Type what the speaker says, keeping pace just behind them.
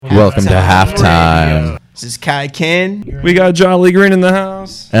Welcome to halftime. This is Kai Ken. We got Jolly Green in the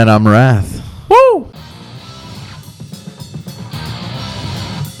house. And I'm Wrath. Woo!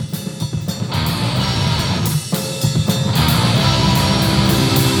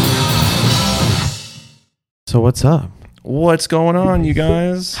 So what's up? What's going on, you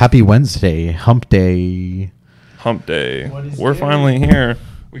guys? Happy Wednesday, hump day. Hump day. We're finally here.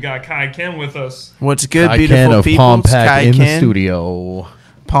 We got Kai Ken with us. What's good, Kai beautiful Ken of people? Palm It's Pact Kai in the Ken. studio.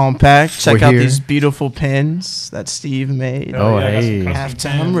 Palm Pact. Check We're out here. these beautiful pins that Steve made. Oh, yeah, I got some hey.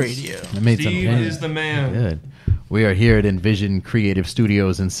 custom Halftime pins. radio. I made some Steve pins. is the man. Good. We are here at Envision Creative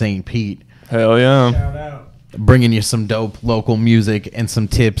Studios in St. Pete, Hell yeah. Shout out. bringing you some dope local music and some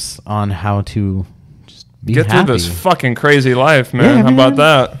tips on how to just be Get happy. through this fucking crazy life, man. Yeah, How about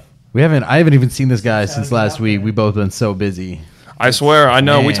man. that? I haven't even seen this guy since last week. We both been so busy. I swear, I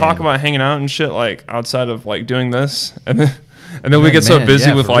know. We Man. talk about hanging out and shit, like, outside of, like, doing this. And then we get so Man, busy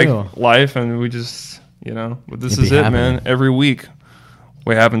yeah, with, for like, real. life, and we just, you know, but this It is be it, happening. man. Every week,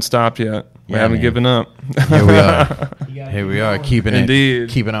 we haven't stopped yet. We Yeah, haven't man. given up. Here we are. Here we are, keeping Indeed. it.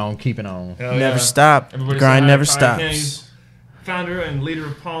 Keeping on, keeping on. Hell Never yeah. stop. Everybody Grind say hi never to Kai stops. Ken, founder and leader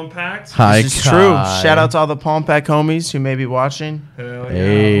of Palm Pact. Hi, This is true. Kai. Shout out to all the Palm Pact homies who may be watching. Hell yeah. Hey,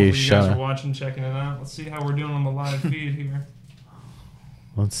 Hopefully you shout guys out. are watching, checking it out. Let's see how we're doing on the live feed here.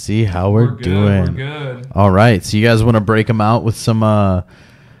 Let's see how we're good. doing. We're good. All right, so you guys want to break them out with some?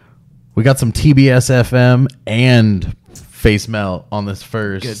 We got some TBS FM and Face Melt on this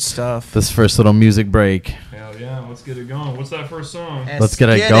first. Good stuff. This first little music break. Hell yeah. Let's get it going. What's that first song? Let's get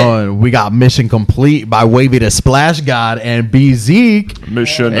it going. We got Mission Complete by Wavy the Splash God and B Zeke.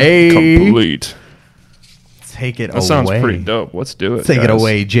 Mission Hey. complete. Take it That away. sounds pretty dope. Let's do it. Take it guys.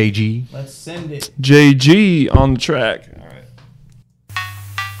 away, JG. Let's send it. JG on the track. All right.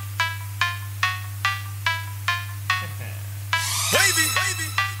 Wavy.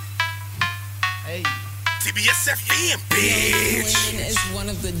 Hey. TBS FM, bitch. Is one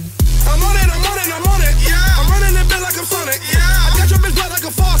of the I'm on it. Yeah. I'm running the bill like I'm Sonic. Yeah. I got your bitch wet like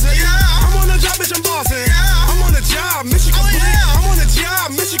a faucet. Yeah. I'm on the job, bitch, I'm bossing. Yeah. I'm on the job, mission complete. I'm on the job,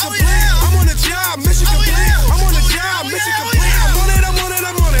 mission complete. I'm on the job, mission complete. I'm on the job, mission complete.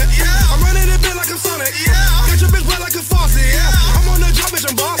 I'm on it. Yeah. I'm running the bill like I'm Sonic. Yeah. Got your bitch wet like a faucet. Yeah. I'm on the job, bitch,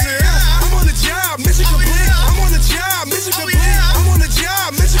 I'm bossing. Yeah. I'm on the job, mission complete. I'm on the job, mission complete. I'm on the job,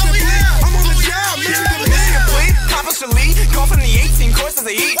 mission complete. I'm on the job, mission complete. Confidently, go from the 18 courses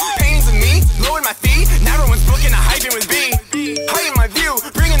I eat. Pains in me, lowered my feet. Now everyone's booking a hyping with B. Heighten my view,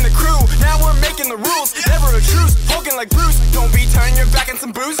 bringing the crew. Now we're making the rules. Never a truce, poking like Bruce. Don't be turning your back on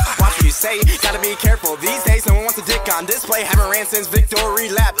some booze. Watch what you say, gotta be careful. These days, no one wants a dick on display. Haven't ran since victory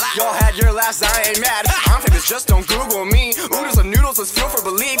lap. Y'all had your last, I ain't mad. I'm famous, just don't Google me. Oodles of noodles, let's feel for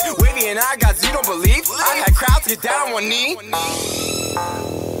belief. Wavy and I got you don't believe. I had crowds get down on one knee.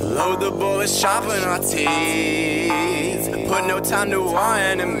 Load the bullets, sharpen our teeth. Put no time to our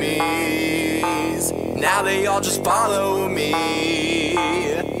enemies. Now they all just follow me.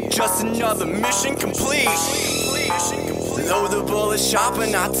 Just another mission complete. Load the bullets,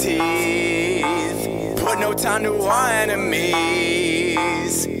 sharpen our teeth. Put no time to our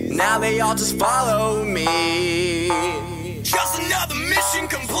enemies. Now they all just follow me. Just another mission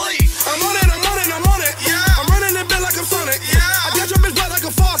complete. I'm on it. Yeah. I'm running the bill like I'm Sonic. Yeah. I got your bitch wet like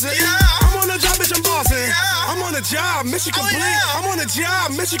a faucet. Yeah. I'm on the job, bitch, I'm bossing. Yeah. I'm on the job, mission complete. I'm on the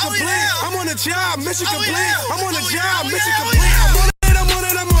job, mission complete. I'm on the job, mission complete. I'm on the job, mission complete.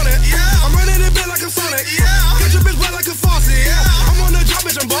 I'm on it. Yeah. I'm running the bill like I'm Sonic. Yeah. Got your bitch wet like a faucet. Yeah. I'm on the job,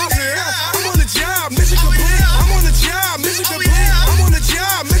 bitch, I'm bossing. Yeah. I'm on the job, mission complete. I'm on the job, mission complete. I'm on the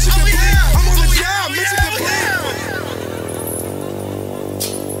job, mission complete. I'm on the job, mission complete.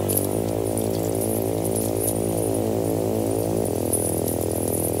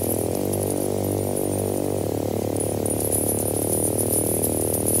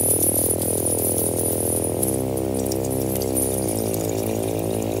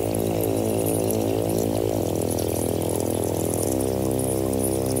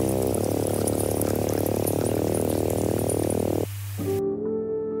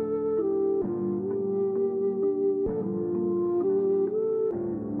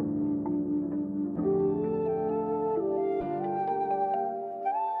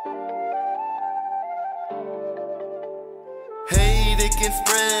 Hate it can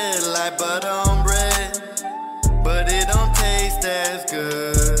spread like butter on bread, but it don't taste as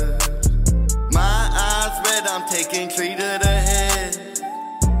good. My eyes red, I'm taking tree to the head,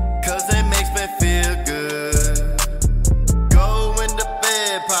 cause it makes me feel good. Going to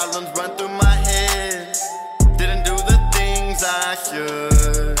bed, problems run through my head. Didn't do the things I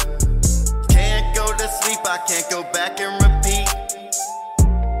should. Can't go to sleep, I can't go back and repeat.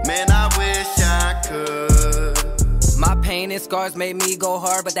 Man, I wish I could. My pain and scars made me go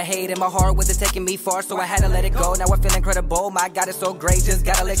hard, but the hate in my heart wasn't taking me far, so I had to let it go. Now I feel incredible, my God is so great, just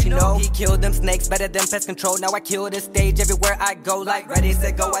gotta let you know. He killed them snakes better than pest control. Now I kill this stage everywhere I go, like ready,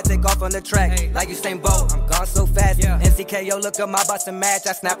 set, go. I take off on the track, like Usain Bolt. I'm gone so fast, NCKO, look up my bust and match.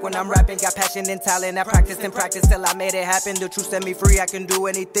 I snap when I'm rapping, got passion and talent. I practice and practice till I made it happen. The truth set me free, I can do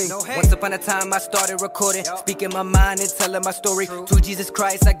anything. Once upon a time I started recording, speaking my mind and telling my story. To Jesus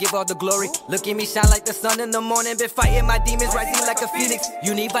Christ I give all the glory. Look at me shine like the sun in the morning, been fighting my demons, rising like a phoenix.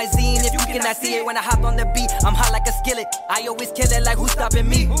 You need Visine if you cannot see it. When I hop on the beat, I'm hot like a skillet. I always kill it like who's stopping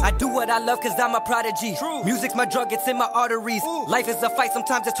me? I do what I love cause I'm a prodigy. Music's my drug, it's in my arteries. Life is a fight,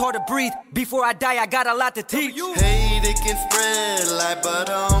 sometimes it's hard to breathe. Before I die, I got a lot to teach. Hate, it can spread like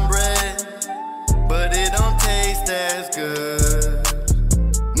butter on bread, but it don't taste as good.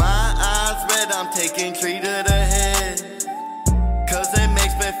 My eyes red, I'm taking tree to the head, cause it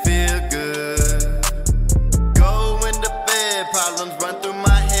makes me feel good. Problems run through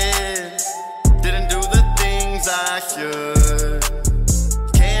my head. Didn't do the things I should.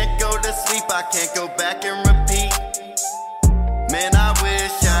 Can't go to sleep, I can't go back and repeat. Man, I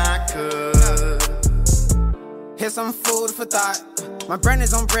wish I could. Here's some food for thought. My brain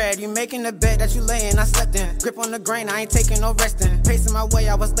is on bread, you making the bed that you layin', I slept in. Grip on the grain, I ain't taking no resting. Pacing my way,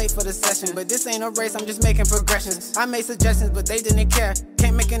 I was late for the session. But this ain't a race, I'm just making progressions. I made suggestions, but they didn't care.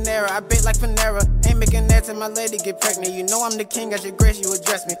 Can't make an error, I bait like Panera. Ain't making that till my lady get pregnant. You know I'm the king, as your grace, you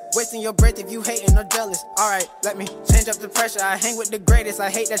address me. Wasting your breath if you hating or jealous. Alright, let me change up the pressure. I hang with the greatest, I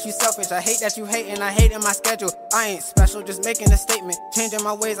hate that you selfish. I hate that you hating, I hate in my schedule. I ain't special, just making a statement. Changing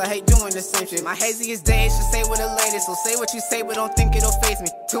my ways, I hate doing the same shit. My haziest days should say with the latest. So say what you say, but don't think it'll face me.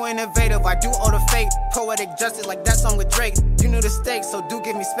 Too innovative, I do all the fake. Poetic justice like that song with Drake. You knew the stakes, so do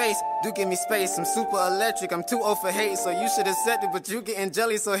give me space. Do give me space, I'm super electric. I'm too old for hate, so you should accept it. But you getting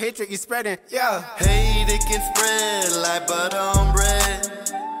jelly, so hatred you spreading, yeah. Hate, it can spread like butter on bread,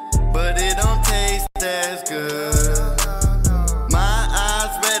 but it don't taste as good. My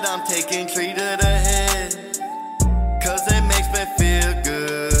eyes red, I'm taking tree to the head, cause it makes me feel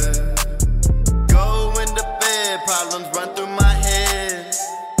good. Going to bed, problems run through my head.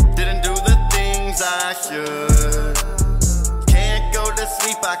 Didn't do the things I should. Can't go to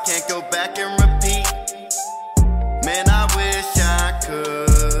sleep, I can't go back and repeat. Man, I wish I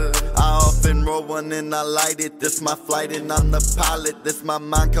could. I often roll one and I light it. This my flight and I'm the pilot. This my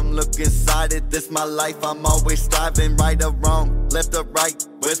mind, come look inside it. This my life, I'm always striving. Right or wrong, left or right,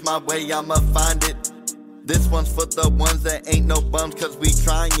 where's my way, I'ma find it. This one's for the ones that ain't no bums, cause we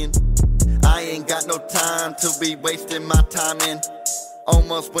trying. I ain't got no time to be wasting my time in.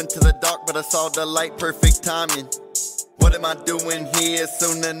 Almost went to the dark, but I saw the light, perfect timing. What am I doing here?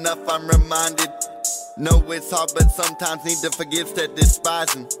 Soon enough I'm reminded. Know it's hard, but sometimes need to forgive, instead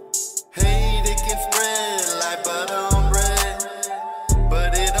despising. Hate, it can spread like butter on bread,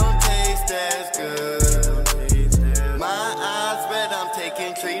 but it don't taste as good. My eyes red, I'm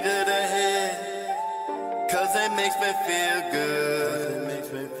taking tree to the head, cause it makes me feel good.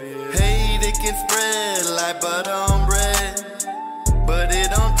 Hate, it can spread like butter on bread, but it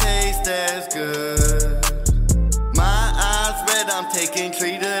don't taste as good. My eyes red, I'm taking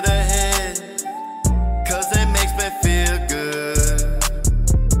tree to the head, cause it makes me feel good.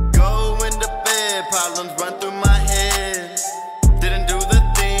 Going to bed, problems run through my head. Didn't do the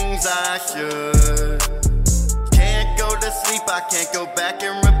things I should. Can't go to sleep, I can't go back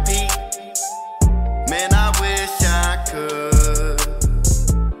and repeat. Man, I wish I could.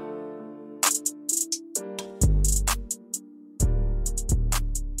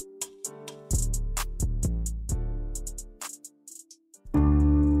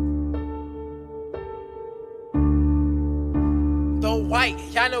 White,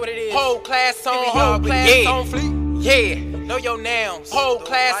 y'all know what it is. Whole class on, whole class on fleek. Yeah, know your nouns. Whole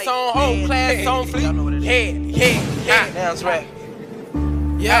class on, whole class on fleek. Yeah. Nouns right.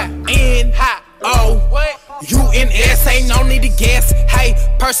 Yeah. N-I-O. What? U-N-S, ain't no need to guess. Hey,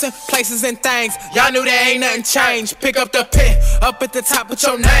 person, places, and things. Y'all knew there ain't nothing changed. Pick up the pen, up at the top with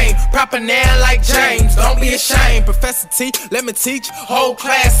your name. Proper noun like James, don't be ashamed. Professor T, let me teach. Whole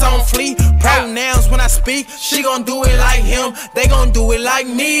class on fleek. Pronouns when I speak. She gon' do it like him, they gon' do it like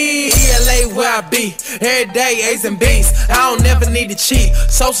me. ELA where I be, every day A's and B's. I don't never need to cheat.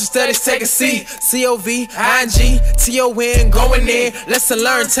 Social studies take a seat. C-O-V-I-N-G-T-O-N, going in. Lesson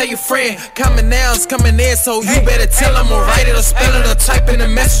learned, tell your friend. Common nouns coming in, so you better tell them or write it or spell it or type in the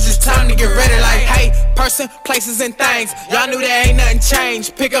message. It's time to get ready like, hey, person, places, and things. Y'all knew there ain't nothing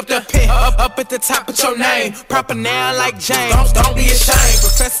changed. Pick up the pen, up at the top of your name. Proper noun like James, don't be ashamed.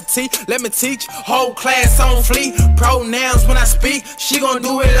 Professor T, let me teach. Whole class on fleek. Pronouns when I speak. She gon'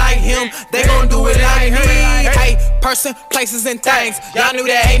 do it like him, they gon' do it like me. Hey, person, places, and things. Y'all knew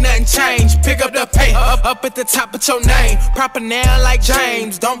there ain't nothing changed. Pick up the pen, up at the top of your name. Proper noun like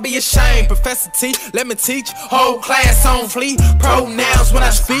James, don't be ashamed. Professor T, let me teach. Whole class on fleek. Pronouns when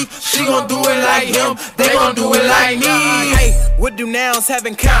I speak. She gon' do it like him, they gon' do it like me. Hey, what do nouns have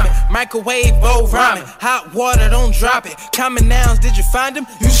in common? Microwave, bowl, ramen. Hot water, don't drop it. Common nouns, did you find them?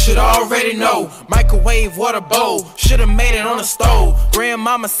 You should already know. Microwave, water bowl. Should've made it on the stove.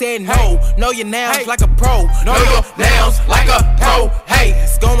 Grandmama said no. Know your nouns like a pro. Know your nouns like a pro. Hey,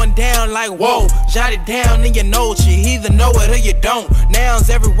 it's going down like whoa. Jot it down in your notes. You either know it or you don't. Nouns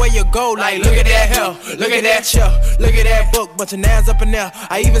everywhere you go. Like look at that hell, look at that chair, look at that book. Bunch of nouns up in there.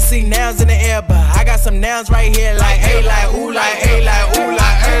 I even see nouns in the air, but I got some nouns right here. Like hey, like ooh, like hey, like ooh,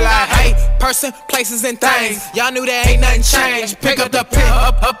 like hey, like hey. Person, places, and things. Y'all knew there ain't nothing changed. Pick up the pen,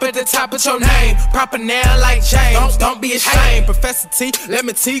 up at the top of your name. Proper noun like James, don't be ashamed. Professor T, let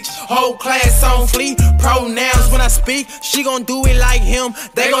me teach. Whole class on fleek. Pronouns when I speak. She gon' do it like him,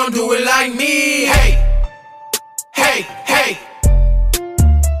 they gon' do it like me. Hey, hey, hey,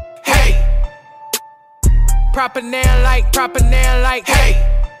 hey. Proper noun like hey,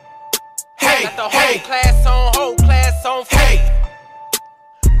 hey, got the whole class on fleek. Hey.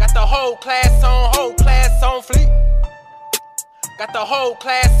 Got the whole class on fleek. Got the whole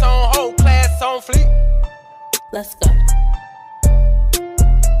class on fleek. Let's go.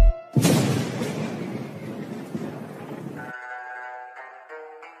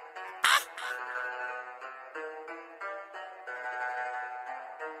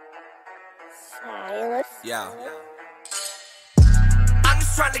 Yeah. I'm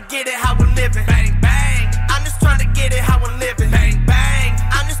just trying to get it how I'm living. Bang, bang. I'm just trying to get it how I'm living. Bang, bang.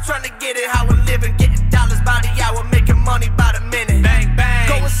 I'm just trying to get it how I'm living. Getting dollars by the hour, making money by the minute. Bang, bang.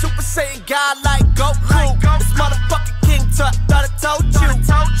 Going Super Saiyan God like Goku. This motherfucking King Tut, thought I told you.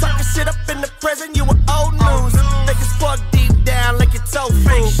 Talking shit up in the present, you were old news. Niggas fuck deep down like your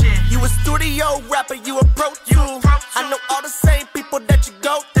tofu. You a studio rapper, you a pro tool. I know all the same people that you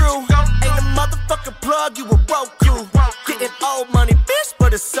go through. Ain't a motherfucking plug, you a Roku. Getting old money, bitch,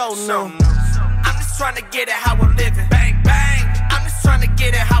 but it's so new. I'm just trying to get it how I'm living. Bang, bang. I'm just trying to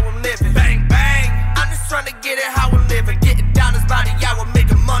get it how I'm living. Bang, bang. I'm just trying to get it how I'm living. Getting dollars by the hour,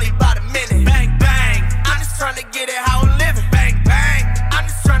 making money by the minute. Bang, bang. I'm just trying to get it how I'm living. Bang, bang. I'm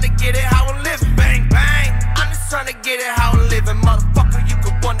just trying to get it how I'm living. Bang, bang. I'm just trying to get it how I'm living. Motherfucker, you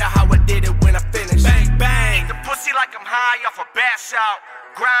could wonder how I did it when I finished. Bang, bang. Eat the pussy like I'm high off a bass out.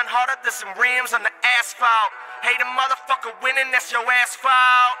 Grind harder than some rims on the asphalt. Hey, the motherfucker winning, that's your ass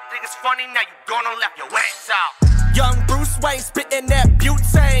foul. Think it's funny, now you gonna left your ass out. Young Bruce Wayne spitting that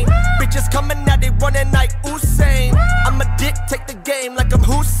butane. Bitches coming out, they running like Usain. I'ma dictate the game like I'm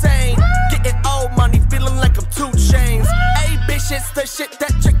Hussein. Getting old money, feeling like I'm 2 Chainz. Hey, bitch, it's the shit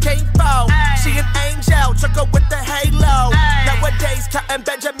that you can't fall. She an angel, trucker with the halo. Nowadays, counting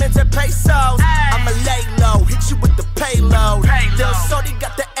Benjamins and pesos. I'ma lay low, hit you with the payload. Lil' shorty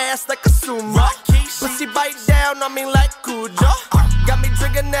got the ass like a sumo. Pussy bite down on me like Cujo. Got me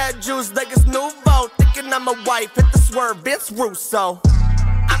drinking that juice like it's Nuvo. Thinking I'm a wife, hit the swerve, Vince Russo.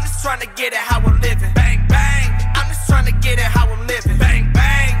 I'm just trying to get it how I'm living. Bang, bang. I'm just trying to get it how I'm living. Bang,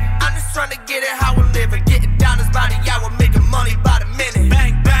 bang. I'm just trying to get it how I'm living. Getting dollars by the hour, making money by the minute.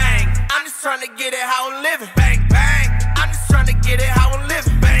 Bang, bang. I'm just trying to get it how I'm living. Bang, bang. I'm just trying to get it how I'm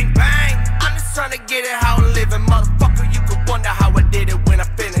living. Bang, bang. I'm just trying to get it how I'm living. Motherfucker, you could wonder how I did it when I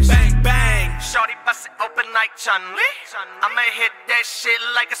finished. Bang, bang. Shorty bust it open like Chun-Li. I'ma hit that shit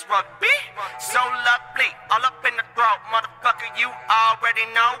like it's rugby. So lovely, all up in the throat. Motherfucker, you already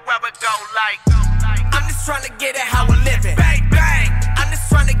know where it go like. I'm just trying to get it how I'm living. Bang, bang. I'm just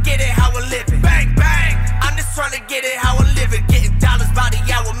trying to get it how I'm living. Bang, bang. I'm just trying to get it how I'm living. Getting dollars by the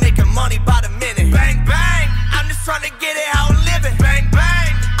hour, making money by the minute. Bang, bang. I'm just trying to get it how I'm living. Bang,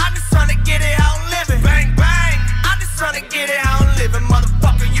 bang. I'm just trying to get it how I'm living. Bang, bang. I'm just trying to get it how I'm living.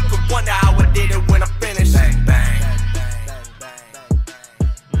 Motherfucker, you could wonder how I did it when I finished. Bang, bang.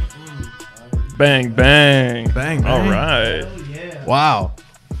 Bang, bang. Bang, bang. All right. Wow.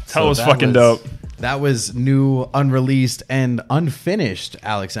 That was fucking dope. That was new, unreleased, and unfinished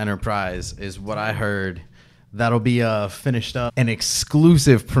Alex Enterprise is what I heard. That'll be finished up. An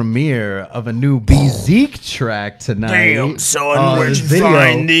exclusive premiere of a new B-Zeke track tonight. Damn, son, where'd you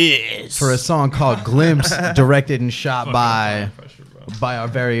find this? For a song called Glimpse, directed and shot by by our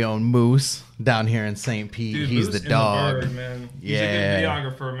very own Moose down here in St. Pete. Dude, He's Moose the in dog. Bird, man. He's Yeah. a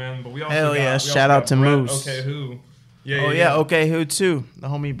good videographer, man. But we also Hell got, yeah, we also shout out got to Brett. Moose. Okay, who? Oh yeah, okay, who too? The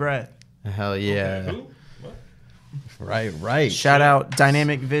homie Brett. Hell yeah. Okay, who? What? Right. Shout out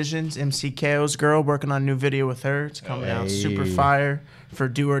Dynamic Visions, MC KO's girl, working on a new video with her. It's coming out super fire for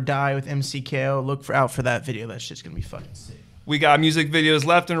Do or Die with MC KO. Look out for that video. That shit's gonna be fucking sick. We got music videos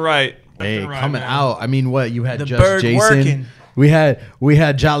left and right. Hey, coming out. I mean, what you had The Just bird Jason. working. We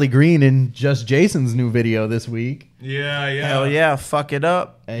had Jolly Green in Just Jason's new video this week. Yeah. Hell yeah, fuck it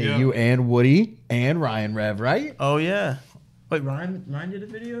up. Hey, Yeah. you and Woody and Ryan Rev, right? Oh yeah. Wait, Ryan did a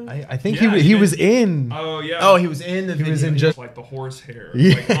video? I think Yeah, he he was did. in. Oh yeah. Oh, he was in the video. He was in Just just. like the horse hair.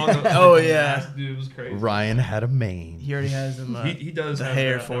 Yeah. Like, on the, Oh, like, the yeah. mask, dude, it was crazy. Ryan had a mane. He already has them. He does the have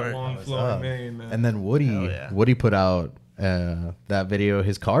hair that, for that it. long flowing mane, man. And then Woody, Hell yeah. Woody put out that video,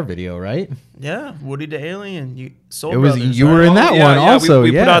 his car video, right? Yeah, Woody the Alien. Soul It was Brothers, you right? were in that one also.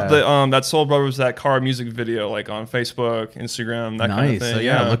 We yeah, put out the that Soul Brothers that car music video like on Facebook, Instagram, that kind of nice. thing. So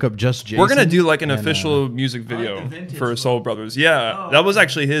yeah, look up Just Jason. We're gonna do like an and, official music the video vintage for one. Soul Brothers. Yeah, that was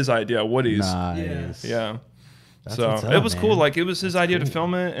actually his idea, Woody's. Nice. Yeah. That's So what's it up, was man. cool. Like it was his idea to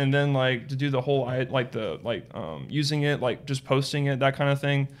film it, and then like to do the whole using it, like just posting it, that kind of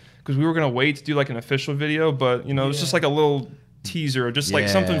thing. Because we were gonna wait to do like an official video, but you know it's just like a little teaser, just like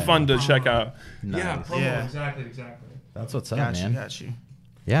something Yeah. fun to check out. Nice. Yeah, promo, Yeah. exactly. That's what's up, Got man. you.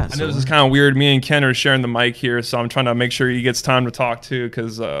 Yeah. I know this is kind of weird. Me and Ken are sharing the mic here, so I'm trying to make sure he gets time to talk too,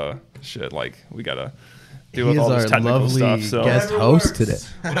 because shit, like we gotta deal with He all is this our technical lovely stuff. So guest whatever host works. today.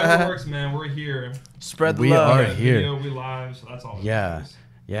 Whatever works, man. We're here. Spread the We love. are Yeah, here. Video, we live, so that's all. that Yeah. matters.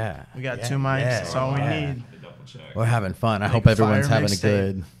 Yeah. We got yeah, 2 mics. yeah, That's all we yeah. need. Double check. We're having fun. I Make hope a everyone's fire having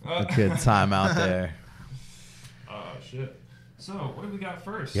a good time out there. Shit. So what do we got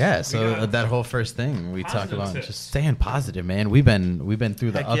first? Yeah, We so got that whole first thing we talk positive about tips. just staying positive, man. We've been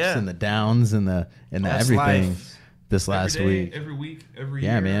through the Heck ups yeah. and the downs and the That's everything life. this last every day, week. every week, every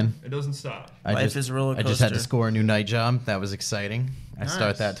Yeah, year. man. It doesn't stop. Life is a roller I just had to coaster. score a new night job. That was exciting. I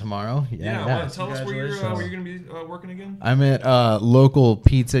start Nice. that tomorrow. Yeah. Yeah. Well, tell us where you're Congratulations. gonna be working again. I'm at a local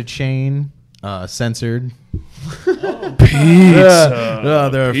pizza chain, censored. Pizza. No,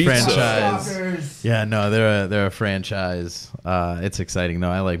 they're a Pizza. franchise. Yeah, no, they're a franchise. It's exciting though.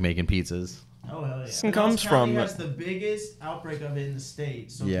 I like making pizzas. Oh hell yeah! This Pinellas comes County from- has the biggest outbreak of it in the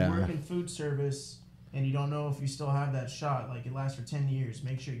state. So Yeah. if you work in food service and you don't know if you still have that shot, like it lasts for 10 years,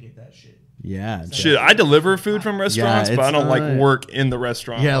 make sure you get that shit. Yeah. Shit, I deliver food from restaurants, but it's I don't like not- work in the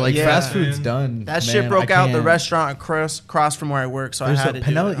restaurant. Yeah, like Yeah, fast food's man. done. That Man, shit broke I out the can't- restaurant across from where I work, so There's I had a to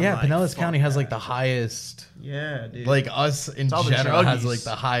do it. I'm like, Pinellas fuck County has like that. the highest, Yeah, dude. like us in all the general has druggies. like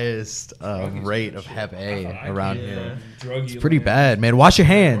the highest rate of Hep A around here. It's Pretty bad, man. Wash your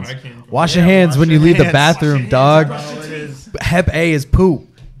hands. I came from. Wash your hands wash when you your leave the hands. bathroom, Wash dog. your hands, bro. It is. Hep A is poop.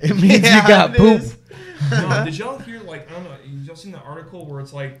 It means Yeah, you got it poop. is. No, did y'all hear like I don't know? Y'all seen the article where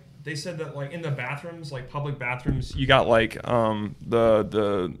it's like they said that like in the bathrooms, like public bathrooms, you got like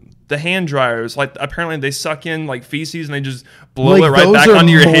the hand dryers. Like apparently they suck in like feces and they just blow it right those back are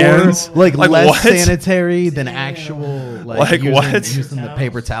onto your more, hands. Like less what? sanitary than actual Like what? using the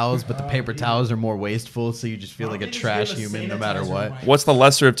paper towels, but the paper towels are more wasteful, so you just feel like a They just trash give a human no matter sanitizer what. wipe. What's the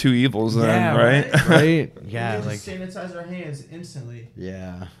lesser of two evils then, Yeah, right? Right? We Yeah, need to like sanitize our hands instantly.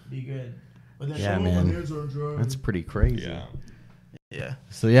 yeah. Be good. But then Yeah, my man. hands are dry. That's pretty crazy. Yeah. Yeah.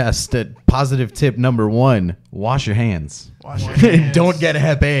 So yeah, positive tip number 1: wash your hands. Wash your hands. Don't get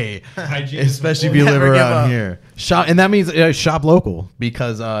Hep A, Hygiene is especially if you live Never give around up. here. Shop, and that means shop local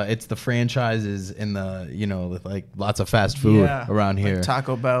because it's the franchises in the with like lots of fast food Yeah, around like here.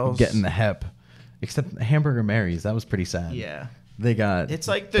 Taco Bell's. Getting the Hep, except Hamburger Mary's. That was pretty sad. Yeah. They got It's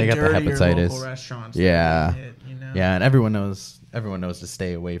like the they got dirtier hepatitis. local restaurants. Yeah. that get hit, you know? Yeah, and everyone knows to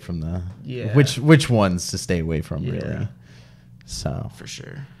stay away from the Yeah. which ones to stay away from Yeah. really. So For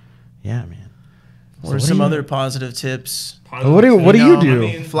sure. yeah, man. What are So some do you- other positive tips? What do you know, do? I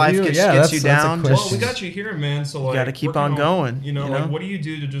mean, if life What do gets that's- you that's a down, Well, question. we got you here, man. So like, gotta keep working on going, You know, you like, know? what do you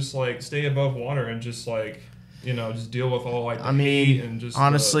do to just like stay above water and just like, just deal with all like the I mean, hate and just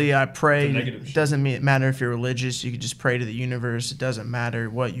honestly, I the pray. negative It shit. doesn't matter if you're religious. You can just pray to the universe. It doesn't matter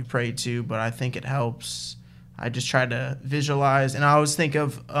what you pray to, but I think it helps. I just try to visualize, and I always think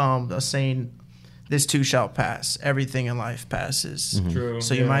of a saying, "This too shall pass. Everything in life passes." True.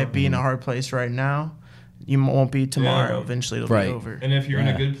 So you yeah. might be in a hard place right now. You won't be tomorrow. Yeah. Eventually, it'll Right. be over. And if you're in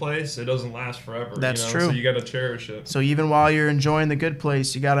Yeah. a good place, it doesn't last forever. That's So true. you got to cherish it. So even while you're enjoying the good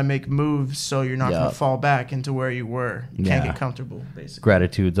place, you got to make moves so you're not going Yeah. to fall back into where you were. You can't Yeah. get comfortable, basically.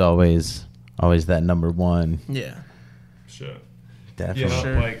 Gratitude's always that number 1. Yeah. Shit. Definitely. Yeah,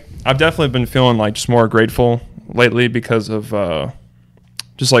 sure. like I've definitely been feeling like just more grateful lately because of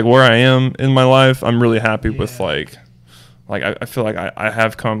just like where I am in my life, I'm really happy with like I feel like I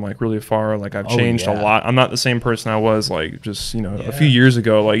have come like really far. Like I've changed a lot. I'm not the same person I was like just a few years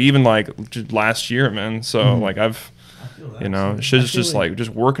ago. Like even like just last year, man. So like I've shit's just like just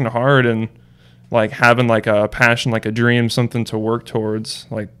working hard and like having like a passion, like a dream, something to work towards,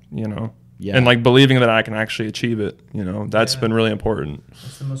 like and like believing that I can actually achieve it. That's been really important.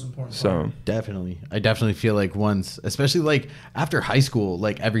 That's the most important so part. Definitely. I definitely feel like once, especially like after high school,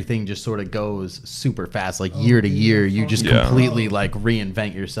 like everything just sort of goes super fast. Like year to year, you just completely like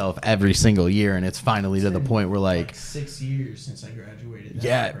reinvent yourself every single year, and it's finally to the point where like 6 years since I graduated.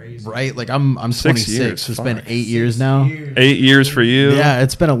 That's crazy. Right. Like I'm 26. It's been 8 years now. 8 years for you. Yeah,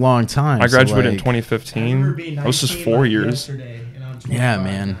 it's been a long time. I graduated in 2015. That was just 4 years. Yeah,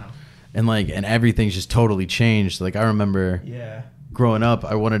 man. Now. And everything's just totally changed. Like I remember growing up,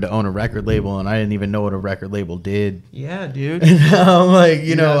 I wanted to own a record label, and I didn't even know what a record label did. Yeah, dude. And now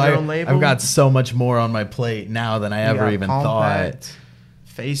I'm like, I've got so much more on my plate now than I ever even Pact,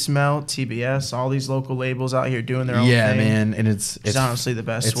 Face Melt, TBS, all these local labels out here doing their own thing. Yeah, man. And it's honestly the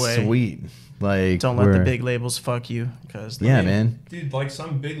best way. It's sweet. Like, don't let the big labels fuck you, because man, dude, like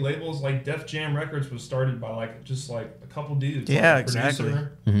some big labels, like Def Jam Records was started by like just like a couple dudes. Yeah, like exactly.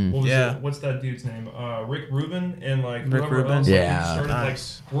 What was it? What's that dude's name? Rick Rubin and like Rick whoever Rubin. else. Yeah, started like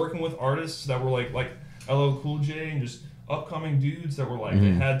working with artists that were like LL Cool J and just upcoming dudes that were like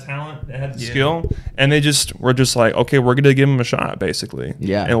they had talent, they had the skill, and they just were just like, okay, we're gonna give them a shot, basically.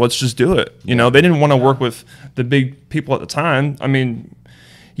 Yeah, and let's just do it. They didn't want to work with the big people at the time. I mean.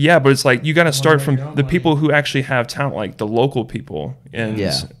 Yeah, but it's like you got to start from the people who actually have talent, like the local people, and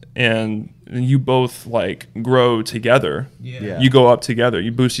you both like grow together. Yeah. You go up together.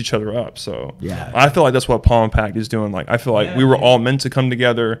 You boost each other up. So I feel like that's what Paul and Pact is doing. Like I feel like we were all meant to come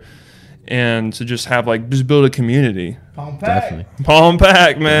together and to just have like just build a community. Paul and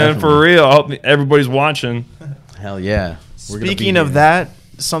Pact, man, for real. I hope everybody's watching. Hell yeah. Speaking of that,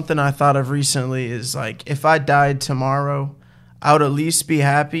 something I thought of recently is like if I died tomorrow, I would at least be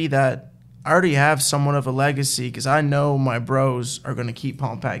happy that I already have somewhat of a legacy, because I know my bros are going to keep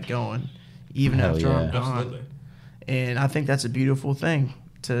Paul and Pact going even after I'm gone. Absolutely. And I think that's a beautiful thing,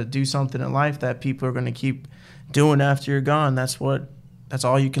 to do something in life that people are going to keep doing after you're gone. That's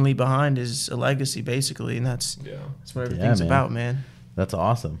all you can leave behind is a legacy, basically, and that's what everything's about, man. That's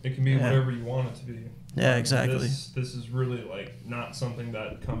awesome. It can be whatever you want it to be. Yeah, exactly. This is really like not something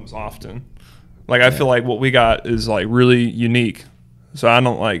that comes often. Like, I feel like what we got is, like, really unique. So I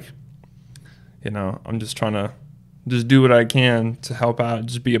don't, like, I'm just trying to just do what I can to help out,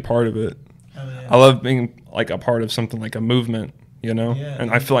 just be a part of it. Oh, yeah. I love being, like, a part of something like a movement, Yeah,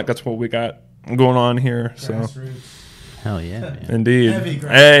 and I feel like that's what we got going on here. So. Hell yeah, man. Indeed. Heavy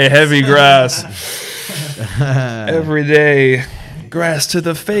grass. Hey, heavy grass. Every day. Grass to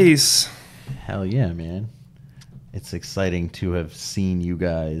the face. Hell yeah, man. It's exciting to have seen you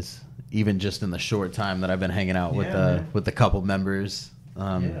guys, even just in the short time that I've been hanging out with the couple members.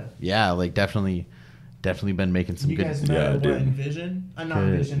 Like definitely been making some good. Guys know what Envision? I'm not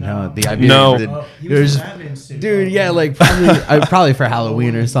Envision. No, the idea. No, dude. Like probably for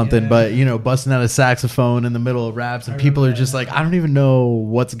Halloween or something. But busting out a saxophone in the middle of raps, and people are just like, I don't even know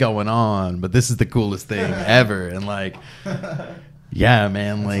what's going on, but this is the coolest thing ever. And like, yeah,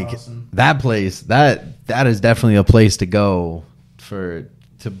 man, that's like awesome. That place, that is definitely a place to go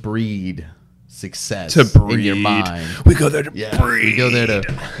to breed success in your mind. We go there to breed. We go there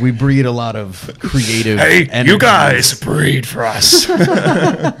we breed a lot of creative energies. You guys breed for us.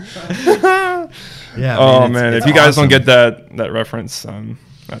 Yeah. Oh man, if you guys don't get that reference,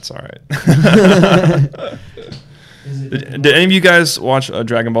 that's all right. Did any of you guys watch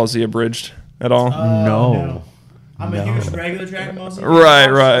Dragon Ball Z Abridged at all? No. I'm a huge regular Dragon Ball Z.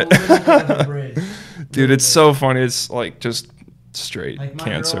 Right. Dude, it's so funny. It's like just straight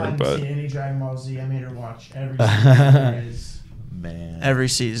cancer. Girl, but see any Dragon Ball Z, I made her watch every season. Man, every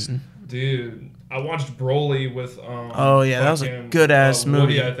season. Dude, I watched Broly with. That was a good ass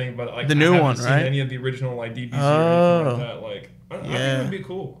movie. Woody, I think, but like the new one, seen right? Any of the original like DBZ or anything like that? Like, I think it'd be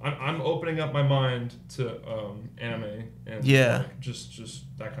cool. I'm opening up my mind to anime and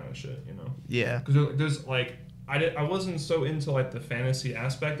just that kind of shit, Yeah. Because there's like I wasn't so into like the fantasy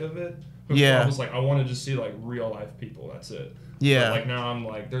aspect of it. Yeah. I was like, I want to just see like real life people. That's it. Yeah. But, like now I'm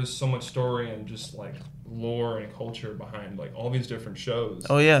like, there's so much story and just like lore and culture behind like all these different shows.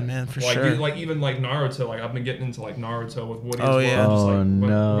 Oh yeah, man, for like, sure. Like even like Naruto, like I've been getting into like Naruto with Woody. Oh as well. yeah. Just, like,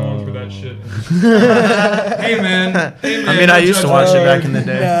 going through that shit. Hey man. I mean, I used to watch it back in the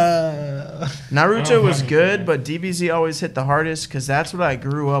day. Naruto was good, but DBZ always hit the hardest because that's what I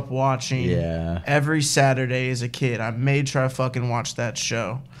grew up watching. Yeah. Every Saturday as a kid, I made sure I fucking watch that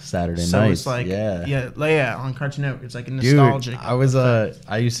show. Saturday So nights. it's like, yeah, on Cartoon Network. It's like a Dude, nostalgic.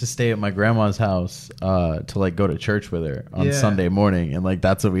 I used to stay at my grandma's house to like go to church with her on Sunday morning, and like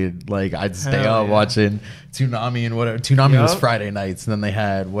that's what we'd like. I'd stay up watching Toonami and whatever. Toonami was Friday nights, and then they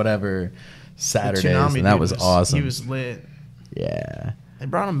had whatever Saturdays, and that was awesome. He was lit. Yeah, they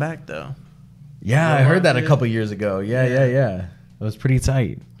brought him back though. Yeah, I heard that a couple years ago. Yeah. It was pretty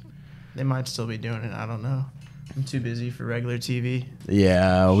tight. They might still be doing it. I don't know. I'm too busy for regular TV.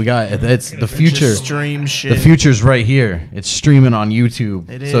 Yeah, we got it's the future. Stream shit. The future's right here. It's streaming on YouTube.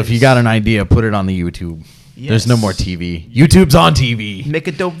 It So if you is. got an idea, put it on the YouTube. Yes. There's no more TV. YouTube's on TV. Make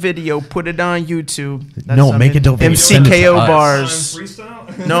a dope video, put it on YouTube. Make a dope video. Send it to MCKO us. bars.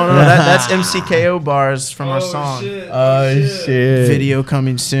 Freestyle? No, that's MCKO bars from our song. Oh shit! Video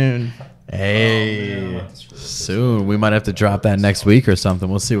coming soon. Hey, soon we might have to drop that next week or something.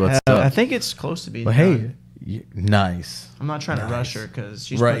 We'll see what's up. I think it's close to being But done. hey, nice. I'm not trying to rush her because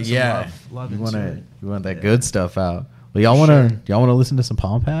she's Right? putting some Yeah. love You into want it. you want that good stuff out. Well, y'all wanna listen to some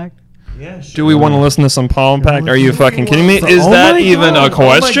Palm Pact? Yeah, sure. Do we want to listen to some Palm Pact? Are you fucking kidding me? Is Oh that my even God. a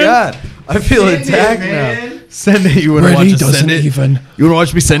question? Oh my God. I feel attacked now. Send it. You want to watch Brady us send doesn't it? even. You want to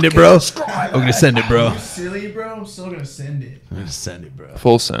watch me send it, bro? I'm gonna send it, bro. Silly, bro. I'm still gonna send it. I'm gonna send it, bro.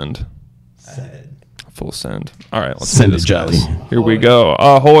 Full send. Full send. All right, let's Send do it, this, Jolly. guys. Here we go.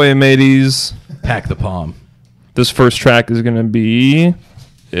 Ahoy, mateys. Pack the palm. This first track is going to be,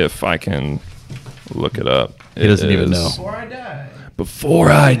 if I can look it up. He doesn't even know. Before I die. Before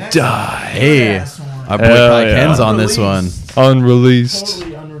I die. Hey, our boy Hell Kai yeah. Ken's on this one. Unreleased.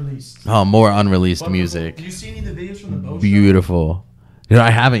 Totally unreleased. Oh, more unreleased music. Did you see any of the videos from the boat Beautiful. Dude, I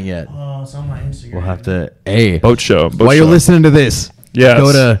haven't yet. show? Oh, it's on my Instagram. We'll have to. Hey, Boat show. while you're listening to this, Yes.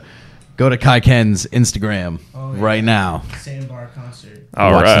 go to Kai Ken's Instagram right now. Sandbar concert.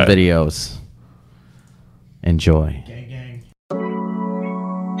 All Watch right. some videos. Enjoy. Gang, gang.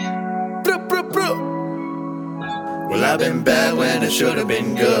 Well, I've been bad when I should have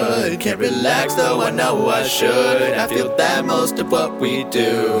been good. Can't relax though, I know I should. I feel that most of what we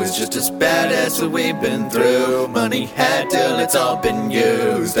do is just as bad as what we've been through. Money had till it's all been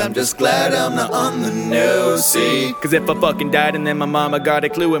used. I'm just glad I'm not on the news, see? Cause if I fucking died and then my mama got a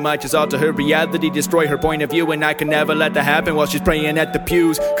clue, it might just alter her reality, destroy her point of view. And I can never let that happen while she's praying at the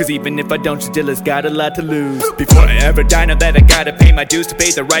pews. Cause even if I don't, she still has got a lot to lose. Before I ever die, know that I gotta pay my dues to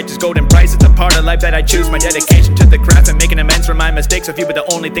pay the righteous golden price. It's a part of life that I choose. My dedication to the craft and making amends for my mistakes. A few of the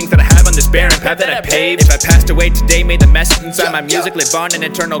only things that I have on this barren path that I paved. If I passed away today, may the message inside my music live on in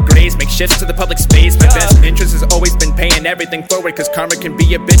eternal grace. Make shifts to the public space. My best interest has always been paying everything forward. Cause karma can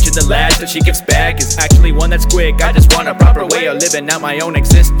be a bitch, and the last that she gives back is actually one that's quick. I just want a proper way of living out my own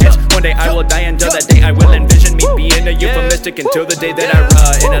existence. One day I will die, until that day I will envision me being a euphemistic until the day that I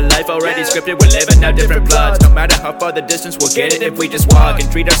run. In a life already scripted, we're living out different plots. No matter how far the distance, we'll get it if we just walk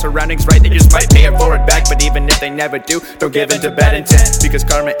and treat our surroundings right. They just might pay it forward back, but even if they never do, don't give in to bad intent. Because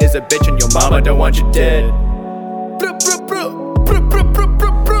karma is a bitch and your mama don't want you dead.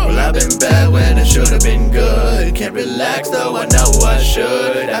 Well, I've been bad when I should have been good. Can't relax though, I know I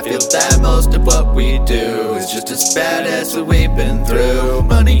should. I feel that most of what we do is just as bad as what we've been through.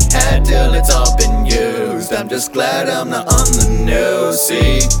 Money had till it's all been used. I'm just glad I'm not on the news,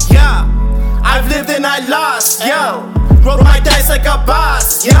 see? Yeah, I've lived and I lost, yo. Roll my dice like a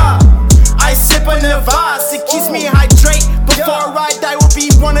boss, yeah. I sip on the Voss, it keeps me hydrate. Before I die, will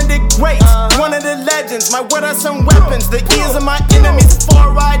be one of the greats, one of the legends. My word are some weapons, the ears of my enemies.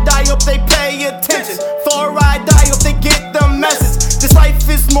 Before I die, hope they pay attention. Before I die, hope they get the message. This life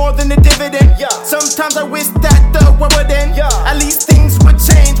is more than a dividend. Sometimes I wish that the world would end. At least things would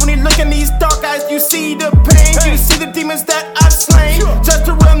change. When you look in these dark eyes, you see the pain. You see the demons that I've slain, just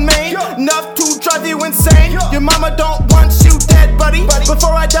to remain enough to drive you insane. Your mama don't want you dead, buddy.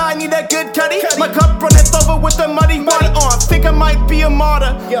 Before I die, I need that good cutty. My cup runneth over with the muddy water on. Think I might be a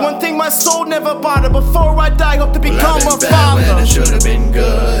martyr. One thing my soul never bothered. Before I die, hope to become Well, a I've been bad when I father. should have been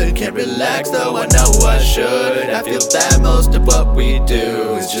good. Can't relax though, I know I should. I feel that most of what we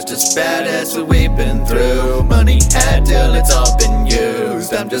do is just as bad as what we've been through. Money had till it's all been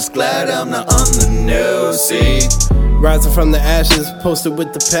used. I'm just glad I'm not on the news, see? Rising from the ashes, posted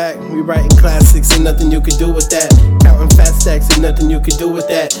with the pack. We writing classics, ain't nothing you can do with that. Counting fat stacks, ain't nothing you can do with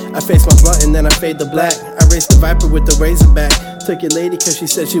that. I face my blunt and then I fade the black. I raced the Viper with the Razorback. Took your lady cause she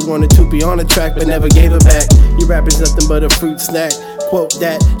said she wanted to be on the track, but never gave her back. Your rapper's nothing but a fruit snack. Quote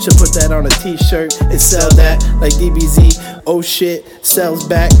that, should put that on a t-shirt and sell that like DBZ. Oh shit, sells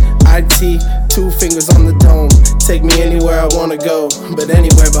back. IT, 2 fingers on the dome. Take me anywhere I wanna go, but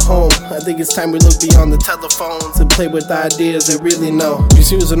anywhere but home. I think it's time we look beyond the telephones and play with the ideas that really know.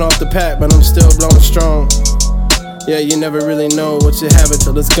 Just using off the pack, but I'm still blowing strong. Yeah, you never really know what you have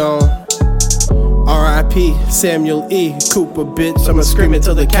until it's gone. R.I.P. Samuel E. Cooper, bitch. I'ma scream it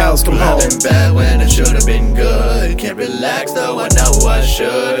till the cows come home. I've been bad when it should've been good. Can't relax though, I know I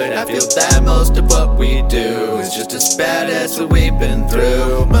should. I feel that most of what we do is just as bad as what we've been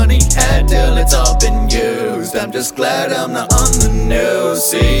through. Money had till it's all been used. I'm just glad I'm not on the news,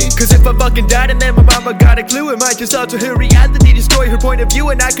 see. Cause if I fucking died and then my mama got a clue, it might just alter her reality, destroy her point of view.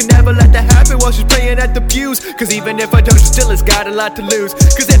 And I can never let that happen while she's praying at the pews. Cause even if I don't, she still has got a lot to lose.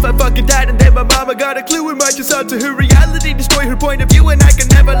 Cause if I fucking died and then my mama got a clue, it might just alter her reality, destroy her point of view. And I can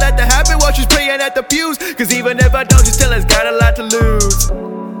never let that happen while she's praying at the pews. Cause even if I don't, she still has got a lot to lose.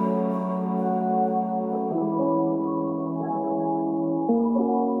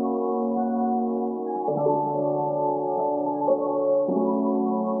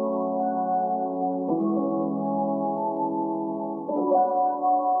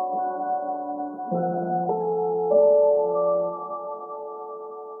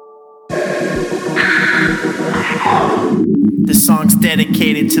 This song's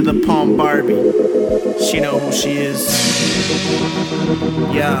dedicated to the Palm Barbie. She know who she is.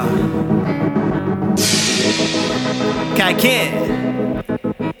 Yeah. I can't.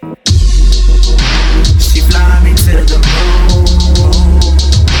 She fly me to the moon.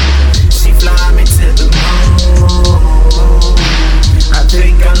 She fly me to the moon. I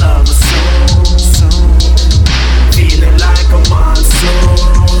think I love her so. Feeling like a monsoon.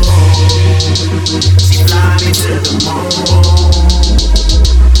 She fly me to the moon.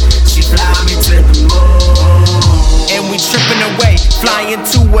 She fly me to the moon. And we tripping away, flying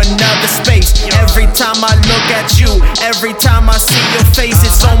to another space. Every time I look at you, every time I see your face,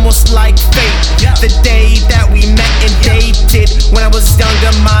 it's almost like fate. The day that we met and dated, when I was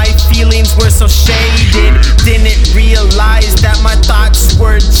younger, my feelings were so shaded. Didn't realize that my thoughts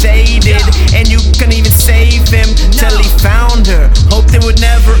were jaded, and you couldn't even save him till he found her. Hoped it would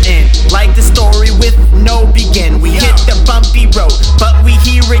never end, like the story with no begin. We hit the bumpy road, but we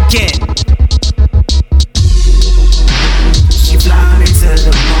here again. She fly me to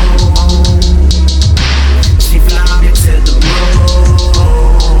the moon. She fly me to the moon.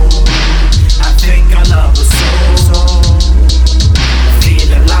 I think I love her so.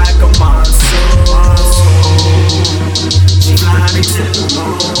 Feeling like a monsoon. She fly me to the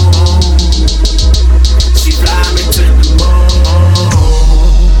moon. She fly me to the moon.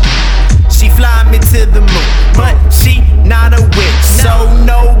 She fly me to the moon, but she not a witch, so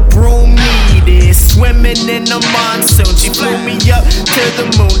no broom needed. Swimming in the monsoon, she flew me up to the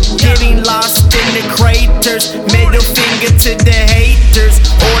moon, getting lost in the craters. Middle finger to the haters,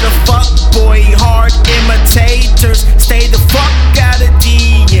 or the fuck boy hard imitators. Stay the fuck out of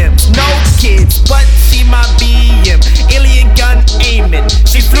DMs, no kids, but she my BM. Alien gun aiming,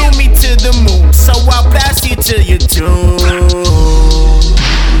 she flew me to the moon, so I'll blast you till you're doomed.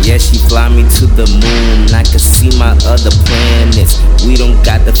 Yeah, she fly me to the moon. I can see my other planets. We don't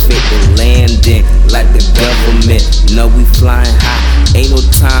got the fit to landing like the government. No, we flying high. Ain't no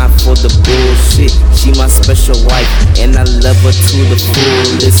time for the bullshit. She my special wife, and I love her to the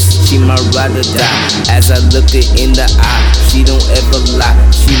fullest. She my ride or die. As I look her in the eye, she don't ever lie.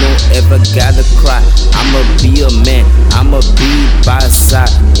 She don't ever gotta cry. I'ma be a man. I'ma be by her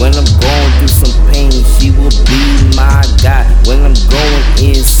side. When I'm going through some pain, she will be my guy. When I'm going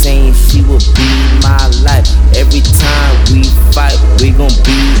insane, she will be my life. Every time we fight, we gon'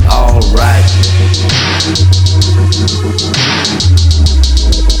 be alright.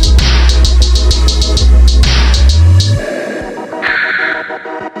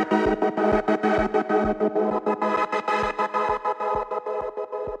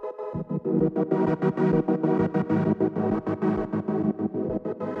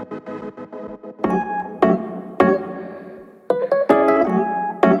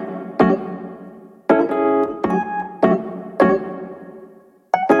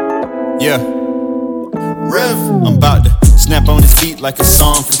 Yeah. Rev, I'm about to snap on his feet like a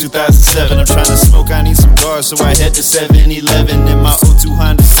song from 2007. I'm trying to smoke, I need some bars, so I head to 7-Eleven in my 02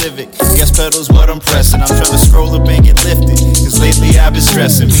 Honda Civic. Gas pedals what I'm pressing. I'm trying to scroll up and get lifted, cause lately I've been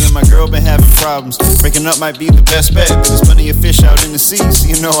stressing. Me and my girl been having problems. Breaking up might be the best bet, but there's plenty of fish out in the sea, so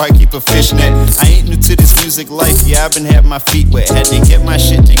you know I keep a fish net. I ain't new to this music life, yeah, I've been having my feet wet. Had to get my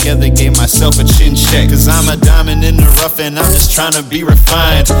shit together, gave myself a chin check, cause I'm a diamond in the rough and I'm just trying to be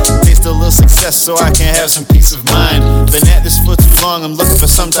refined. Taste a little success so I can have some peace of mind. Been at this for too long, I'm looking for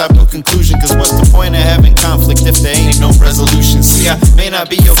some type of conclusion, cause what's the point of having conflict if there ain't no resolution? See, I may not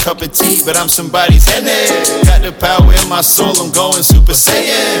be your cup of tea, but I'm somebody's headache. Got the power in my soul, I'm going Super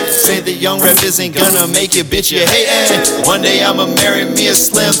Saiyan. Say the young rep isn't gonna make it, bitch, you hatin'. One day I'ma marry me a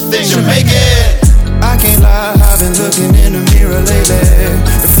slim, thick Jamaican. I can't lie, I've been looking in the mirror lately,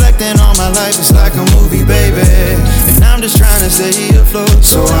 reflecting on my life, it's like a movie, baby. And I'm just trying to stay afloat,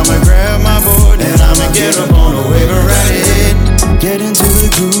 so I'ma grab my board and I'ma get up on a wave and ride it. Get into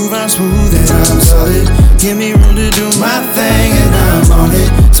the groove, I'm smooth and I'm solid. Give me room to do my thing and I'm on it.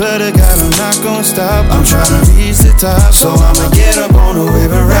 Swear to God I'm not gonna stop, I'm trying to reach the top, so I'ma get up on a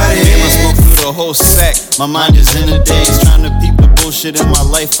wave and ride it. Damn, I smoke through the whole sack, my mind is in a daze, trying to peep the bullshit in my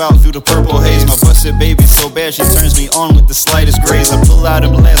life out through the purple haze. My busted baby so bad she turns me on with the slightest graze. I pull out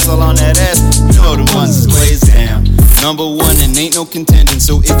and blast all on that ass, you know the ones is glazed down. Number one and ain't no contending,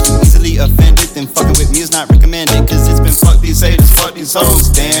 so if you easily offended, then fucking with me is not recommended, cause it's been fuck these haters, fuck these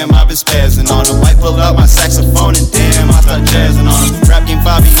hoes. Damn, I've been spazzing on them. Might pull out my saxophone and damn, I start jazzing on them. Rap game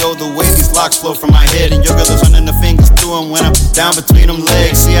Fabio, the way these locks flow from my head, and your girl is running the fingers through them when I'm down between them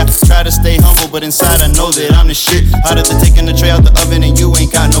legs. See, I try to stay humble, but inside I know that I'm the shit. Harder than taking the tray out the oven and you ain't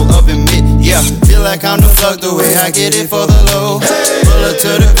got no oven mitt. Yeah, feel like I'm the plug the way I get it for the low. Pull up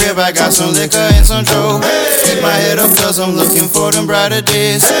to the crib, I got some liquor and some dro. Keep my head up cause I'm looking for them brighter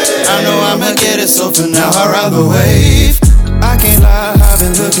days. I know I'ma get it, so for now I ride the wave. I can't lie, I've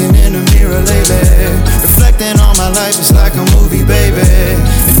been looking in the mirror lately, reflecting on my life, it's like a movie, baby.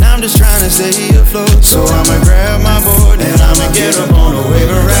 And I'm just trying to stay afloat, so I'ma grab my board and I'ma get up on a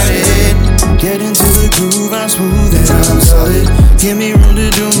wave and ride it. Get into the groove, I'm smooth and I'm solid. Give me room to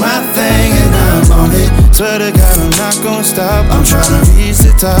do my thing and I'm on it. Swear to God I'm not gonna stop, I'm trying to reach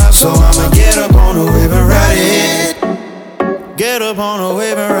the top, so I'ma get up on a wave and ride it. Get up on a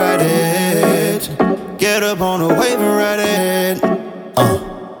wave and ride it. Get up on a wave and ride it.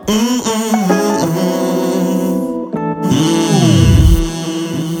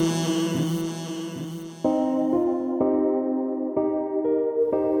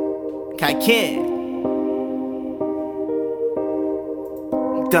 Kaiken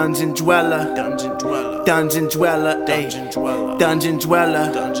Dungeon Dweller, Dungeon Dweller, Dungeon Dweller, Dungeon Dweller, Dungeon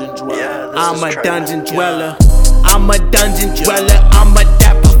Dweller, Dungeon Dweller. I'm a Dungeon Dweller. I'm a Dungeon Dweller. I'm a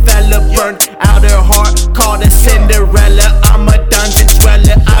dapper fella, burned out her heart, called a Cinderella. I'm a Dungeon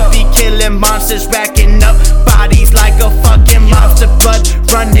Dweller. I be killing monsters, racking up bodies like a fucking monster. Blood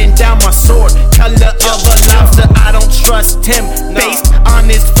running down my sword, color of a lobster. I don't trust him based on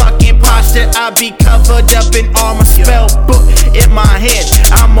his fucking posture. I be covered up in armor, spell book in my hand.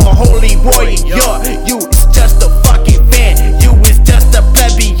 I'm a holy warrior. You is just a fucking fan. You is just a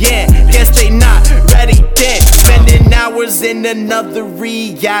plebeian. Guess they not ready then. Spending hours in another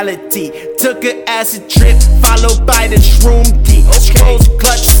reality. Took an acid trip, followed by the shroom D. Scrolls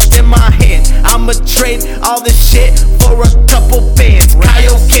clutched in my hand. I'ma trade all this shit for a couple bands.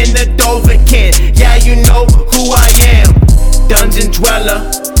 Coyote in the Dover can. Yeah, you know who I am. Dungeon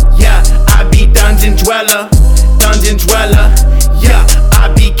Dweller. Yeah, I be Dungeon Dweller. Dungeon Dweller. Yeah,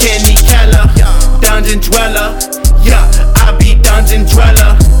 I be Kenny Keller. Dungeon Dweller. Yeah, I be Dungeon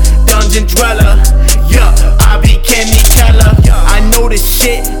Dweller. Dungeon Dweller. Yeah, I be Kenny Keller. I know this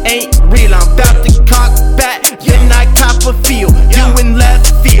shit ain't real. I'm about to cock back, then I cop a feel. You in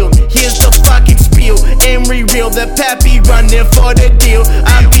left field, here's the fucking spiel. Emery real, the pappy running for the deal.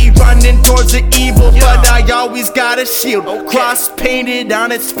 I be running towards the evil, but I always got a shield. Cross painted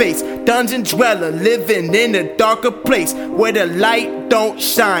on its face. Dungeon Dweller, living in a darker place where the light don't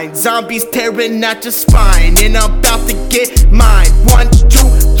shine. Zombies tearing at your spine, and I'm about to get mine. 1,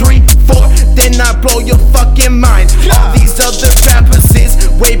 2, 3, 4, then I blow your fucking mind. All these other rappers is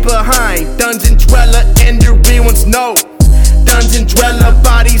way behind. Dungeon Dweller and the real ones know. Dungeon Dweller,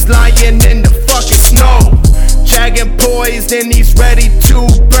 bodies lying in the fucking snow. Dragon poison, he's ready to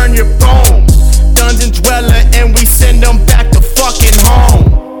burn your bones. Dungeon Dweller, and we send them back to fucking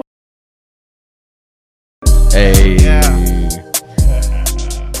home. Hey.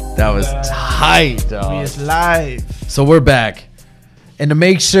 That was tight, dog. We is live. So we're back. And to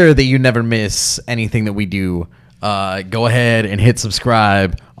make sure that you never miss anything that we do go ahead and hit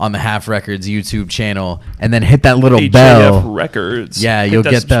subscribe on the Half Records YouTube channel, and then hit that little HAF bell. Records. Yeah, Hit you'll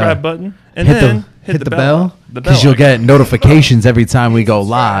that get subscribe the button, and then hit the bell. The bell because you'll get icon. notifications every time we go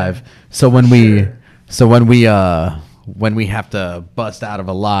live. So when we have to bust out of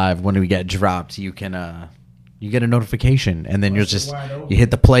a live, when we get dropped, you can you get a notification, and then you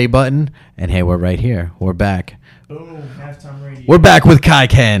hit the play button, and hey, we're right here. We're back. Boom, halftime radio. We're back with Kai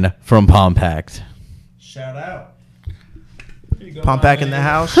Ken from Pact. Shout out. Pump back in the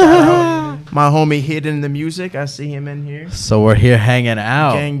house. Shout out. My homie Hidden in the Music. I see him in here. So we're here hanging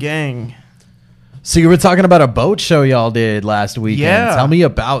out. Gang, gang. So you were talking about a boat show y'all did last weekend. Yeah. Tell me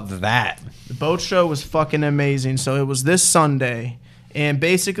about that. The boat show was fucking amazing. So it was this Sunday. And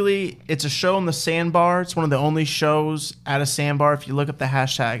basically, it's a show on the Sandbar. It's one of the only shows at a Sandbar. If you look up the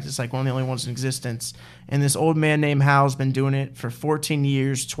hashtags, it's like one of the only ones in existence. And this old man named Hal's been doing it for 14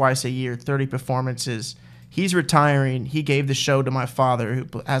 years, twice a year, 30 performances. He's retiring. He gave the show to my father, who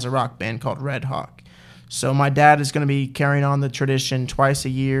has a rock band called Red Hawk. So my dad is going to be carrying on the tradition twice a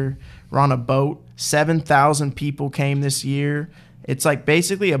year. We're on a boat. 7,000 people came this year. It's like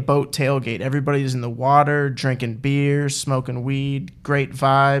basically a boat tailgate. Everybody's in the water, drinking beer, smoking weed, great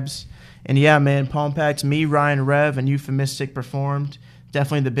vibes. And yeah, man, Pact's me, Ryan Rev, and Euphemistic performed.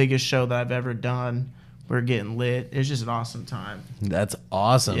 Definitely the biggest show that I've ever done. We're getting lit. It's just an awesome time. That's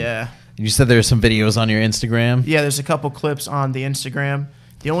awesome. Yeah. You said there's some videos on your Instagram? Yeah, there's a couple clips on the Instagram.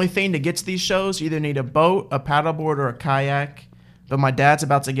 The only thing to get to these shows, you either need a boat, a paddleboard, or a kayak. But my dad's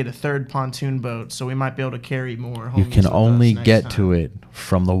about to get a third pontoon boat, so we might be able to carry more. You can only get to it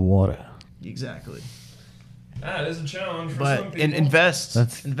from the water. Exactly. That is a challenge for But some people.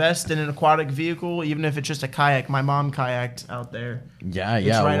 invest in an aquatic vehicle, even if it's just a kayak. My mom kayaked out there. Yeah, It's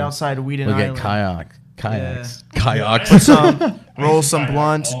yeah. right outside Whedon We'll Island. get kayaks. Yeah. Kayaks. Roll some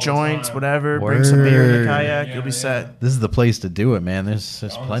blunts, joints, whatever. Bring some beer in the kayak. You'll be set. This is the place to do it, man. There's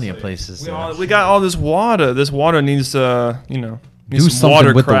plenty of places. We got all this water. This water needs to, Do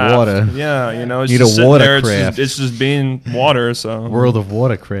something with the water. Yeah, it's Need just a sitting water there. craft. It's just being water. So World of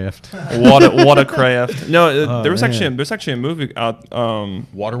Watercraft. Watercraft. No, there's man. actually a movie out.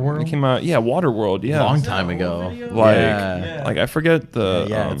 Waterworld. It came out. Yeah, Waterworld. Yeah, Long time ago. Like I forget the.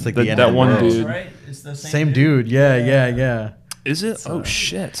 It's like the end that of the one world. dude. Right? It's the Same dude. Yeah. Is it? Oh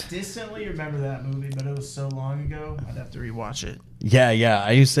shit! Distantly remember that movie, but it was so long ago. I'd have to rewatch it. Yeah.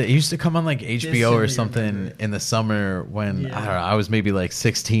 It used to come on like HBO or Distantly something remember in the summer when Yeah. I don't know. I was maybe like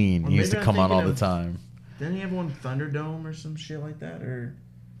 16. Or He used to maybe I'm come on all thinking the of- time. Didn't he have one Thunderdome or some shit like that? Or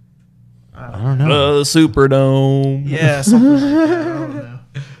I don't know. The Superdome. Yeah, something like that. I don't know.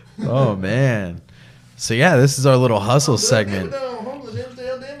 Oh man. So yeah, this is our little hustle segment.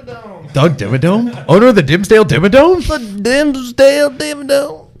 Doug Dimmadome? Owner of the Dimsdale Dimmadome? The Dimsdale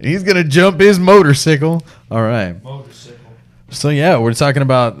Dimmadome. He's gonna jump his motorcycle. All right. So yeah, we're talking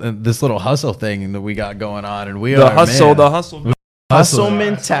about this little hustle thing that we got going on, and we The are hustle. The hustle. Hustle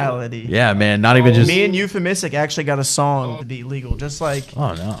mentality. Yeah, man. Not even just. Me and Euphemistic actually got a song to be legal, just like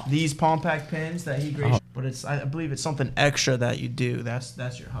Oh no. these Pact pins that he graced. But it's I believe it's something extra that you do. That's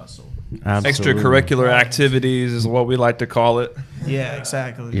your hustle. Absolutely. Extracurricular activities is what we like to call it. Yeah,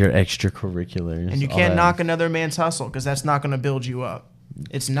 exactly. Your extracurriculars. And you all can't that. knock another man's hustle because that's not going to build you up.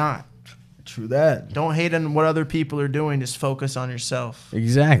 It's not. True that. Don't hate on what other people are doing. Just focus on yourself.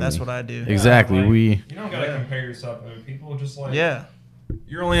 Exactly. That's what I do. Exactly. Like, we. You don't gotta compare yourself. I mean, people just like. Yeah.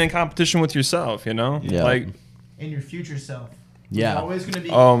 You're only in competition with yourself. Yeah. Like. And your future self. Yeah. He's always going to be.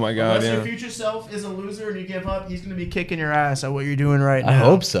 Oh my God. Unless Yeah. your future self is a loser and you give up, he's going to be kicking your ass at what you're doing right now. I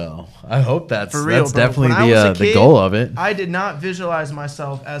hope so. I hope that's For real, that's bro. definitely When I was a the kid, goal of it. I did not visualize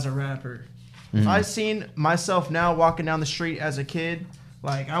myself as a rapper. If I seen myself now walking down the street as a kid,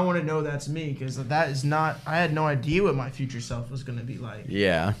 like I want to know that's me because that is not. I had no idea what my future self was going to be like.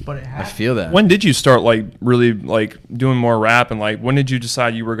 Yeah. But it I happened. feel that. When did you start like really like doing more rap and like when did you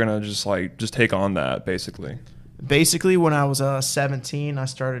decide you were gonna just take on that basically? Basically, when I was 17, I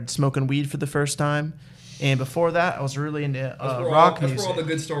started smoking weed for the first time. And before that, I was really into rock music. That's where all the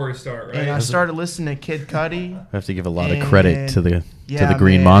good stories start, right? And I started listening to Kid Cudi. I have to give a lot of credit to the Yeah,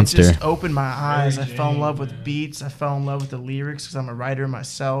 Green man, Monster. It just opened my eyes. I fell in love with beats. I fell in love with the lyrics because I'm a writer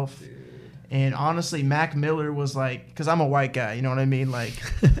myself. And honestly, Mac Miller was like, because I'm a white guy, you know what I mean? Like,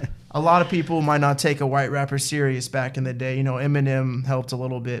 a lot of people might not take a white rapper serious back in the day. You know, Eminem helped a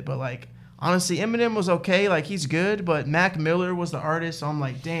little bit, but like, honestly, Eminem was okay. Like, he's good, but Mac Miller was the artist. So I'm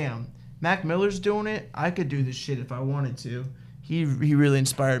like, damn, Mac Miller's doing it. I could do this shit if I wanted to. He really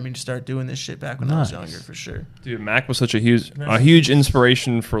inspired me to start doing this shit back when I was younger, for sure. Dude, Mac was such a huge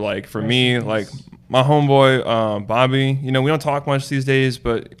inspiration for me. Like my homeboy Bobby, you know, we don't talk much these days,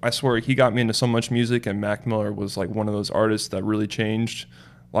 but I swear he got me into so much music, and Mac Miller was like one of those artists that really changed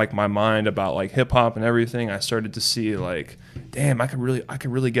like my mind about like hip hop and everything. I started to see like, damn, I could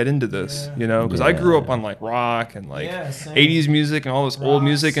really get into this, you know, because I grew up on like rock and like 80s music and all this old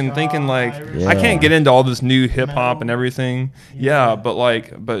music, and thinking like I can't get into all this new hip hop and everything.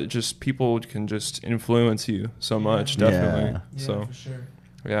 But just people can just influence you so much, definitely. So for sure.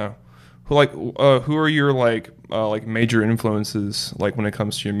 Yeah. Who are your like major influences like when it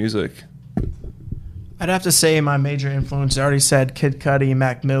comes to your music? I'd have to say my major influence, I already said Kid Cudi,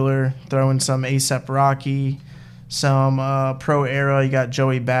 Mac Miller, throw in some A$AP Rocky, some Pro Era. You got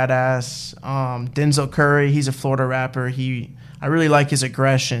Joey Badass, Denzel Curry. He's a Florida rapper. I really like his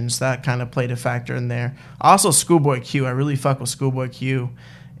aggressions. That kind of played a factor in there. Also Schoolboy Q. I really fuck with Schoolboy Q.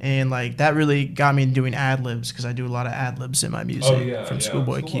 And like that really got me doing ad-libs, because I do a lot of ad-libs in my music from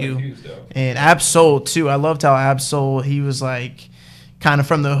Schoolboy Q. And Ab-Soul too. I loved how Ab-Soul, he was like kind of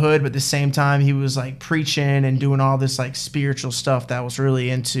from the hood, but at the same time he was like preaching and doing all this like spiritual stuff that I was really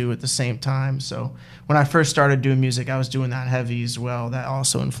into at the same time. So when I first started doing music, I was doing that heavy as well. That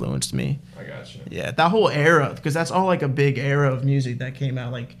also influenced me. I got you. Yeah, that whole era, because that's all like a big era of music that came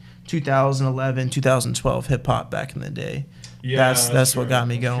out like 2011, 2012 hip hop back in the day. Yeah, that's what got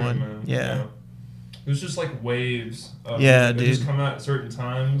me going. True, yeah. It was just like waves. Yeah, they dude. just come out at certain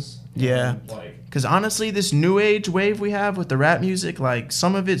times. Yeah. Because honestly, this new age wave we have with the rap music, like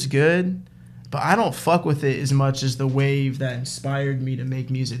some of it's good, but I don't fuck with it as much as the wave that inspired me to make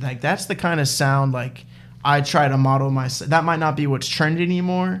music. Like that's the kind of sound like I try to model myself. That might not be what's trendy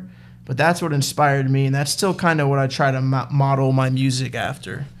anymore, but that's what inspired me, and that's still kind of what I try to model my music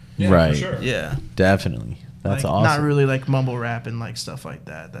after. Yeah, right. For sure. Yeah. Definitely. That's like, awesome. Not really like mumble rap and like stuff like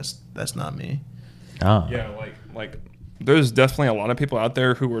that. That's not me. Oh. Yeah, like there's definitely a lot of people out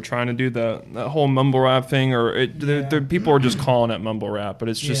there who are trying to do that whole mumble rap thing, or people are just calling it mumble rap, but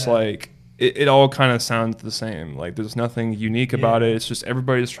it's just like it all kind of sounds the same. Like there's nothing unique about it. It's just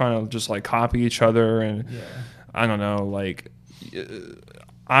everybody's trying to just like copy each other, and I don't know, like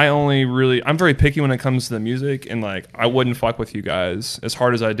I'm very picky when it comes to the music, and like I wouldn't fuck with you guys as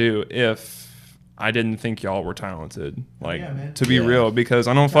hard as I do if I didn't think y'all were talented, like to be real, because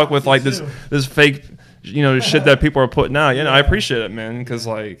I don't fuck with like this fake, you know, shit that people are putting out. You know, I appreciate it, man, because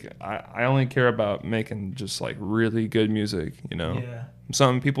like I only care about making just like really good music, you know.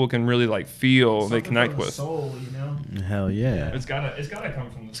 Something people can really like feel, they connect with. Soul, you know. Hell yeah. It's gotta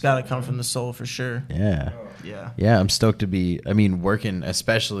come from the. It's gotta come from the soul for sure. Yeah. Yeah, I'm stoked to be. I mean, working,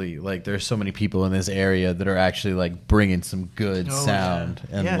 especially like there's so many people in this area that are actually like bringing some good sound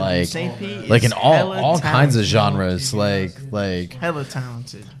and like St. Pete like in all talented, kinds of genres, like hella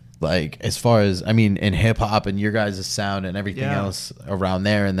talented. Like as far as I mean in hip hop and your guys' sound and everything else around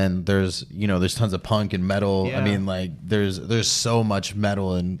there, and then there's tons of punk and metal. I mean, like there's so much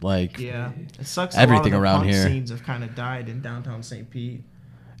metal and like it sucks. Everything a lot of the around punk here. Scenes have kind of died in downtown St. Pete.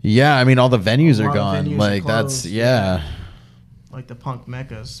 Yeah, I mean all the venues are Venues gone. Like closed, that's like the punk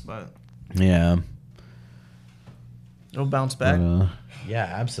meccas, but yeah. It'll bounce back. Yeah,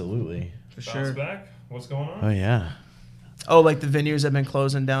 absolutely. For sure. Bounce back? What's going on? Oh yeah. Oh, like the venues have been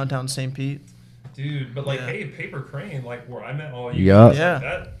closed in downtown St. Pete. Dude, but like, hey, Paper Crane, like where I met all you Yup. guys,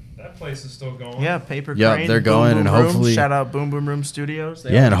 like, that place is still going. Yeah, Paper Yep, Crane. they're Boom going, Boom and Room. hopefully- Shout out Boom Boom Room Studios.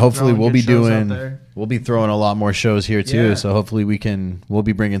 They Yeah, and always hopefully throwing we'll good be shows out doing there. throwing a lot more shows here too. Yeah. So hopefully we'll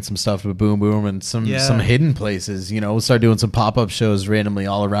be bringing some stuff with Boom Boom and some hidden places. You know, we'll start doing some pop-up shows randomly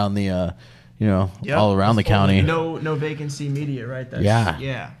all around the all around the county. No vacancy media, right? That's,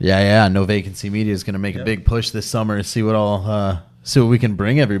 Yeah. No Vacancy Media is going to make a big push this summer to see what we can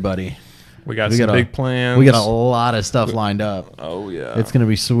bring everybody. We got some big plans. We got a lot of stuff lined up. Oh yeah, it's going to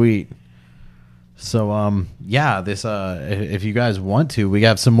be sweet. So this if you guys want to, we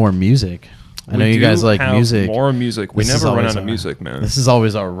have some more music. I know you guys like music. More music. We never run out of music, man. This is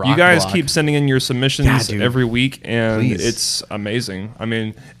always our rock. You guys block. keep sending in your submissions every week, and Please. it's amazing. I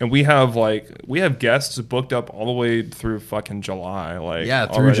mean, and we have guests booked up all the way through fucking July. Like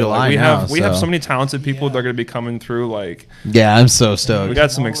through already. July. We have so many talented people that are going to be coming through. Like I'm so stoked. We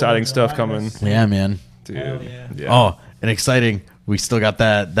got some exciting stuff coming. Yeah, man. Dude. Yeah. Oh, and exciting. We still got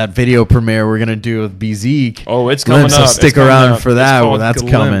that video premiere we're gonna do with B-Zeke. Oh, it's coming up. So stick around for that when that's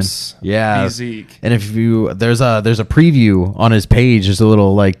Glimpse. coming. Yeah. B-Zeke. And if there's a preview on his page, there's a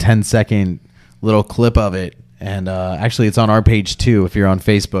little like 10-second little clip of it, and actually it's on our page too if you're on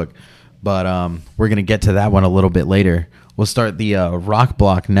Facebook. But we're gonna get to that one a little bit later. We'll start the rock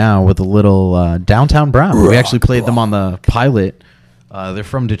block now with a little Downtown Brown. We actually played them on the pilot. They're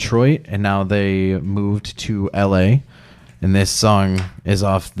from Detroit, and now they moved to LA. And this song is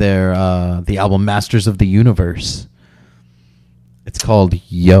off their the album Masters of the Universe. It's called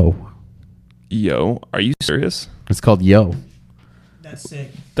Yo. Yo, are you serious? It's called Yo. That's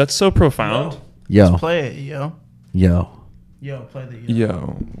sick. That's so profound. Yo. Let's play it, yo. Yo. Yo, play the yo.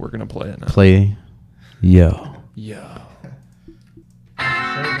 Yo, we're gonna play it now. Play Yo. Yo.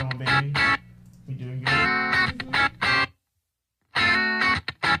 Shirt on, baby. We doing good.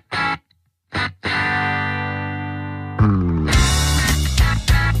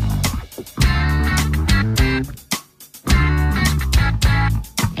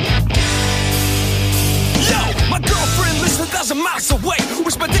 My girlfriend lives 1,000 miles away.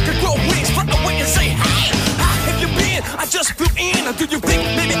 Wish my dick could grow wings, fly away and say, hey, how have you been? I just flew in. Or do you think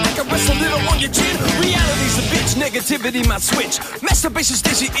maybe I can rest a little on your chin? Reality's a bitch, negativity my switch. Masturbation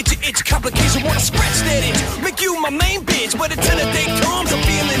station, itch, complication, wanna scratch that itch. Make you my main bitch, but until the day comes, I'm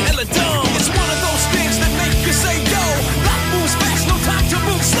feeling hella dumb. It's one of those things that make you say, yo, life moves fast, no time to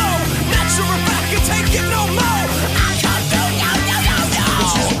move slow. Not sure if I can take it no more. I can't do yo, yo, yo, yo.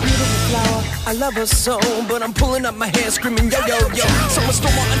 She's a beautiful flower. I love her so, but I'm pulling up my hair, screaming yo yo yo. Someone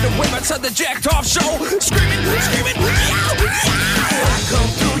stole my underwear outside the jacked off show, screaming, screaming yo yo. I come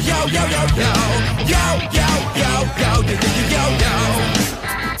through yo yo yo yo, yo yo yo yo yo yo yo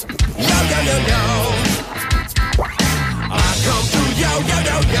yo yo yo yo. I come through yo yo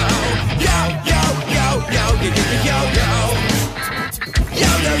yo yo, yo yo yo yo yo yo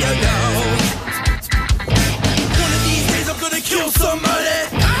yo yo yo yo. One of these days I'm gonna kill somebody.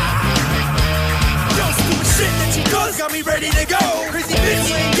 Shit that she does got me ready to go. Crazy bitch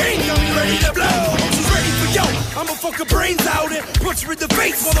playing games got me ready to blow. She's ready for yo, I'ma fuck her brains out and punch her in the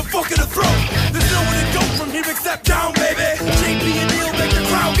face, motherfucker the throat. There's nowhere to go from here except down, baby. JP and Neil make the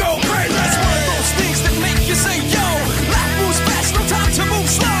crowd go crazy. It's one of those things that make you say yo, life moves fast, no time to move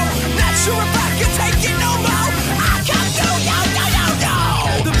slow. Not sure if I can take it no more. I can't go yo yo yo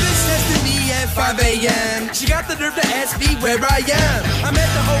yo. The bitch texted me at 5 a.m. She got the nerve to ask me where I am. I'm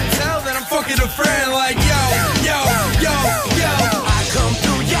at the hotel and I'm fucking a friend like yo, yo, yo, yo. I come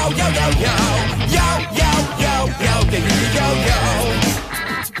through yo, yo, yo, yo, yo, yo, yo, yo, yo, yo, yo,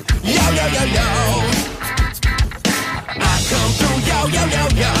 yo, yo, yo, yo. I come through yo, yo, yo,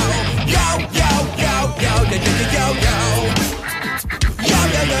 yo, yo, yo, yo, yo, yo, yo, yo, yo,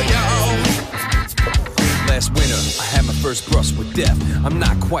 yo, yo, yo. Last winter, I had my first brush with death. I'm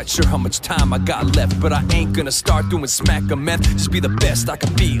not quite sure how much time I got left, but I ain't gonna start doing smack or meth. Just be the best I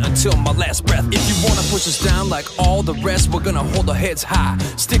can be until my last breath. If you wanna push us down like all the rest, we're gonna hold our heads high,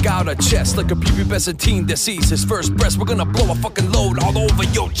 stick out our chest like a prepubescent teen that sees his first breath. We're gonna blow a fucking load all over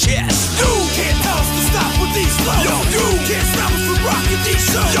your chest. You can't tell us to stop with these flows. Yo, you can't stop us from rocking these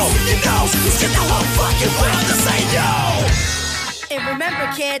shows. Yo, you know, just get the whole fucking world to say yo. And remember,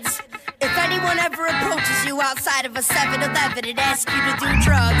 kids, if anyone ever approaches you outside of a 7-Eleven and asks you to do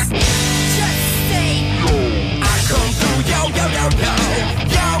drugs, just say, I come through yo yo yo yo,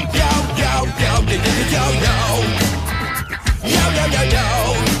 yo yo yo yo yo yo yo yo yo yo yo.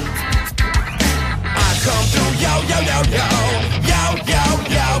 I come through yo yo yo yo, yo yo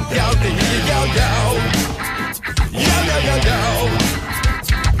yo yo yo yo yo yo yo yo.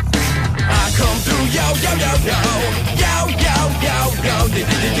 I come through yo yo yo yo, yo yo yo yo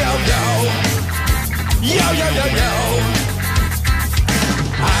yo yo yo yo yo.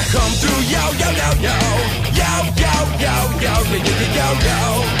 I come through yo yo yo yo, yo yo yo yo yo yo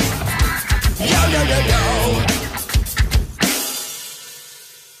yo yo yo.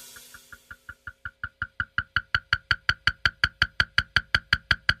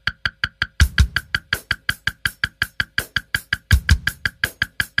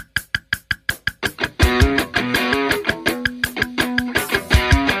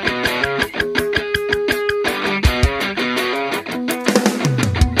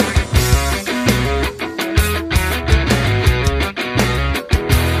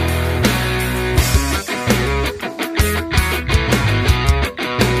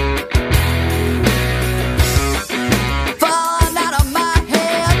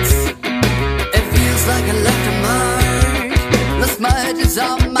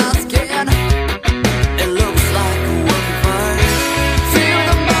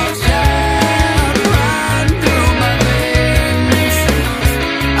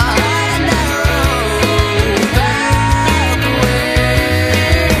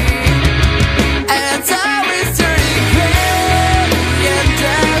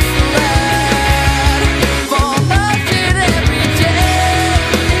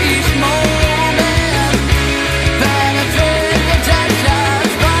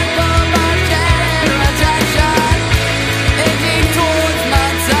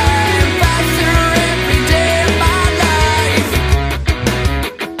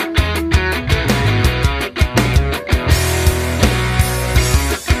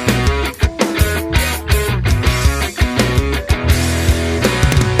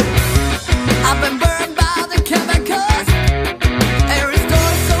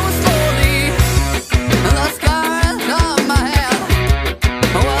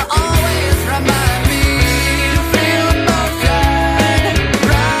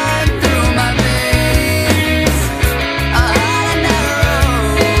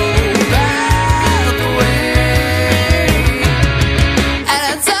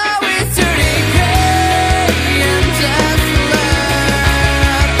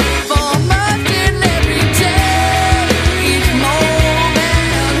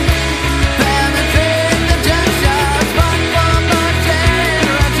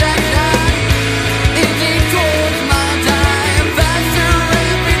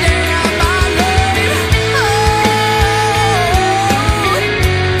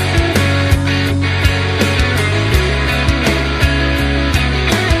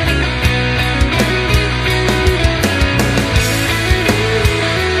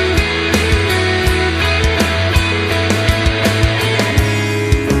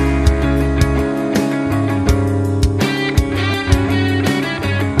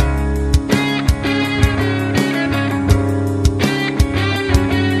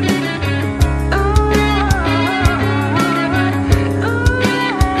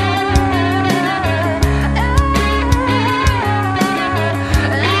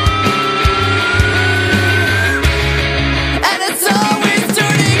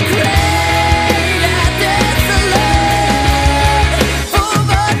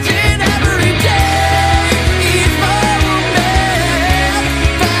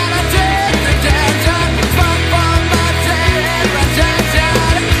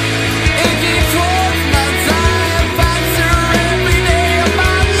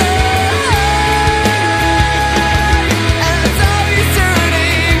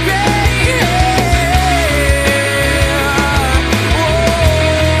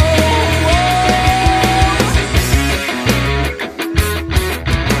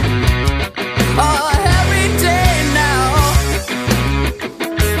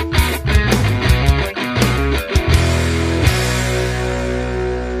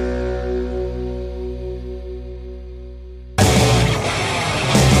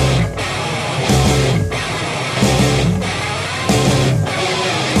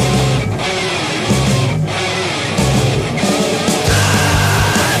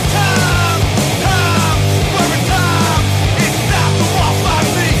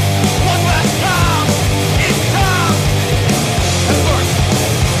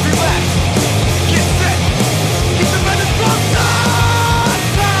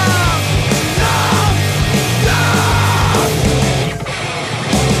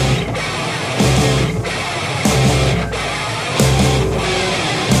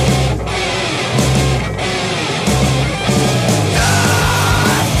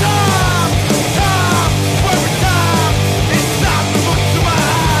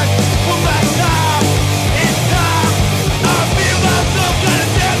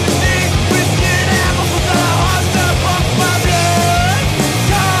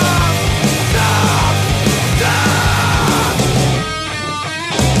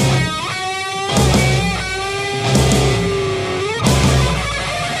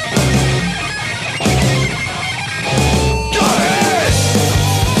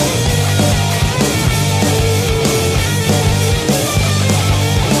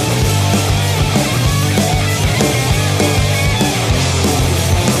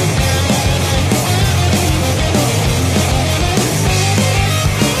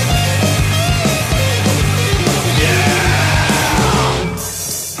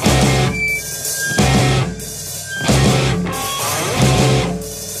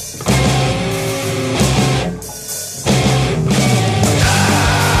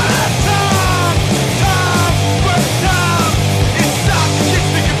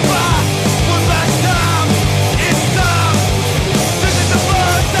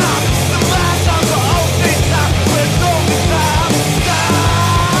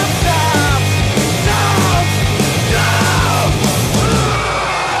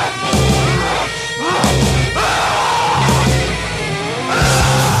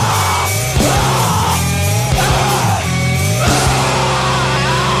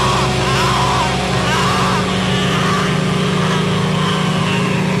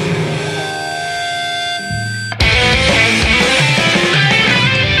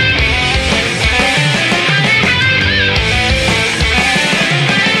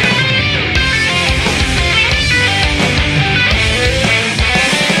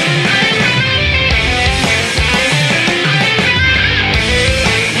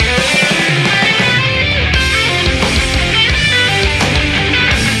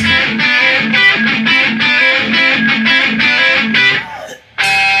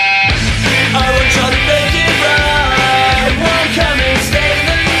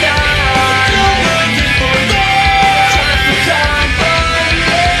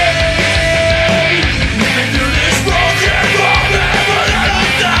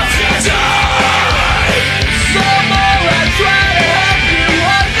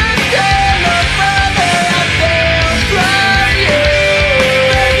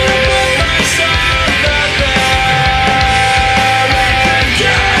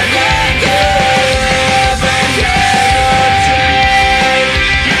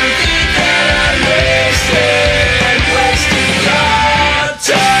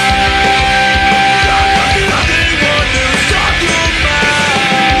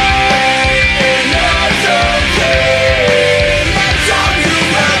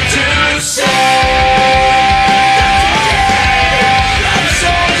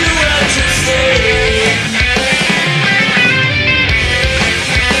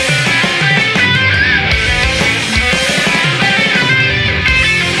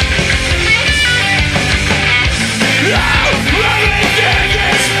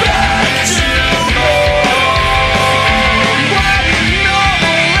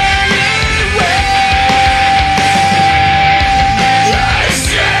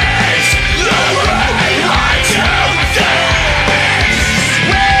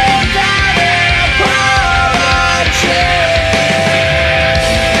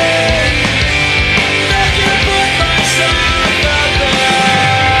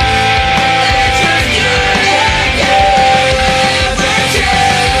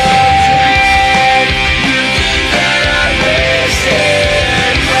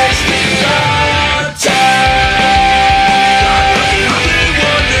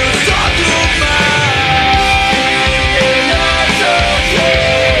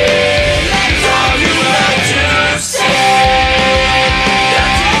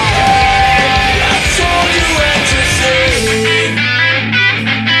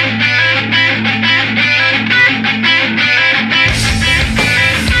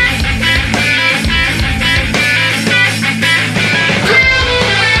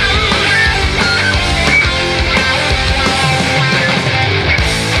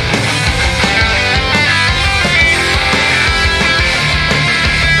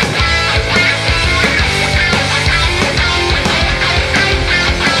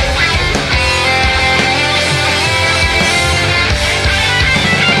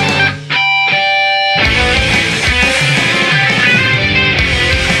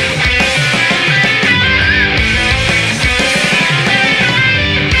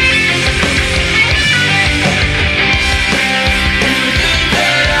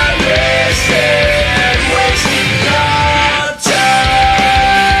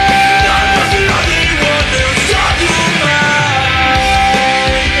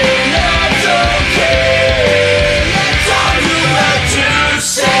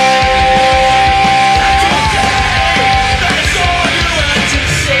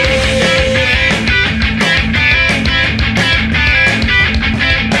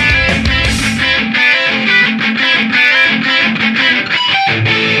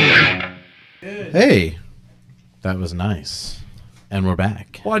 That was nice. And we're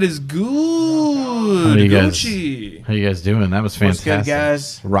back. What is good? How you guys doing? That was What's fantastic. good,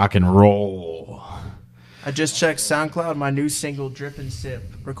 guys? Rock and roll. I just checked SoundCloud. My new single, Drip and Sip,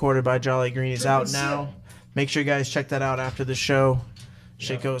 recorded by Jolly Green, is out now. Make sure you guys check that out after the show.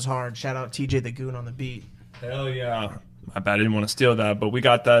 Shit goes hard. Shout out TJ the Goon on the beat. Hell yeah. I bet I didn't want to steal that, but we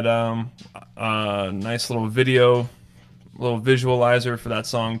got that nice little video, little visualizer for that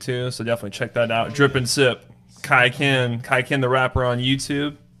song too. So definitely check that out. Drip and Sip. Kai Ken the rapper on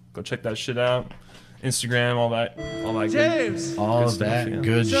YouTube. Go check that shit out. Instagram, all that James. good, All good that stuff,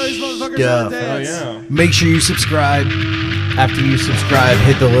 good Show these motherfuckers stuff. how to dance. Oh yeah. Make sure you subscribe. After you subscribe,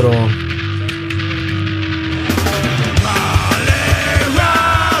 hit the little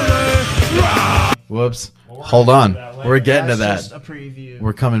whoops. Hold on. We're getting to That's that. just a preview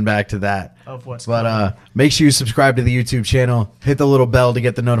We're coming back to that. of what's But make sure you subscribe to the YouTube channel. Hit the little bell to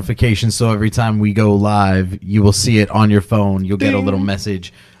get the notifications so every time we go live, you will see it on your phone. You'll get a little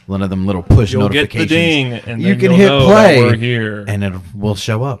message, one of them little push You'll get notifications. the ding, and you then can you'll hit know play, that we're here. and it will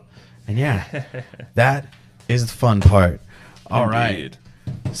show up. And yeah, that is the fun part. All right. Indeed.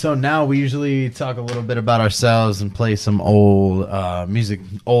 So now we usually talk a little bit about ourselves and play some old music,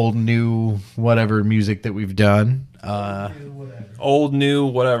 old, new, whatever music that we've done. Old, new,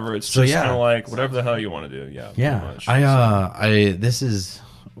 whatever. It's So, just yeah. kind of like whatever the hell you want to do. Yeah. pretty Yeah, much. I this is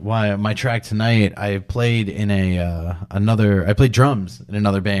why my track tonight. I played in I played drums in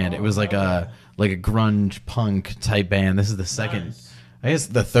another band. It was like a grunge punk type band. This is the second, I guess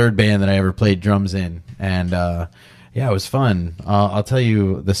the third band that I ever played drums in, and yeah, it was fun. I'll tell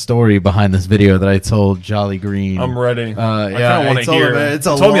you the story behind this video that I told Jolly Green. I'm ready. Yeah, I kind of want to told hear. him, it's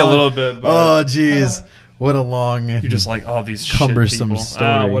You a told me a long- little bit. But Oh, jeez, what a long. you're just like, oh, these cumbersome shit people.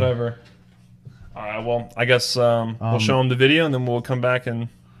 story. Whatever. All right. Well, I guess we'll show them the video and then we'll come back and.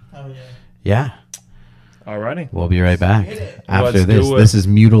 Yeah. Alrighty. We'll be right back after Let's this. do it. This is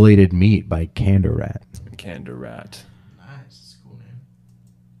Mutilated Meat by Candor Rat. Candor Rat. Nice. Cool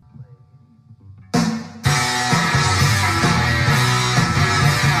name.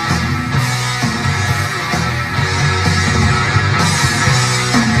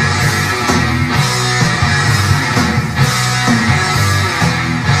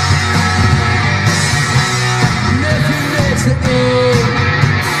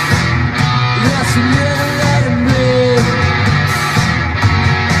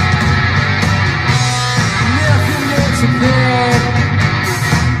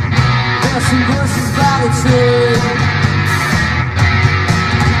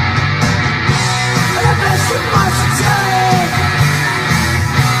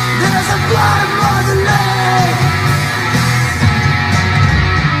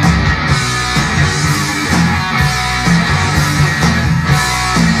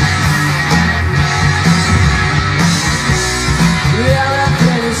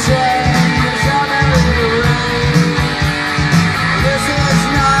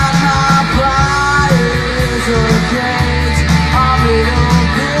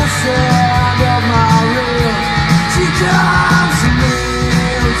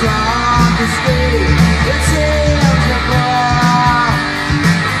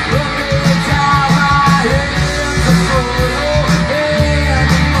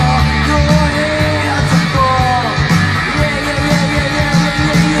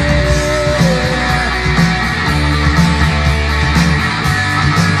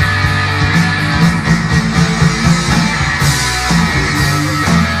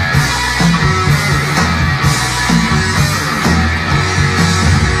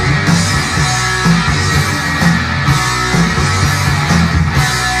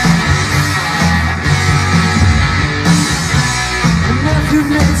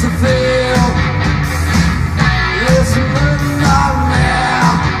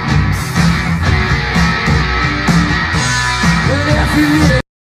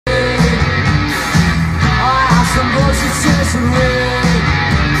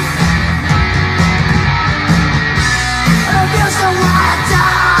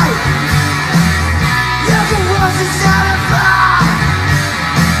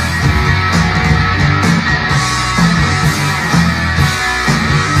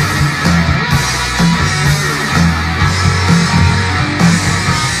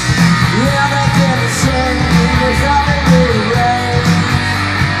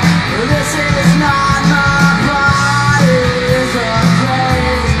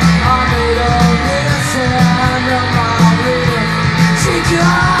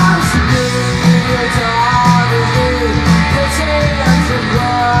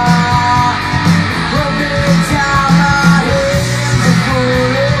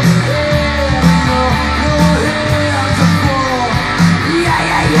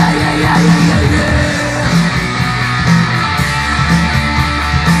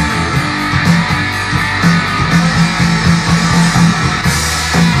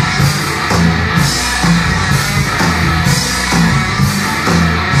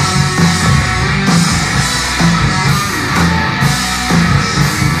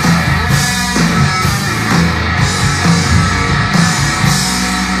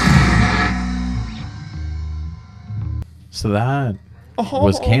 So that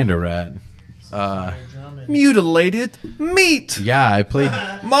was Candor Rat. Mutilated meat. Yeah, I played.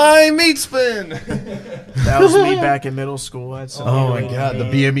 My meat spin. That was me back in middle school. Oh my god, the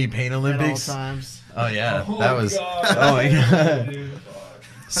BME Pain Olympics. At all times. Oh yeah, that was. Oh my god.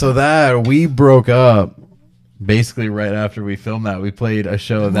 So that we broke up basically right after we filmed that. We played a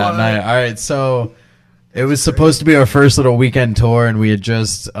show that night. All right, so it was supposed to be our first little weekend tour, and we had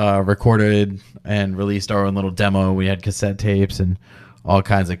just recorded and released our own little demo. We had cassette tapes and all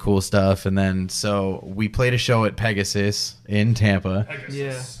kinds of cool stuff. And then so we played a show at Pegasus in Tampa.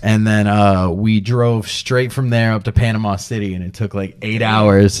 Yeah. And then we drove straight from there up to Panama City, and it took like 8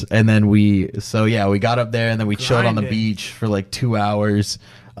 hours. And then we got up there, and then we chilled on the beach for like 2 hours.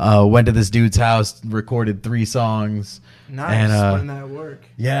 Went to this dude's house, recorded 3 songs. Nice. And, letting that work.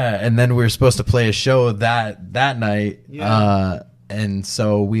 Yeah, and then we were supposed to play a show that night. Yeah. And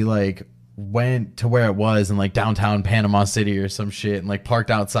so we like went to where it was in like downtown Panama City or some shit, and like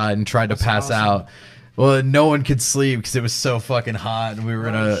parked outside and tried to pass out. Well, no one could sleep because it was so fucking hot, and we were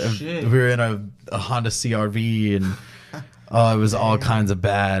in a Honda CRV, and it was all kinds of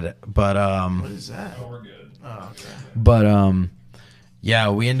bad. But what is that? Oh, we're good. Oh, okay. But yeah,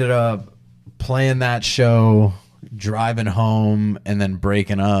 we ended up playing that show, driving home, and then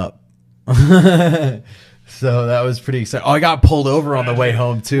breaking up. So that was pretty exciting. Oh, I got pulled over on the way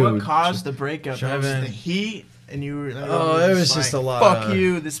home too. What caused the breakup? It was the heat, and you were. It was just a lot. Fuck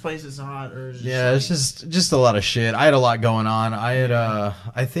you! This place is hot. Or yeah, it's just a lot of shit. I had a lot going on. I had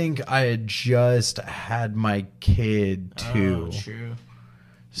I think I had just had my kid too. Oh, true. Yeah.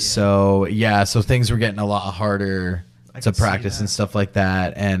 So yeah, so things were getting a lot harder to practice and stuff like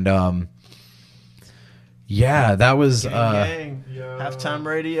that, and yeah, that was halftime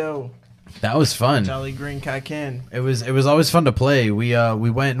radio. That was fun. Jolly Green Kaiken. It was always fun to play. We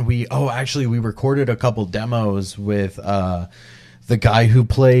went and we recorded a couple demos with the guy who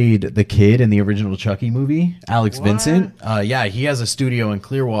played the kid in the original Chucky movie, Alex Vincent. Yeah, he has a studio in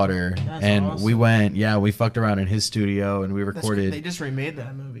Clearwater. That's and awesome. we fucked around in his studio and we recorded. They just remade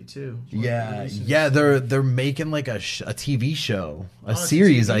that movie too. Yeah, they're making like a TV show, a TV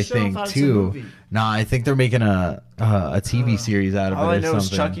series, show? I think, thought it's a too. movie. Nah, I think they're making a TV series out of it. All I or know is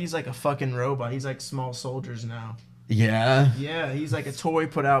something. Chucky's like a fucking robot. He's like Small Soldiers now. Yeah. Yeah, he's like a toy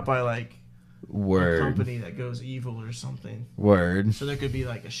put out by like Word. a company that goes evil or something. Word. So there could be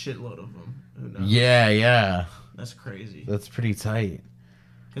like a shitload of them. Who knows? Yeah. That's crazy. That's pretty tight.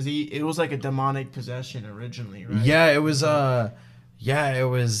 Because it was like a demonic possession originally, right? Yeah, it was the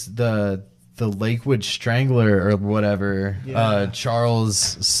Lakewood Strangler or whatever. Charles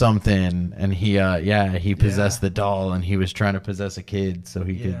something, and he possessed the doll, and he was trying to possess a kid so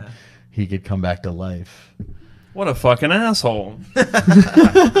he could come back to life. What a fucking asshole.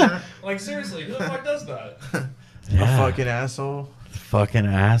 Like, seriously, who the fuck does that? A fucking asshole. Fucking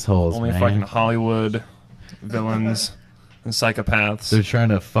assholes, Only man. fucking Hollywood villains and psychopaths. They're trying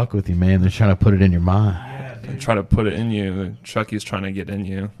to fuck with you, man. They're trying to put it in your mind. They try to put it in you. Chucky's trying to get in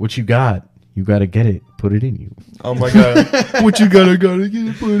you. What you got? You gotta get it. Put it in you. Oh my god. What you gotta get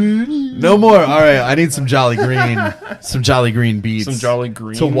it. Put it in you. No more. All right. I need some Jolly Green. Some Jolly Green beats. Some Jolly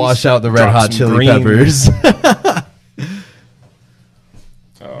Greens. To wash out the Red Drop Hot some Chili green. Peppers.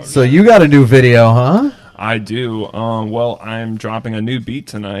 So you got a new video, huh? I do. Well, I'm dropping a new beat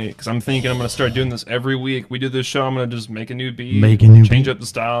tonight because I'm thinking I'm going to start doing this every week. We do this show. I'm going to just make a new beat. Change up the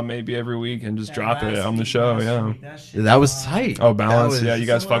style maybe every week and just drop it on the show. Yeah. That was tight. Oh, balance. Yeah, you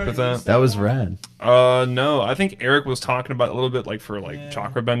guys fuck with that? That was rad. No, I think Eric was talking about it a little bit like for like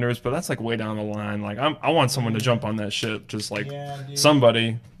chakra benders, but that's like way down the line. Like I want someone to jump on that shit. Just like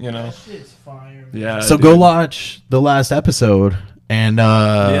somebody, you know. That shit's fire. Yeah. So go watch the last episode and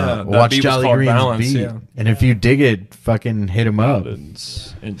that watch beat was Jolly called Green's Balance, beat. yeah. And if you dig it, fucking hit him up.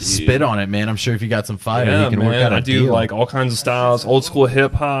 Indeed. Spit on it, man. I'm sure if you got some fire, Yeah, you can man. work out a I do deal. like all kinds of styles, old school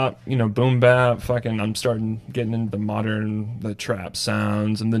hip hop, boom bap. Fucking, I'm starting getting into the trap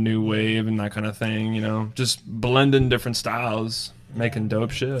sounds and the new wave and that kind of thing. Just blending different styles, making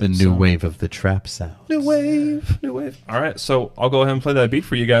dope shit. the new wave of the trap sound. New wave. All right, so I'll go ahead and play that beat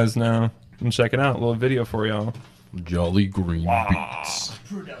for you guys now and check it out. A little video for y'all. Jolly Green Beats.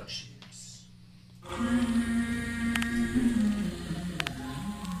 Productions.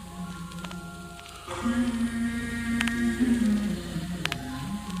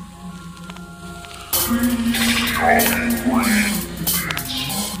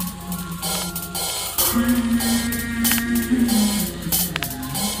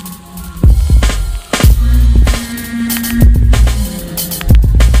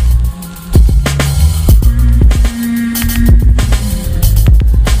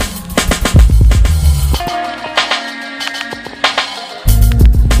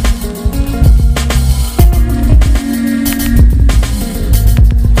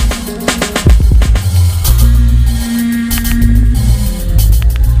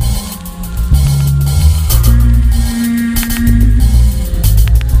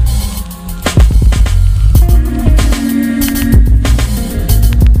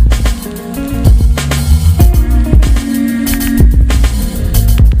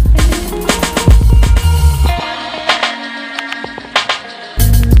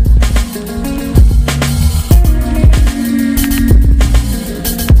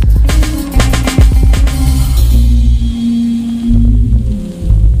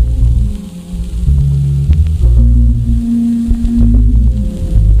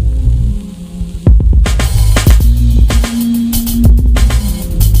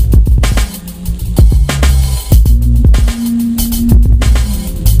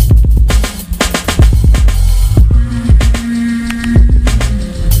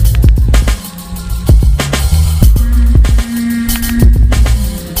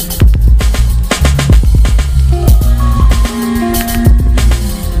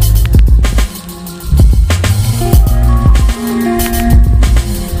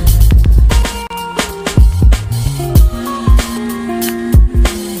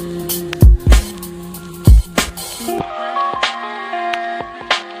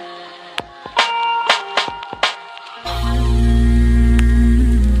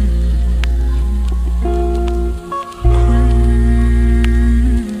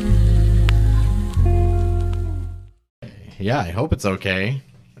 Yeah, I hope it's okay.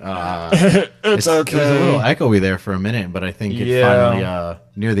 It's okay. It was a little echoey there for a minute, but I think it finally,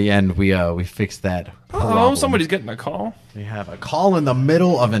 near the end, we fixed that. Oh, problem. somebody's getting a call. We have a call in the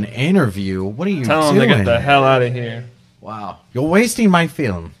middle of an interview. What are you Tell doing? them to get the hell out of here. Wow. You're wasting my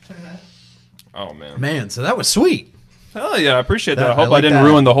film. Oh, man. Man, so that was sweet. Hell yeah, I appreciate that. I hope I, like didn't that.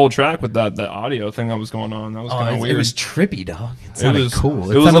 ruin the whole track with that audio thing that was going on. That was kind of weird. It was trippy, dog. It sounded cool.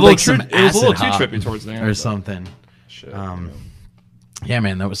 It was a sounded little, like some it was a little acid too hop trippy towards the end. or something. Shit. Yeah,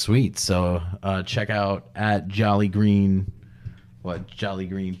 man, that was sweet. So check out at Jolly Green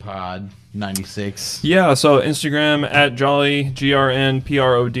Pod 96. Yeah, so Instagram at Jolly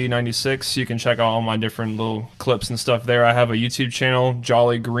GRNPROD 96. You can check out all my different little clips and stuff there. I have a YouTube channel,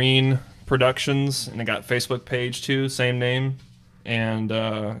 Jolly Green Productions, and I got Facebook page too, same name. And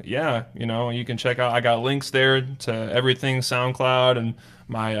yeah, you know, you can check out. I got links there to everything, SoundCloud and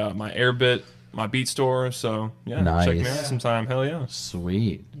my my Airbit, my beat store. So yeah, check me out sometime. Hell yeah,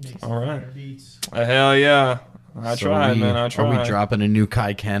 sweet. All right, hell yeah. I tried, man. I tried. Are we dropping a new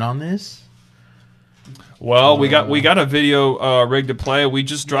Kai Ken on this? Well, we got a video rig to play. We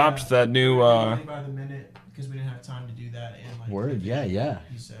just dropped that new. By the minute because we didn't have time to do that. And Word, yeah. You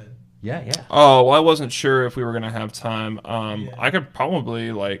said. Yeah. Oh, well, I wasn't sure if we were gonna have time. I could probably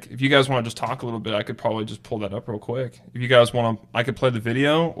if you guys want to just talk a little bit, I could probably just pull that up real quick. If you guys want to, I could play the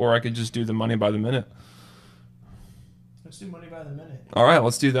video, or I could just do the money by the minute. Let's do money by the minute. All right,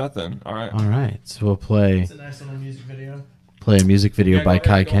 let's do that then. All right. So we'll play. It's a nice little music video. Play a music video by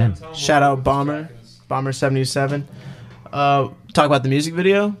Kai Ken. Shout out Bomber 77. Talk about the music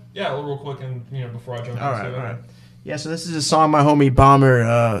video. Yeah, real quick, and before I jump. All right. Yeah, so this is a song my homie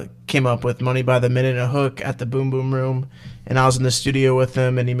Bomber came up with, Money by the Minute, a hook at the Boom Boom Room. And I was in the studio with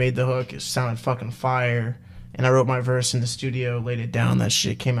him, and he made the hook. It sounded fucking fire. And I wrote my verse in the studio, laid it down. That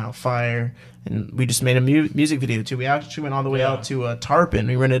shit came out fire. And we just made a music video, too. We actually went all the way out to Tarpon.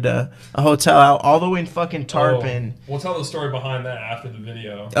 We rented a hotel out all the way in fucking Tarpon. We'll tell the story behind that after the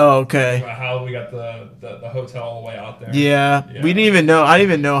video. Oh, okay. About how we got the hotel all the way out there. Yeah. We didn't even know. I didn't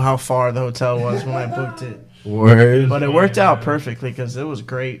even know how far the hotel was when I booked it. Word. But it worked out perfectly because it was a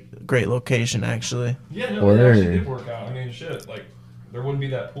great location, actually. Yeah, no, it actually did work out. I mean, shit, there wouldn't be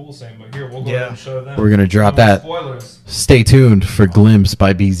that pool scene, but here, we'll go ahead and show them. We're going to drop that. Spoilers. Stay tuned for Glimpse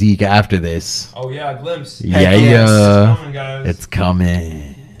by B Zeke after this. Oh, yeah, Glimpse. Yeah. It's coming, guys. It's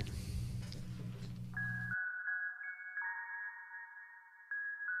coming.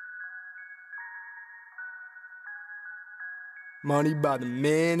 Money by the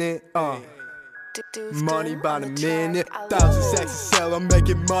minute, money by the minute. 1,000 sacks to sell, I'm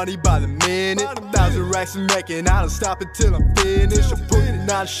making money by the minute. 1,000 racks I'm making, I don't stop until I'm finished. I'm putting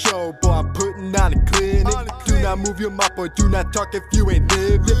on a show, boy, I'm putting on a clinic. Do not move your mouth or do not talk if you ain't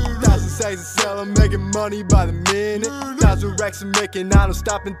lived it. 1,000 sacks to sell, I'm making money by the minute. 1,000 racks I'm making, I don't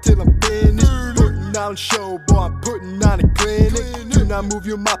stop until I'm finished. Putting on a show, boy, I'm putting on a clinic. Do not move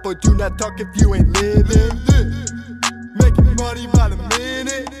your mouth or do not talk if you ain't living. Making money by the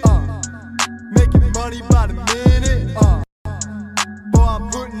minute, making money by the minute, boy, I'm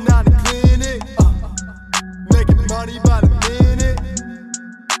putting on a clinic, making money by the minute,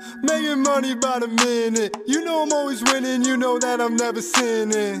 making money by the minute. You know I'm always winning, you know that I'm never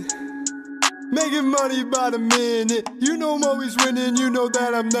sinning. Making money by the minute, you know I'm always winning, you know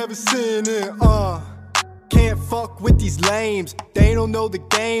that I'm never sinning. Can't fuck with these lames, they don't know the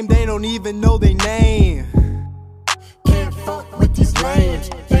game, they don't even know their name. Can't fuck with these lames,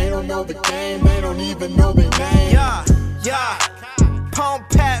 they don't know the game, they don't even know their name. Yeah, Palm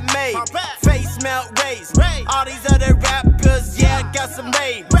Pat made, face melt raised. All these other rappers, yeah, got some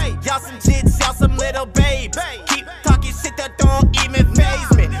rave. Y'all some jits, y'all some little babes. Keep talking shit that don't even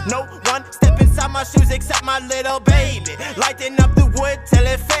faze me. No one step inside my shoes except my little baby. Lighting up the wood till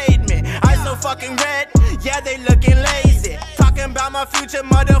it fade me. Eyes so fucking red, yeah, they looking lazy. Talking about my future,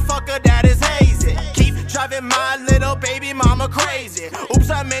 motherfucker, that is hazy. Keep driving my little baby mama crazy. Oops,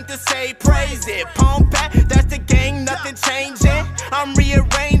 I meant to say praise it. Palm Pat, that's the gang, nothing changing. I'm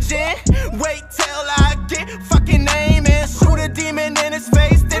rearranging. Wait till I get fucking aiming. Shoot a demon in his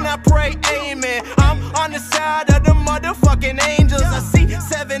face, then I pray amen. I'm on the side of the motherfucking angels. I see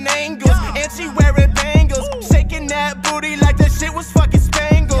 7 angles, and she wearing bangles. Shaking that booty like that shit was fucking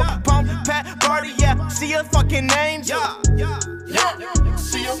spangled. Palm Pat party, yeah, she a fucking angel.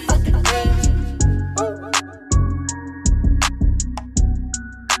 She a fucking angel.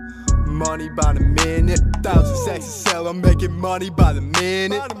 Money by the minute, 1,000 sacks to sell, I'm making money by the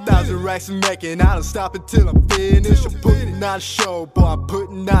minute. 1,000 racks I'm making, I don't stop until I'm finished. I'm putting on a show, boy, I'm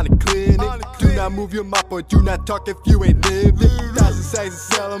putting on a clinic. Do not move your mouth or do not talk if you ain't lived it. 1,000 sacks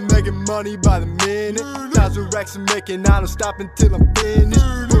to sell, I'm making money by the minute. 1,000 racks I'm making, I don't stop until I'm finished.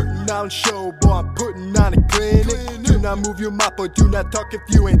 Putting on a show, boy, I'm putting on a clinic. Do not move your mouth or do not talk if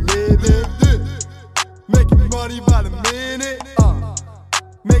you ain't living. Making money by the minute,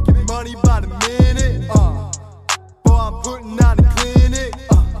 making money by the minute, boy, I'm putting on a clinic,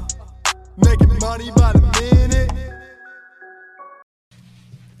 making money by the minute.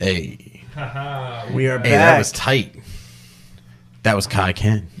 Hey. We are Hey, back. that was tight. That was Kai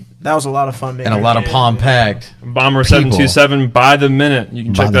Ken. That was a lot of fun, man. And a lot of Palm Pact. Bomber people. 727 by the minute. You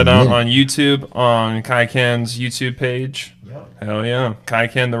can By check the that out minute. on YouTube, on Kai Ken's YouTube page. Hell yeah. Kai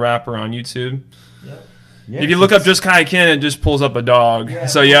Ken the rapper on YouTube. Yeah, if you look up just Kai Ken, it just pulls up a dog.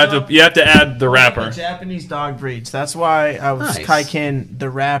 So you have to add the rapper. Japanese dog breeds. That's why I was Nice. Kai Ken the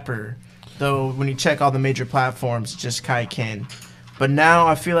rapper. Though when you check all the major platforms, it's just Kai Ken. But now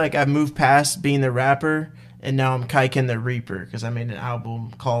I feel like I've moved past being the rapper, and now I'm Kai Ken the Reaper because I made an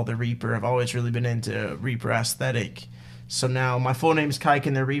album called The Reaper. I've always really been into Reaper aesthetic. So now my full name is Kai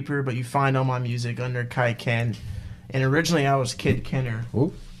Ken the Reaper, but you find all my music under Kai Ken. And originally I was Kid Kenner.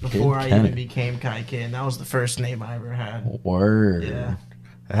 Ooh, before Kid I Kenner. even became Kai Ken. That was the first name I ever had. Word. Yeah.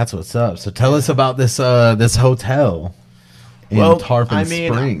 That's what's up. So tell us about this this hotel in Tarpon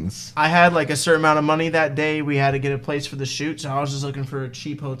Springs. I had like a certain amount of money that day. We had to get a place for the shoot, so I was just looking for a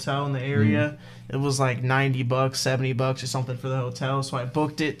cheap hotel in the area. It was like $90, $70 or something for the hotel. So I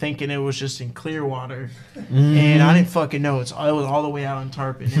booked it thinking it was just in Clearwater. And I didn't fucking know. It was all the way out in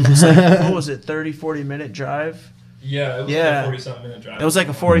Tarpon. It was like, what was it, 30, 40-minute drive? Yeah, it was like a 40-something minute drive. It was like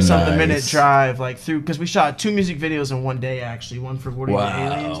a 40-something minute Nice. drive, like through, because we shot 2 music videos in one day, actually. One for Woody and the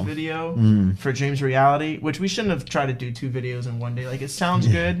Wow. Aliens video Mm. for Dreams Reality, which we shouldn't have tried to do 2 videos in one day. Like, it sounds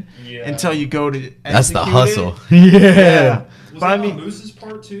good until you go to That's the execute it. hustle. Yeah. Was But that I on mean, Moose's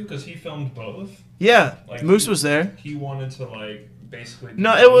part too? Because he filmed both. yeah, Like, Moose was there. He wanted to like basically.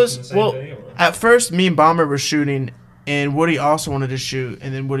 No, do it both in was the same well. day, or? At first, me and Bomber were shooting, and Woody also wanted to shoot,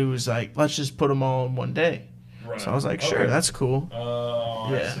 and then Woody was like, "Let's just put them all in one day." Right. So I was like, "Sure, Okay. that's cool."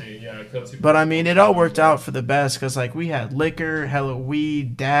 Oh, I see. Yeah, because But I mean, it all worked out for the best because like we had liquor, hella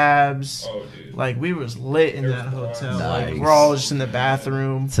weed, dabs. Oh, dude. Like we was lit in that hotel. Like Nice. we're all just in the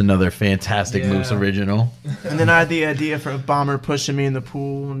bathroom. It's another fantastic Yeah. Moose original. And then I had the idea for a Bomber pushing me in the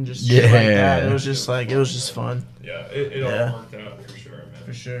pool and just shit like that. It was just fun. Yeah, it all worked out for sure, man.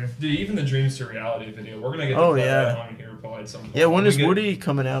 For sure. Dude, even the Dreams to Reality video, we're gonna get to Oh, play yeah. that on here probably at some point. Yeah, when is We get- Woody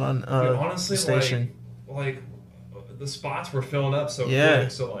coming out on Dude, honestly, the station? like the spots were filling up so Yeah. quick.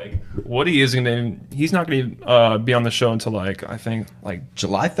 So like Woody is he's not gonna be on the show until like I think like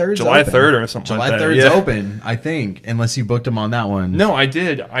July 3rd. July 3rd or something July like that. 3rd's Yeah. open, I think, unless you booked him on that one. No, I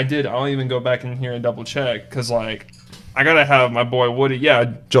did. I'll even go back in here and double check because like I gotta have my boy Woody.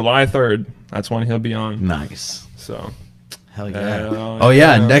 Yeah, July 3rd. That's when he'll be on. Nice. So, hell yeah. Oh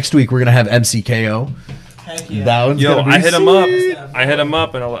yeah. Next week we're gonna have MCKO. Heck yeah. That one's gonna be I hit him up. sweet. I hit him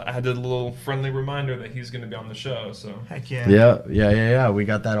up, and I had a little friendly reminder that he's gonna be on the show. So Heck yeah. Yeah. We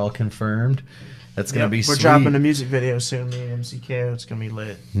got that all confirmed. That's gonna be We're sweet. dropping a music video soon. Me and MCKO. It's gonna be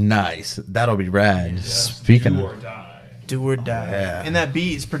lit. Nice. That'll be rad. Speaking do of or die. Do or die. Yeah. And that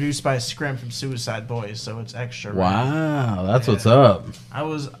beat is produced by Scrim from Suicide Boys, so it's extra. wow, that's what's up. I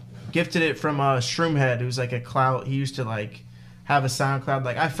was gifted it from Shroomhead, who's like a cloud. He used to like have a SoundCloud.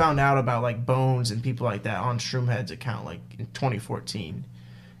 Like I found out about like Bones and people like that on Shroomhead's account like in 2014.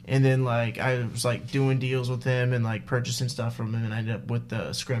 And then like I was like doing deals with him and like purchasing stuff from him, and I ended up with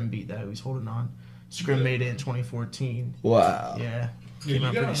the Scrim beat that he was holding on. Scrim made it in 2014. Wow. Yeah. Dude, Came you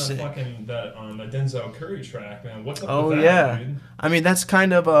out got on pretty the sick. the Denzel Curry track, man. What's up Oh with that, yeah, dude? I mean that's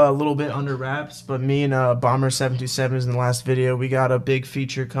kind of a little bit under wraps, but me and Bomber 727 is in the last video. We got a big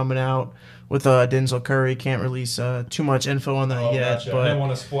feature coming out with Denzel Curry. Can't release too much info on that yet, Gotcha. I but didn't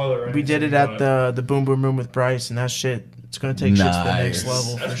want to spoil it or we did it anything, at the Boom Boom Room with Bryce, and that shit. It's gonna take shit to the next Nice.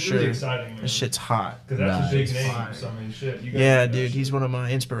 level That's for sure. really exciting, man. This shit's hot. Because that's a big Nice. name. So I mean, shit. You gotta Yeah, do that dude, shit. he's one of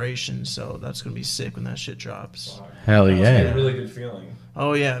my inspirations. So that's gonna be sick when that shit drops. Hell That's yeah. a really good feeling.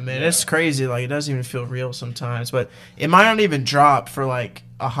 Oh yeah, man, it's crazy. Like it doesn't even feel real sometimes, but it might not even drop for like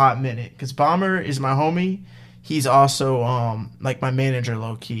a hot minute. Cause Bomber is my homie. He's also like my manager,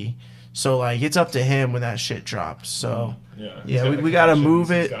 low key. So like it's up to him when that shit drops. So Yeah, we gotta move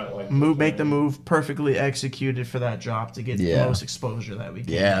it, make the move perfectly executed for that drop to get the Yeah. most exposure that we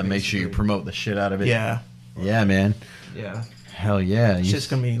can. Yeah, make sure you promote the shit out of it. Yeah. Yeah, man. Yeah. Hell yeah. You Shit's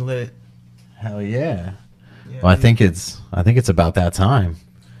gonna be lit. Hell yeah. Well, I think it's about that time.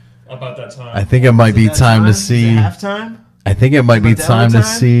 About that time. I think it might be time to see. Halftime. I think it might be Mandela time to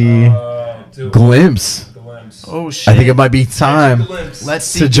time? see Glimpse. Oh shit! I think it might be time Let's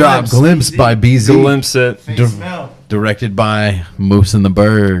see to drop Glimpse by BZ. Glimpse it. Directed by Moose in the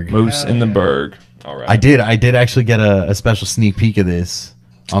Berg. Moose in the Berg. All right. I did actually get a special sneak peek of this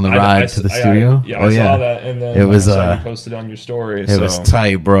on the ride to the studio. I saw that, and then it was I saw you posted on your story. It was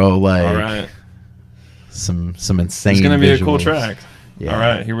tight, bro. Like, all right. Some insane. It's gonna be a cool visuals. track. Yeah. All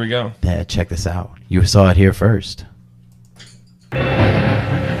right, here we go. Yeah, check this out. You saw it here first.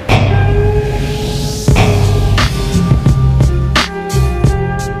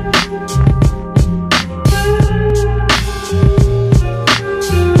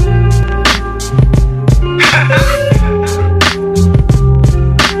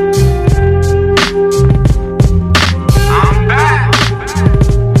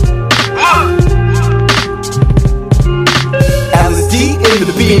 LSD in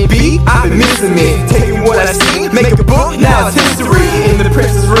the B&B, I've been missing me. Taking what I see, make a book, now it's history. In the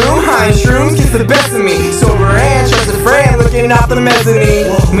prince's room, high shrooms gets the best of me. Sober and trusted friend looking out the mezzanine.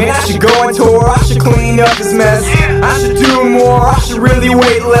 Man, I should go on tour, I should clean up this mess. I should do more, I should really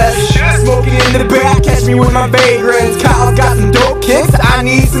wait less. Smoking in the back, catch me with my vagrants. Kyle's got some dope kicks, I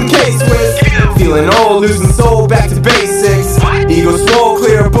need some K-Swiss. Feeling old, losing soul, back to basics. Ego swole,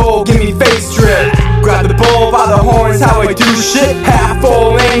 clear bowl, give me face drip. Grab the bull by the horns, how I do shit. Half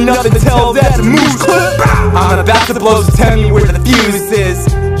full, ain't nothing to tell that's a moose clip. I'm about to blow, so tell me where the fuse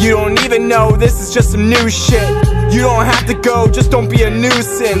is. You don't even know this is just some new shit. You don't have to go, just don't be a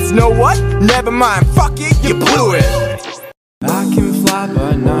nuisance. Know what? Never mind, fuck it, you blew it. I can fly,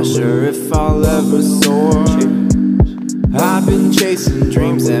 but not sure if I'll ever soar. I've been chasing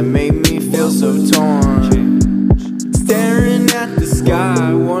dreams that make me feel so torn. Staring at the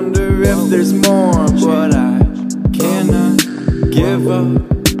sky, wonder if there's more. But I cannot give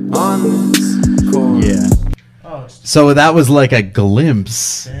up on this course. Yeah. So that was like a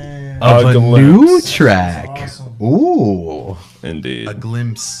glimpse of a glimpse. new track. Ooh. Indeed. A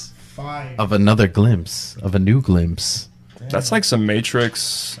glimpse of another glimpse of a new glimpse. That's like some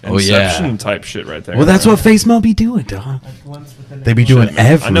Matrix Oh, yeah. Inception type shit right there. Well, that's what Face Mel be doing, dog. They be doing Shit, man.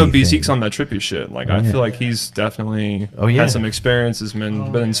 everything. I know BZ's on that trippy shit. Like, I yeah. feel like he's definitely yeah. had some experiences,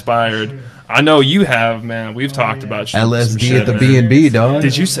 been inspired. I know you have, man. We've talked about some LSD shit, at the man. B&B, dog.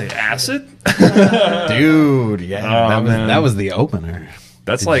 Did you say acid? Dude, yeah. Oh, that was the opener.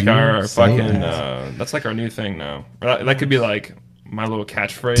 That's Did like you our say fucking. acid? That's like our new thing now. That could be like my little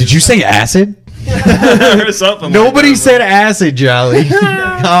catchphrase. Did you say acid? or something? Nobody said acid, Jolly.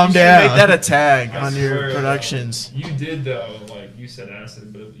 Calm down. Make that a tag on your swear, productions. You did though, like you said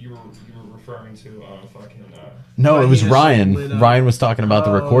acid, but you were referring to fucking. No, it was Ryan. lit up. Ryan was talking about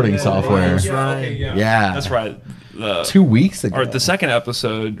the recording software. Okay, Yeah. That's right. 2 weeks ago. Or the second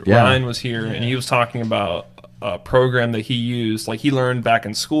episode, Yeah. Ryan was here and he was talking about a program that he used. Like he learned back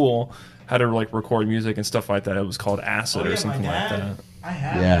in school how to like record music and stuff like that. It was called Acid or something like that. I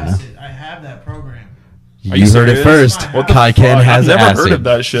have Yeah. Acid. I have that program. You heard it first. What the Kai fuck? Ken has I've never Acid. heard of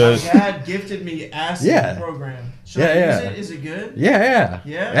that shit. My dad gifted me Acid Yeah. program. Should I use it? Is it good? Yeah.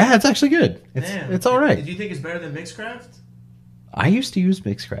 Yeah? It's actually good. Damn. It's all right. Do you think it's better than Mixcraft? I used to use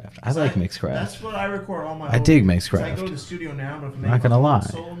Mixcraft. I like Mixcraft. That's what I record all my. I dig I Mixcraft. go to the studio now, but if I'm Not making gonna lie.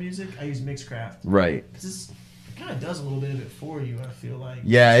 solo music, I use Mixcraft. Right. It kind of does a little bit of it for you. I feel like.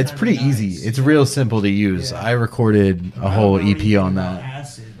 Yeah, it's pretty easy. It's real simple to use. I recorded a whole EP on that.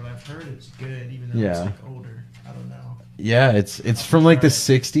 Acid, but I've heard it's good, even though it's Yeah. like older. I don't know. Yeah, it's from like the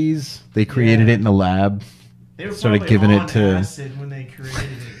 60s. They created it in the lab. They were Started probably giving on it to. Acid when they created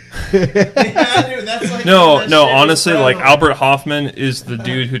it. Yeah, dude, that's like No, that no. shit Honestly, is like prevalent. Albert Hoffman is the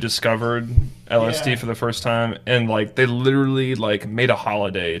dude who discovered LSD for the first time, and like they literally like made a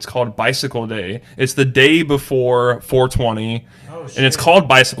holiday. It's called Bicycle Day. It's the day before 420, and it's called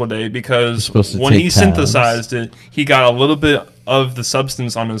Bicycle Day because supposed to when take he tabs. synthesized it, he got a little bit of the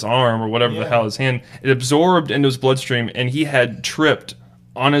substance on his arm or whatever the hell his hand. It absorbed into his bloodstream, and he had tripped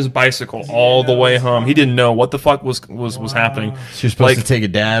on his bicycle all the way home. He didn't know what the fuck was happening. So you're supposed to take a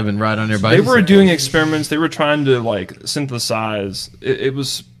dab and ride on your They bicycle. were doing experiments. They were trying to like synthesize. It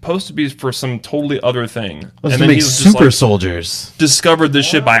was supposed to be for some totally other thing. Let's and then make he was just, super like, soldiers. discovered this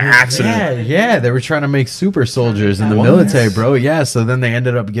shit by accident. Yeah, they were trying to make super soldiers in the military, bro. Yeah, so then they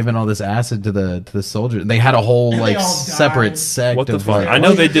ended up giving all this acid to the soldiers. They had a whole like separate sect. What the of, fuck? like, I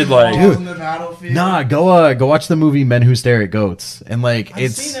know they did like. Dude, nah, go watch the movie Men Who Stare at Goats, and like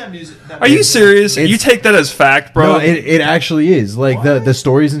it's. Are you serious? You take that as fact, bro? No, it actually is like the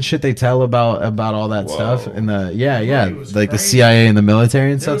stories and shit they tell about all that stuff and the like the CIA and the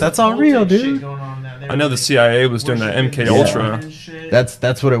military and stuff. That's all real, dude. I know the CIA was doing that MK Ultra.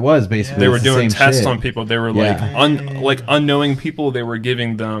 That's what it was basically. They were It's the doing same tests shit. on people. They were like unknowing people. They were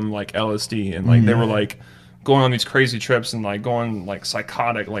giving them like LSD and like they were like going on these crazy trips and like going like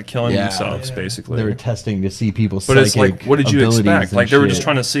psychotic, like killing themselves basically. They were testing to see people's But it's like, what did you abilities expect? and Like they were just shit.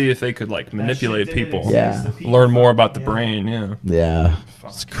 trying to see if they could like manipulate people. Yeah. Learn more about the brain. Yeah. Yeah,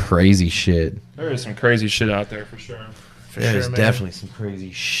 it's crazy shit. There is some crazy shit out there for sure. There's definitely some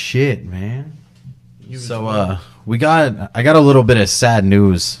crazy shit, man. So I got a little bit of sad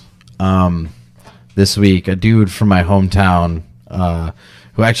news this week. A dude from my hometown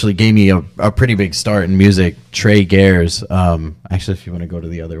who actually gave me a pretty big start in music, Trey Gares. Actually, if you want to go to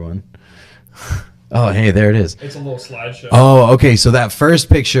the other one. Oh, hey, there it is. It's a little slideshow. Oh, okay. So that first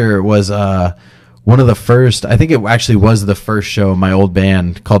picture was one of the first. I think it actually was the first show. My old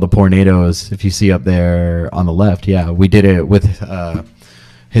band called the Tornadoes. If you see up there on the left, yeah, we did it with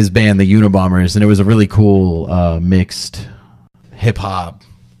his band, the Unabombers, and it was a really cool mixed hip hop.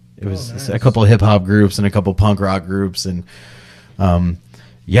 It was a couple of hip hop groups and a couple punk rock groups, and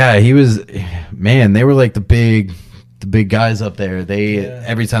yeah, he was man. They were like the big guys up there. They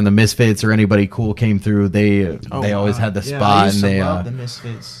every time the Misfits or anybody cool came through, they always had the spot. I used and to they love the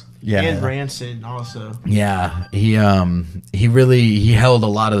Misfits. yeah. And Rancid also. Yeah, he held a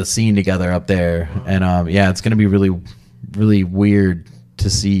lot of the scene together up there, and yeah, it's gonna be really weird to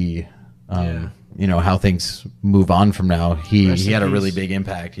see, you know, how things move on from now. He had a really big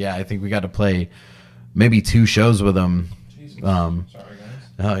impact. Yeah, I think we got to play maybe 2 shows with him. Sorry,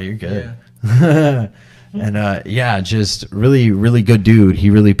 guys. Oh, you're good. Yeah. And yeah, just really good dude. He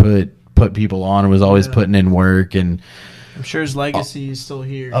really put people on and was always putting in work, and I'm sure his legacy is still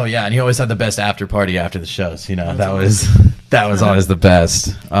here. oh yeah, and he always had the best after party after the shows. You know, that was always the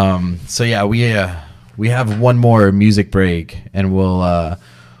best. So yeah, we have one more music break, and we'll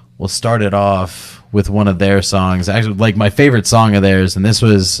start it off with one of their songs. Actually, like my favorite song of theirs, and this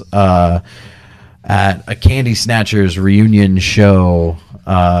was at a Candy Snatchers reunion show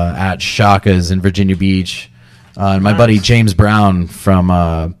at Shaka's in Virginia Beach. And my buddy James Brown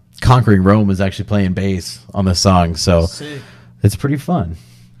from Conquering Rome was actually playing bass on the song, so it's pretty fun.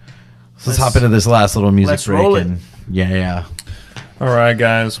 Let's hop into this last little music break. Roll it. And yeah. All right,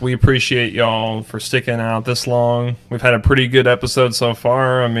 guys. We appreciate y'all for sticking out this long. We've had a pretty good episode so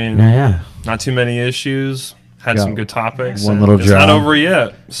far. I mean, not too many issues. Had some good topics. One little it's drop. not over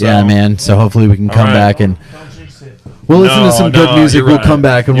yet. So. Yeah, man. So hopefully we can come back and we'll listen to some good music. We'll come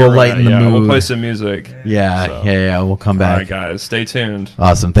back and we'll lighten the mood. We'll play some music. Yeah, yeah. We'll come back. All right, guys. Stay tuned.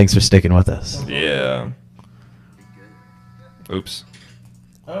 Awesome. Thanks for sticking with us. Yeah. Oops.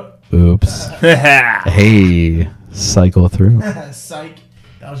 Oops. Hey, cycle through. Psych.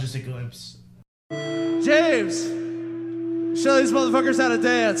 That was just a glimpse. James, show these motherfuckers how to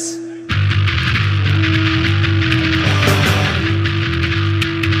dance.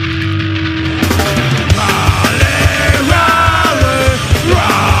 Raleigh, Raleigh,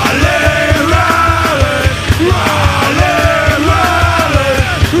 Raleigh.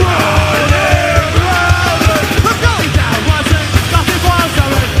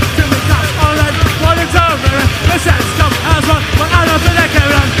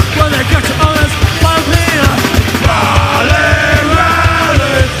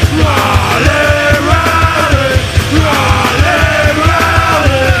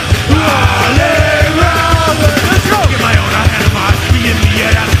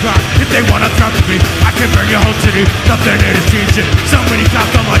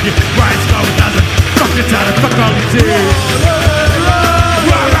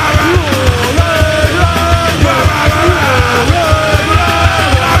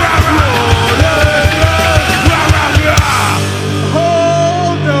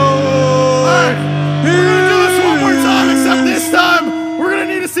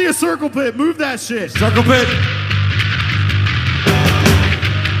 pit. Move that shit. Circle pit.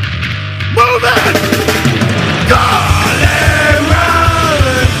 Move it! Rolling,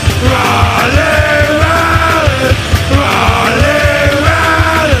 rolling, rolling, rolling, rolling,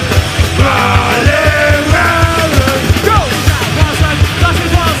 rolling, rolling, rolling. Go!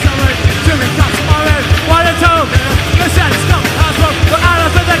 Jimmy Cox, already, what a toe, man. The shot is coming, I smoke, but I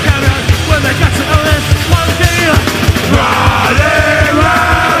don't think they can, man. When they got you on this, one thing, rolling,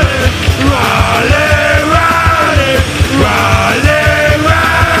 rolling, rolling, rolling, rolling, rolling,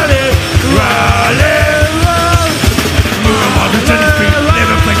 rolling, rolling. Moving on to tennis feet,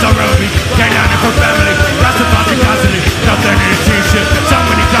 living place on road beat. Can't down for family, that's the fucking constantly. Nothing in a t-shirt, so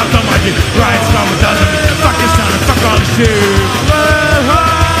many cops on my dick. Ryan Scott with dozen me. Fuck this town and fuck all this shit.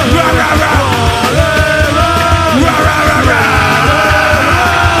 Rah, rah, rah. Rah, rah, rah, rah.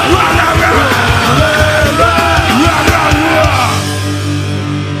 Rah, rah, rah, rah. Rah, rah, rah.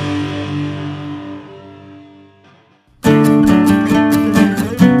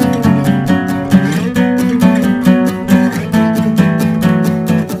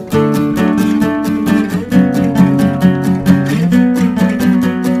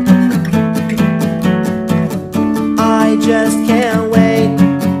 I just can't wait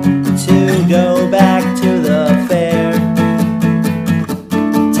to go back to the fair.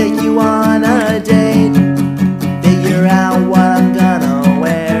 Take you on a date, figure out what I'm gonna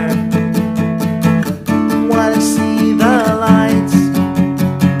wear. Wanna see the lights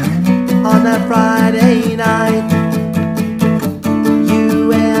on that Friday night.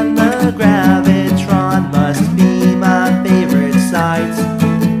 You and the Gravitron must be my favorite sights,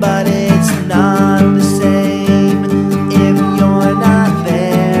 but it's not the same if you're not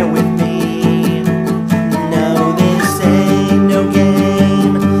there with me. No, this ain't no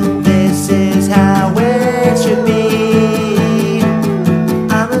game. This is how it should be.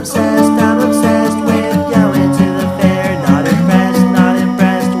 I'm obsessed with going to the fair. Not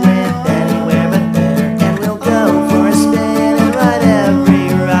impressed with anywhere but there. And we'll go for a spin and ride every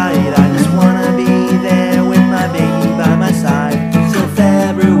ride. I just wanna be there with my baby by my side till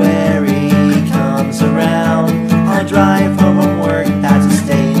February comes around. I'll drive home from work past the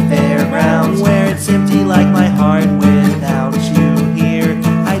state fairgrounds where it's empty like my heart without you here.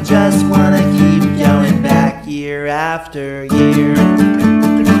 I just wanna keep going back year after year.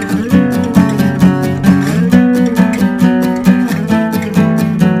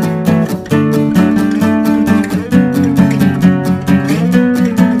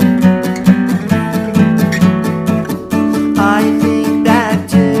 I think back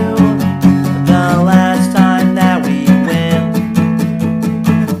to the last time that we went,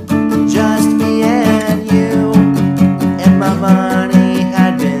 just me and you, and my money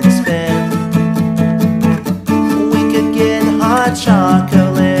had been spent. We could get hot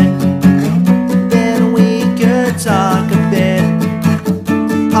chocolate, then we could talk a bit.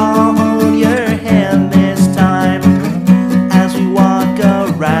 I'll hold your hand this time as we walk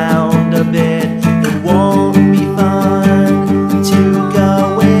around a bit. It won't be fun to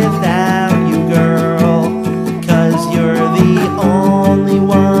go without you, girl, 'cause you're the only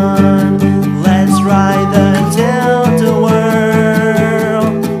one. Let's ride the tilt-a-whirl.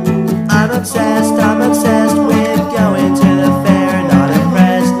 I'm obsessed with going to the fair. Not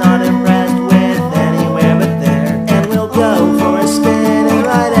impressed with anywhere but there. And we'll go for a spin and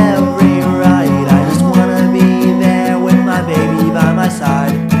ride every ride. I just wanna be there with my baby by my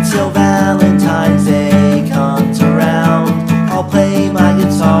side till Valentine's Day comes around. I'll play my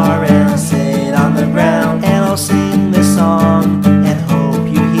guitar and sit on the ground, and I'll sing this song and hope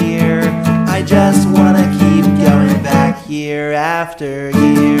you hear. I just wanna keep going back year after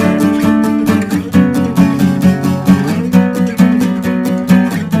year.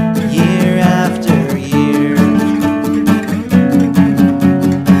 Year after year.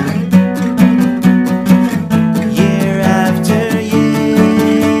 Year after year.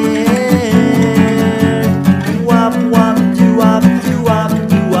 Wop wop do wop do wop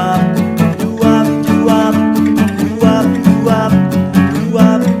do wop do wop do wop do wop do wop do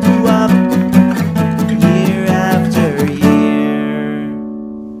wop do wop. Year after year.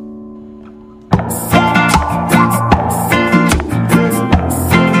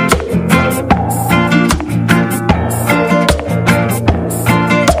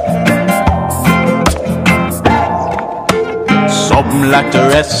 Some like to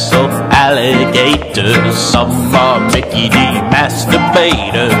wrestle alligators, some are Mickey D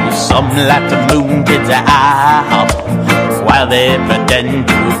masturbators, some like to moon kids at IHOP while they pretend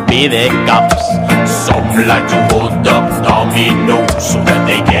to be the cops. Some like to hold up dominoes so that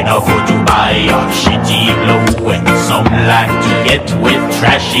they can afford to buy a shitty blow, and some like to get with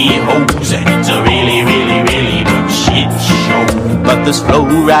trashy hoes, and it's a really, really, really big shit show. But this flow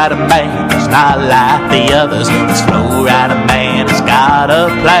rider man is not like the others. This flow rider man has got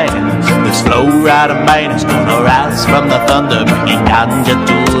a plan. This flow rider man is gonna rise from the thunder, bringing ganja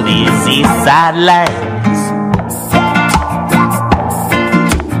to these east side lands.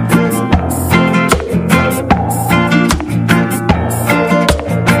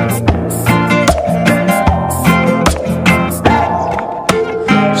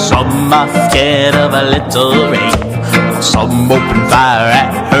 Some are scared of a little rain, some open fire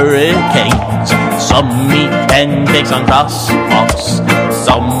at hurricanes, some eat pancakes on crosswalks,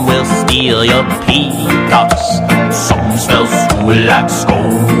 some will steal your peacocks, some smell school like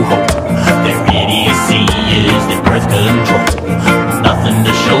ScoHo. Their idiocy is their birth control. Nothing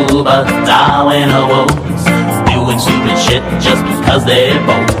to show but Darwin awards, doing stupid shit just because they're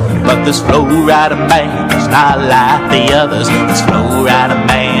bold. But this flow rider man is not like the others. This flow rider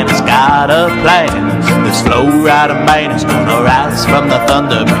man has got a plan. This flow rider man is gonna rise from the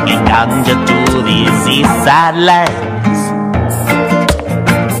thunder, bringing ganja to these east side lands.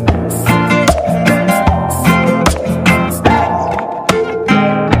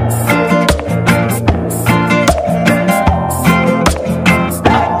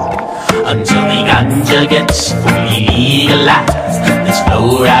 Until the ganja gets fully legalized, this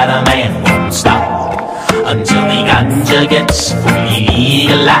flow rider man won't stop. Until the ganja gets fully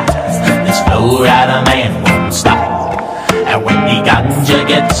legalized, this flow rider man won't stop. And when the ganja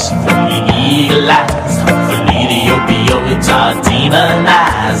gets fully legalized, hopefully the opioids are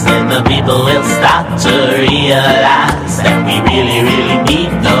demonized, then the people will start to realize that we really, really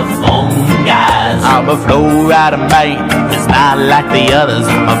need the phone guys. I'm a flow rider man, it's not like the others.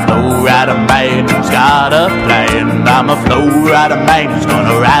 I'm a flow rider man who's got a plan. I'm a flow rider man who's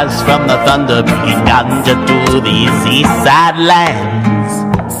gonna rise from the thunder, bringing ganja to these east side lands.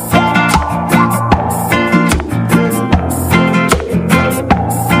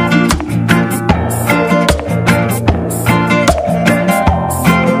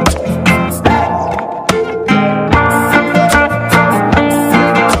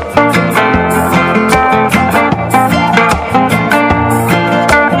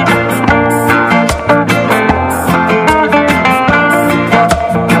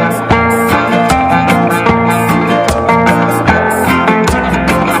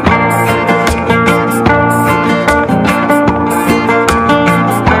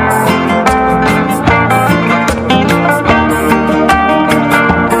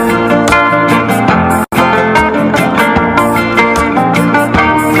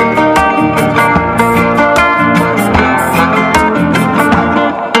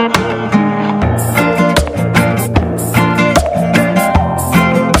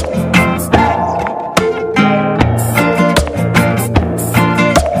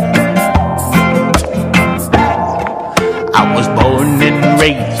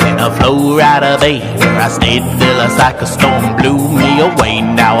 Where I stayed till a cycle storm blew me away.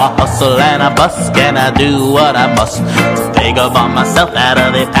 Now I hustle and I busk and I do what I must to vagabond myself out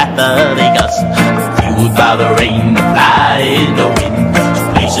of the path of the gust. I'm fueled by the rain, the fly in the wind, to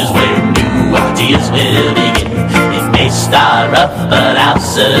places where new ideas will begin. It may start rough, but I'll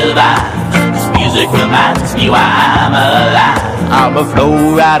survive. This music reminds me why I'm alive. I'm a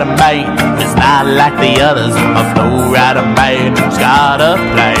flow rider man, it's not like the others. I'm a flow rider man who's got a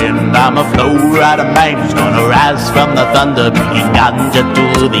plan. I'm a flow rider man who's gonna rise from the thunder, bringing ganja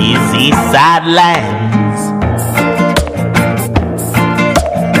to these east side lands.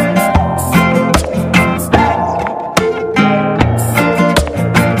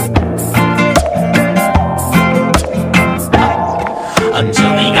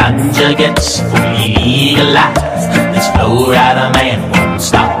 Until the ganja gets fully legalized, this flow rider man won't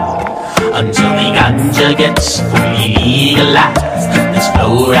stop. Until the ganja gets fully legalized, this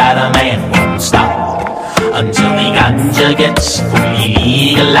flow rider man won't stop. Until the ganja gets fully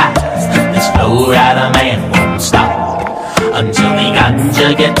legalized, this flow rider man won't stop. Until the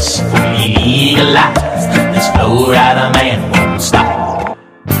ganja gets fully legalized, this flow rider man won't stop.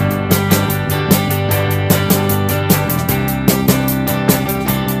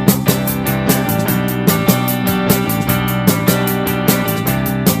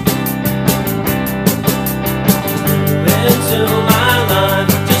 Into my life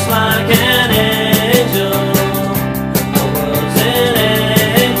just like an angel. I wasn't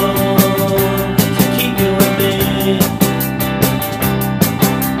able to keep you with me.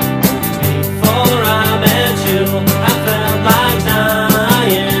 Before I met you, I felt like time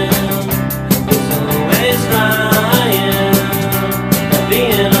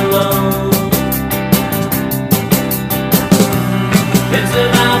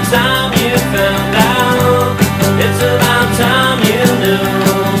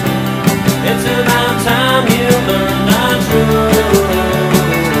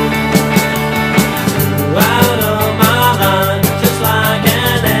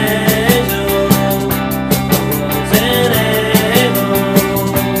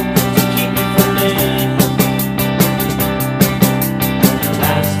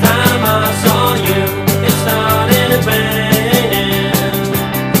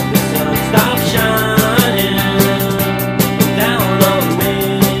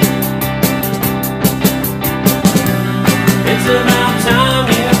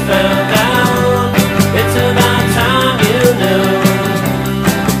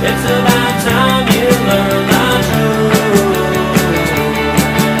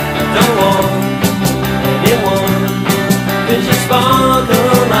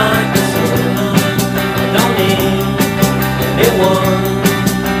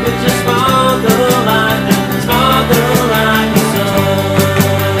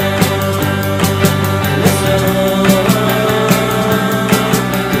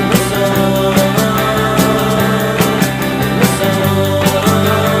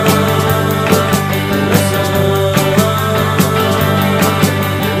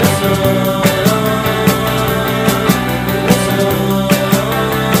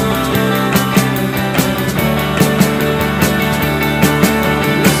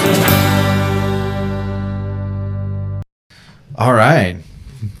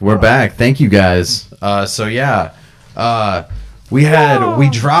We're back. Thank you guys. So yeah, we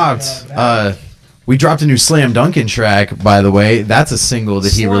dropped a new Slam Duncan track. By the way, that's a single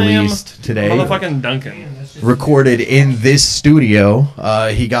that he released today. Motherfucking Duncan. Recorded in this studio.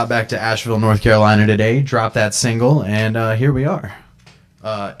 He got back to Asheville, North Carolina today. Dropped that single, and here we are.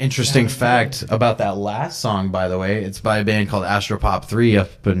 Interesting fact about that last song, by the way, it's by a band called Astropop 3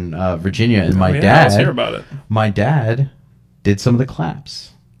 up in Virginia, and my dad. Let's hear about it. My dad did some of the claps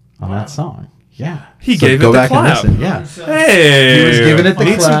on that song. Yeah, he gave it the clap. And listen. Yeah, hey, he was giving it the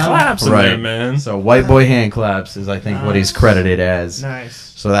need clap. some claps in right, there, man. So white boy hand claps is, I think, what he's credited as. Nice.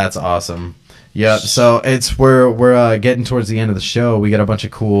 So that's awesome. Yep. So we're getting towards the end of the show. We got a bunch of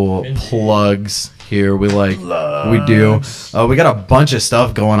cool plugs here. We do. We got a bunch of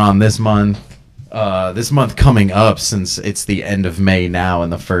stuff going on this month. This month coming up, since it's the end of May now,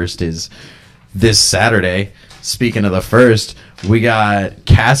 and the first is this Saturday. Speaking of the first, we got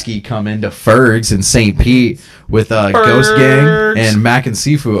Kasky coming to Fergs in St. Pete with Ghost Gang and Mac and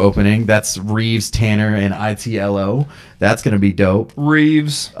Sifu opening. That's Reeves, Tanner, and ITLO. That's going to be dope.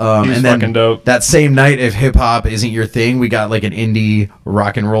 Reeves. He's and then fucking dope. That same night, if hip-hop isn't your thing, we got like an indie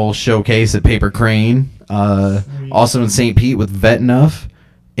rock and roll showcase at Paper Crane. Also in St. Pete with Vet Enough,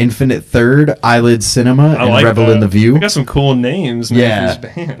 Infinite Third, Eyelid Cinema, and like Revel that. in the View. We got some cool names, man, Yeah, for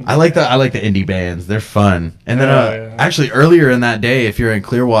this band. I like the indie bands. They're fun. And then actually earlier in that day, if you're in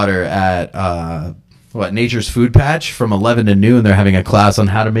Clearwater at Nature's Food Patch from 11 to noon, they're having a class on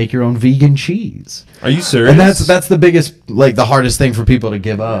how to make your own vegan cheese. Are you serious? And that's the biggest, like, the hardest thing for people to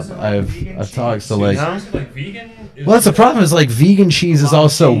give up. I've talked to like well, that's the problem, is like vegan cheese is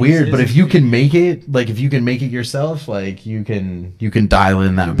also weird, but if you can make it, yourself, like you can dial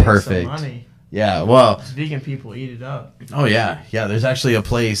in that perfect. Yeah, well, vegan people eat it up. Oh yeah. There's actually a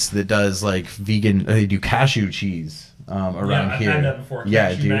place that does like vegan. They do cashew cheese around I've here. had that before. Yeah,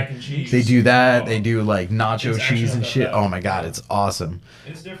 Cashew dude. mac and cheese. They do that. They do like nacho It's cheese actually and shit. better. Oh my god, it's awesome.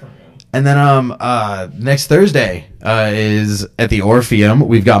 It's different, man. And then next Thursday is at the Orpheum.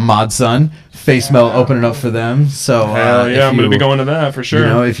 We've got Mod Sun, Face Melt opening up for them. So Hell yeah, I'm gonna be going to that for sure. You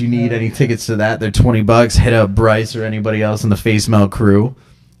know, if you need any tickets to that, they're $20. Hit up Bryce or anybody else in the Face Melt crew.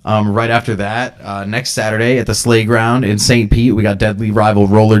 Right after that, next Saturday at the Sleigh Ground in St. Pete, we got Deadly Rival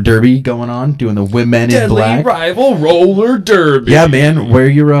Roller Derby going on, doing the Women in Black. Deadly Rival Roller Derby. Yeah, man, wear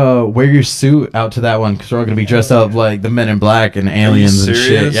your suit out to that one, because we're all gonna be dressed up like the Men in Black and aliens and shit.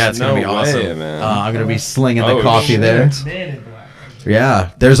 serious? Yeah, it's No gonna be awesome. way, man. I'm gonna be slinging the Oh, coffee shit. there. Yeah,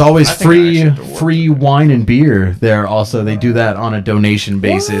 there's always free wine and beer there. Also, they do that on a donation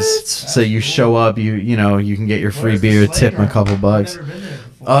basis. So you show up, you know, you can get your free beer, tip them a couple bucks.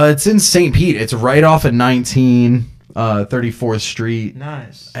 It's in St. Pete. It's right off of 34th Street.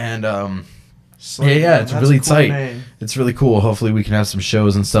 Nice. And it's That's really a cool tight. name. It's really cool. Hopefully we can have some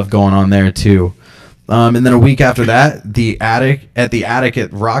shows and stuff going on there too. And then a week after that, the attic at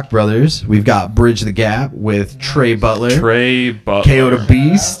Rock Brothers, we've got Bridge the Gap with Trey Butler. KO the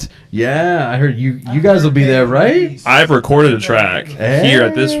Beast. Yeah, I heard you guys will be there, right? I've recorded a track here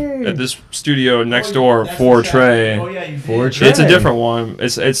at this studio next door for Trey. For Trey. It's a different one.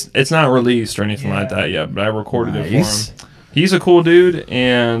 It's not released or anything like that yet, but I recorded it for him. He's a cool dude,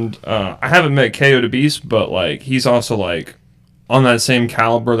 and I haven't met KO the Beast, but like he's also like on that same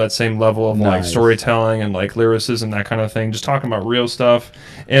caliber, that same level of like storytelling and like lyricism, that kind of thing, just talking about real stuff.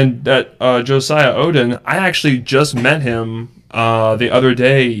 And that Josiah Odin, I actually just met him the other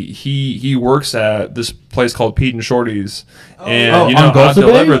day. He works at this place called Pete and Shorty's, and you know, I've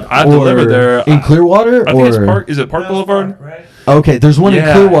delivered there in Clearwater. I think it's Park. Is it Park Boulevard? Okay, there's one in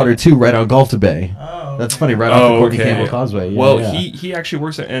Yeah. Clearwater too, right on Gulf to Bay. That's funny, right off the Courtney Campbell Causeway. Yeah, well, yeah. he actually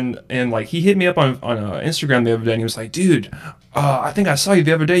works there, and like he hit me up on Instagram the other day, and he was like, "Dude, I think I saw you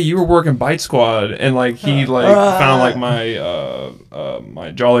the other day. You were working Bite Squad," and like he found like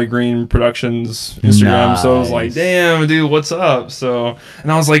my Jolly Green Productions Instagram. So I was like, "Damn, dude, what's up?" So,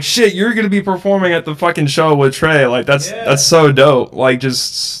 and I was like, "Shit, you're gonna be performing at the fucking show with Trey. Like that's so dope. Like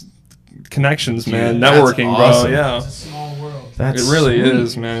just connections, man. Dude, that's Networking, awesome. bro. Yeah, It's a small world. That's it really sweet.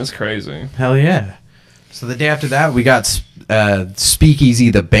 is, man. It's crazy. Hell yeah. So the day after that, we got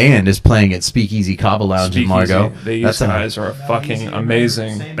Speakeasy. The band is playing at Speakeasy Cobble Lounge in Largo. These guys are fucking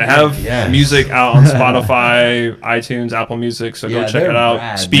amazing. They have music out on Spotify, iTunes, Apple Music, so go check it out.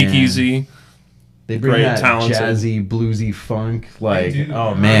 rad, Speakeasy. man. They bring Great, that talented. jazzy, bluesy funk. Like,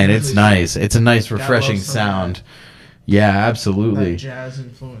 oh man, it's nice. It's a nice, refreshing love some of sound. Yeah, absolutely. That jazz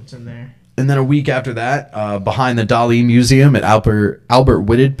influence in there. And then a week after that, behind the Dali Museum at Albert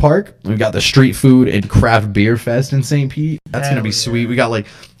Whitted Park, we've got the Street Food and Craft Beer Fest in St. Pete. That's going to be sweet. We got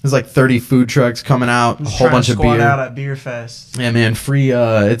there's 30 food trucks coming out, a whole bunch of beer. Out at Beer Fest. Yeah, man, free.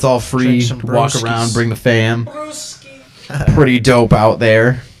 It's all free. Walk around, bring the fam. Pretty dope out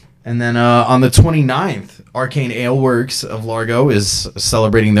there. And then on the 29th, Arcane Ale Works of Largo is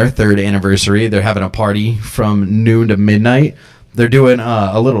celebrating their 3rd anniversary. They're having a party from noon to midnight. They're doing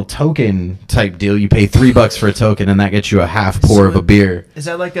a little token type deal. You pay $3 for a token, and that gets you a half pour of a beer. Is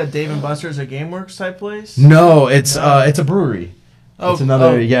that like a Dave and Buster's or GameWorks type place? No, it's a brewery. It's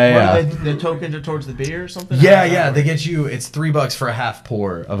another, The tokens are towards the beer or something? Yeah. They get you. It's $3 for a half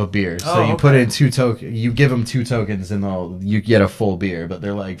pour of a beer. So you put in 2 tokens. You give them 2 tokens, and you get a full beer. But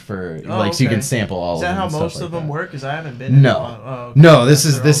they're so you can sample all of them. Is that how most of them work? Because I haven't been. No, no. This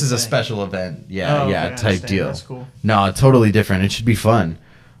is a special event. Type deal. That's cool. No, totally different. It should be fun.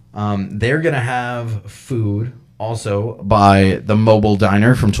 They're gonna have food also by the Mobile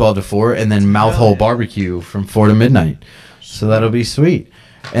Diner from 12 to 4, and then Mouthhole Barbecue from 4 to midnight. So that'll be sweet.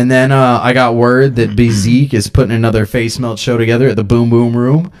 And then I got word that Zeke is putting another face melt show together at the Boom Boom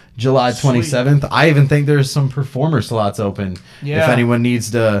Room, July 27th. I even think there's some performer slots open. Yeah. If anyone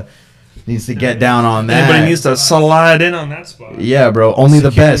needs to get down on that. Anybody needs to slide in on that spot. Yeah, bro. Only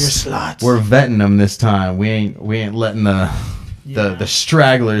the Secure your best. slots. We're vetting them this time. We ain't letting the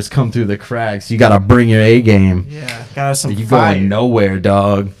stragglers come through the cracks. You gotta bring your A game. Yeah, got some. You fire. going nowhere,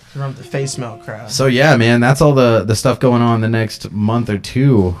 dog. From the face melt crowd. So yeah, man, that's all the stuff going on the next month or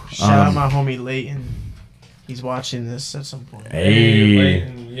two. Shout out my homie Leighton. He's watching this at some point. Hey.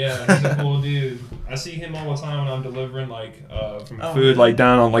 Leighton, yeah, he's a cool dude. I see him all the time when I'm delivering from food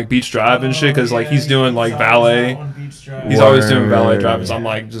down on Beach Drive and shit, because he's doing valet. He's always doing valet drivers.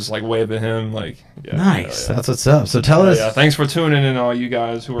 I'm just waving him nice. That's what's up. So tell us. Yeah, thanks for tuning in, all you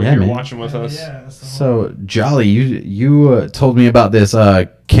guys who are here watching with us. So Jolly, you told me about this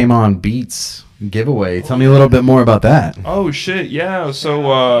Came On Beats giveaway. Tell me a little bit more about that. Oh shit, yeah.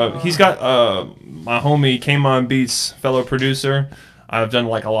 So he's got my homie Came On Beats, fellow producer. I've done a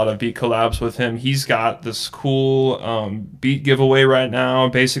lot of beat collabs with him. He's got this cool beat giveaway right now.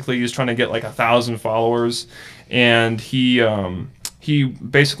 Basically, he's trying to get 1,000 followers, and he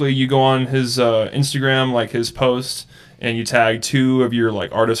basically, you go on his Instagram, his post, and you tag 2 of your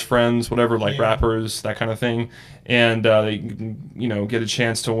artist friends, whatever, rappers, that kind of thing, and they get a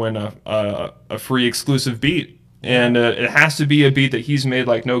chance to win a free exclusive beat. And it has to be a beat that he's made,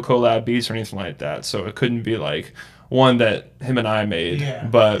 no collab beats or anything like that. So it couldn't be one that him and I made. Yeah.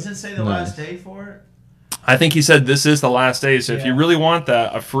 But does it say the last day for it? I think he said this is the last day. So if you really want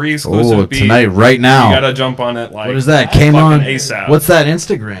that, a free exclusive beat tonight, right now, you gotta jump on it. What is that? Came on ASAP. What's that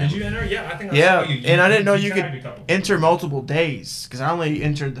Instagram? Did you enter? Yeah, I think. And I didn't know you could enter multiple days, because I only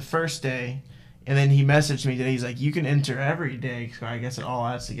entered the first day, and then he messaged me today. He's like, "You can enter every day." So I guess it all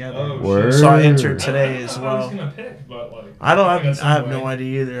adds together. Word. So I entered today as well. I was gonna pick, but I have no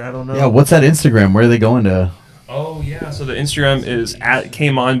idea either. I don't know. Yeah, what's that Instagram? Where are they going to? Oh yeah, so the Instagram is at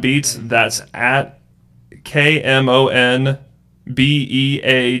Came On Beats. That's at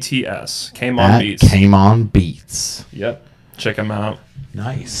KMONBEATS. Came On Beats. Came On Beats. Yep, check him out.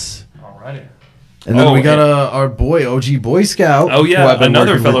 Nice. Alrighty. And then we got our boy OG Boy Scout. Oh who yeah, I've been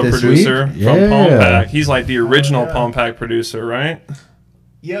another working fellow with this producer week. from Palm Pack. He's the original Palm Pack producer, right?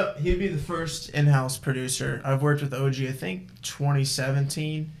 Yep, he'd be the first in-house producer. I've worked with OG, I think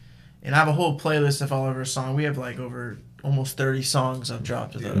 2017, and I have a whole playlist of all of our songs. We have over almost 30 songs I've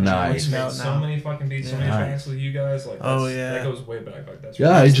dropped with OG. Nice. He's made so many fucking beats, so many tracks with you guys. That goes way back. That's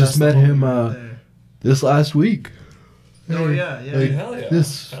I just met him this last week. Oh yeah. Hell yeah.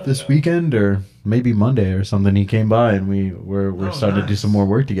 This weekend or maybe Monday or something, he came by and we're starting to do some more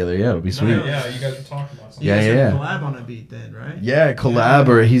work together. Yeah, it'll be sweet. Yeah, you guys were talking about something. Yeah. Collab on a beat then, right? Yeah, collab,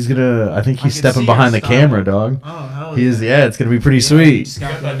 or he's gonna. I think he's stepping behind the camera, dog. Oh hell he is. Yeah, it's gonna be pretty sweet. You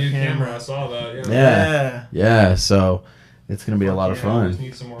got that new camera. I saw that. Yeah. So it's gonna be a lot of fun. Just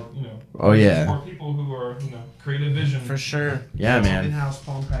need some more, Oh yeah. Some more people who are, creative vision for sure. Yeah, man. In-house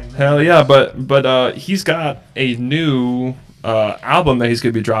Palm Pack. Hell yeah, but he's got a new album that he's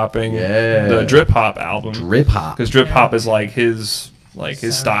gonna be dropping. Yeah. The Drip Hop album. Drip Hop. Because Drip Hop is his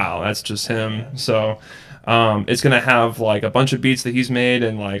style. That's just him. So it's gonna have a bunch of beats that he's made,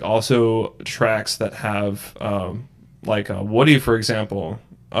 and also tracks that have Woody, for example.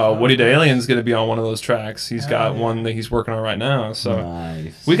 Woody the Alien's going to be on one of those tracks. He's got one that he's working on right now. So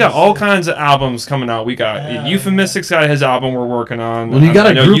we got all kinds of albums coming out. We got Euphemistic's got his album we're working on. Well, you got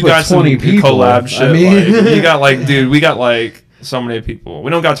a group of 20 people. Collab shit. You got dude, we got so many people.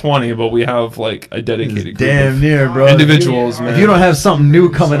 We don't got 20, but we have like a dedicated group Damn of near, bro. individuals, man. If you don't have something new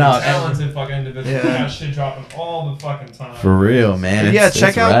coming out, talented fucking individuals. Yeah. That shit dropping all the fucking time. for real, man. But yeah, it's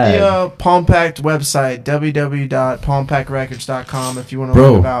check out rad. the Palm Pact website, www.palmpactrecords.com, if you want to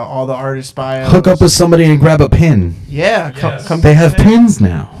Bro. learn about all the artist bios. Hook up with somebody and grab a pin. Yeah, Yes. come. They have pins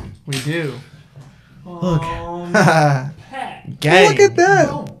now. We do. Look. Gang. Look at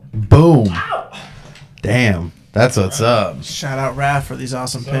that. Boom. Damn. That's what's up. Shout out Raph for these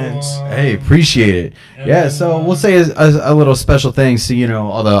awesome pins. Hey, appreciate it. Yeah, so we'll say a little special thanks to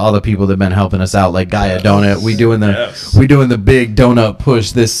all the people that've been helping us out, like Gaia Donut. We doing the big donut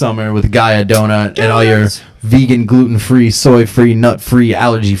push this summer with Gaia Donut and all your vegan, gluten free, soy free, nut free,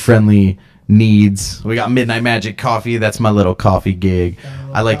 allergy friendly needs. We got Midnight Magic coffee. That's my little coffee gig.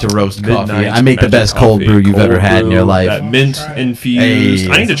 I like to roast coffee. Midnight I make the Magic best cold brew you've ever had in your life. That mint infused. Hey.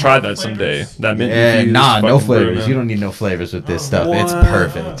 I need to try that someday. That mint infused. Nah, no fucking brew, flavors. man. You don't need no flavors with this stuff. What? It's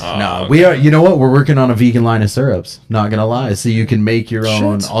perfect. Oh, No, okay. we are. You know what? We're working on a vegan line of syrups. Not gonna lie, so you can make your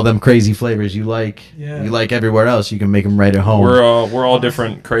own. Shit. All them crazy flavors you like. Yeah. You like everywhere else. You can make them right at home. We're all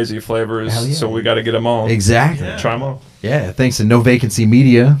different crazy flavors, Hell yeah. so we got to get them all. Exactly. Try them all. Yeah, thanks to No Vacancy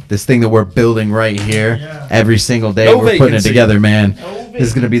Media, this thing that we're building right here every single day. No we're putting it vacancy. together, man. This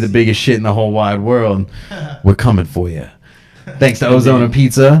is gonna be the biggest shit in the whole wide world. We're coming for you. Thanks to Ozona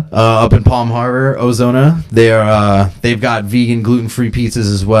Pizza up in Palm Harbor, Ozona. They've got vegan, gluten-free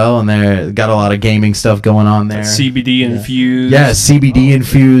pizzas as well, and they've got a lot of gaming stuff going on there. CBD infused. Yeah, CBD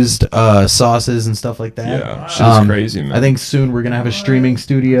infused sauces and stuff like that. Yeah, shit's crazy, man. I think soon we're gonna have a streaming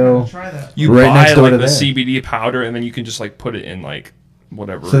studio. You right buy next door like to the there. CBD powder, and then you can just like put it in like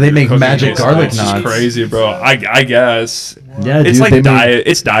whatever. So they you're make cooking magic is. garlic It's just knots. crazy, bro. I guess. Yeah, it's dude, like they make- diet.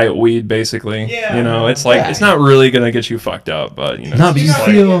 It's diet weed, basically. Yeah. You know, it's like it's not really gonna get you fucked up, but you know. No, but it's you just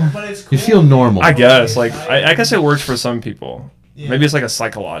feel you feel normal. I guess like I guess it works for some people. Maybe it's like a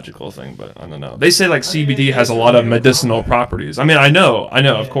psychological thing, but I don't know. They say like CBD has a lot of medicinal properties. I mean, I know,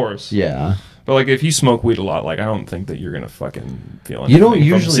 of course. Yeah. But like, if you smoke weed a lot, like I don't think that you're gonna fucking feel anything. You don't from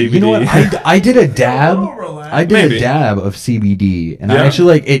usually. CBD. You know what? I did a dab. I did Maybe. a dab of CBD, and I Yeah.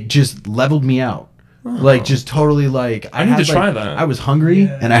 actually like it. Just leveled me out. Like just totally like I need had, to try like- that. I was hungry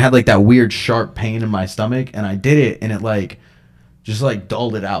and I had like that weird sharp pain in my stomach, and I did it, and it like just like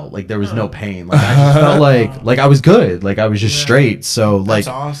dulled it out. Like there was no pain. Like I just felt like I was good. Like I was just straight. So like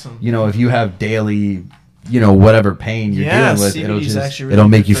awesome. you know, if you have daily, you know, whatever pain you're Yeah, dealing with, CBD it'll is just actually really it'll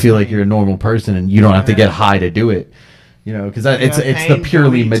make good you for feel like you're a normal person, and you don't have to get high to do it. You know, because it's got it's pain, the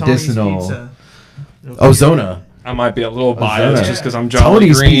purely go eat Tony's medicinal. pizza. Ozona. I might be a little Ozona. biased just because I'm Jolly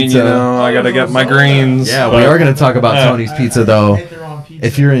Tony's Green. Pizza. You know, I gotta get my greens. Yeah, but- we are going to talk about Tony's Pizza though.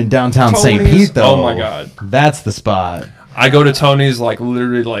 If you're in downtown St. Tony's- Pete though, oh my God. that's the spot. I go to Tony's like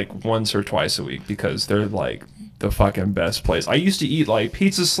literally like once or twice a week because they're like the fucking best place. I used to eat like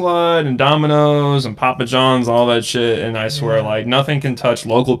Pizza Slut and Domino's and Papa John's, all that shit, and I swear like nothing can touch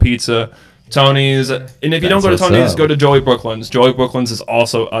local pizza. Tony's, and if you don't go to That's what's Tony's, up. go to Joey Brooklyn's. Joey Brooklyn's is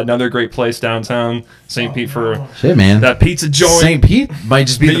also another great place downtown St. Pete for Shit, man. that pizza joint. St. Pete might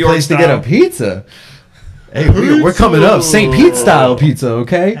just be New the York place to get a style. pizza. Hey, we're coming up. St. Pete style pizza,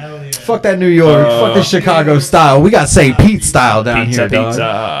 okay? Fuck that New York. Fuck the Chicago style. We got St. Pete style down Pizza, here, dog.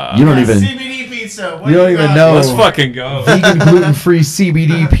 pizza. You don't even. CBD pizza. What You don't do even got? know. Let's fucking go. Vegan gluten free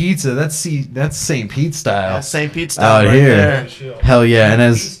CBD pizza. That's St. Pete style. Yeah, St. Pete style out right here. there. Hell yeah! And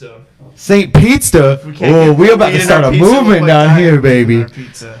as St. Pete stuff. can't Oh, get we about to eating start our a pizza, we'll movement put down diet here, in baby. our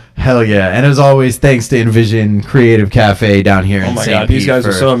pizza. Hell yeah! And as always, thanks to Envision Creative Cafe down here Oh in my St. God, Pete these guys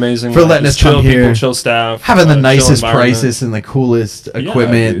are for- so amazing. for letting us Just chill come here, people, chill staff, having the chill nicest environment. prices and the coolest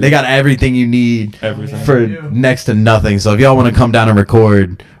equipment. dude. They got everything you need Everything. for next to nothing. So if y'all want to come down and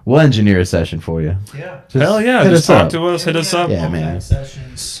record, we'll engineer a session for you. Yeah. Hell yeah, hit just us talk up. to us, hit us up. Yeah, man.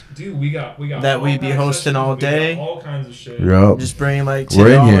 Sessions Dude, we got that all we be kinds of hosting sessions, all we got day. all kinds of shit. Yup. Just bring like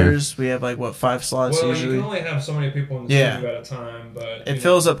We're in here. $10. We have like what 5 slots Well, usually. you can only have so many people in the Yeah. studio at a time, but It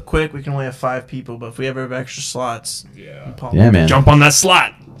fills up quick. We can only have 5 people, but if we ever have extra slots, Yeah, man. jump on that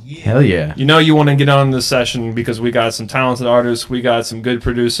slot. Hell yeah. You know you want to get on the session because we got some talented artists, we got some good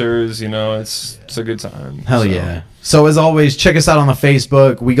producers. You know, it's a good time. Hell So, yeah. So as always, check us out on the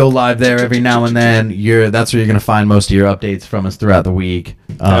Facebook. We go live there every now and then. That's where you're gonna find most of your updates from us throughout the week.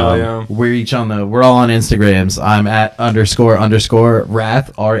 Hell yeah. We're all on Instagrams. I'm at _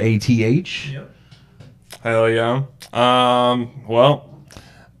 Wrath RATH. Hell yeah. Well,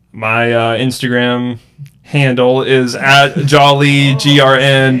 my Instagram handle is at Jolly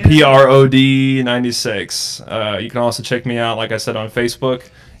GRNPROD 96. You can also check me out, like I said, on Facebook,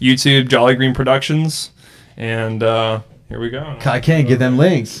 YouTube, Jolly Green Productions, and Here we go. Kai Ken, get them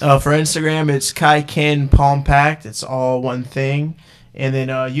links. For Instagram, it's Kai Ken Palm Pact. It's all one thing. And then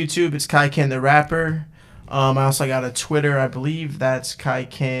YouTube, it's Kai Ken the Rapper. I also got a Twitter, I believe that's Kai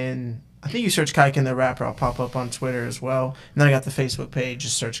Ken. I think you search Kai Ken the Rapper, I'll pop up on Twitter as well. And then I got the Facebook page,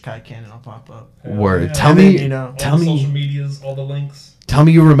 just search Kai Ken and I'll pop up. Word. Yeah. Tell And me, then, you know, tell all the me, social medias, all the links. tell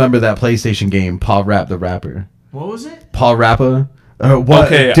me you remember that PlayStation game, Paul Rap the Rapper. What was it? Paul Rapper. What,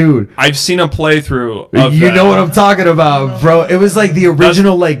 Okay, dude? I've seen a playthrough. Of You that. know what I'm talking about, bro. It was like the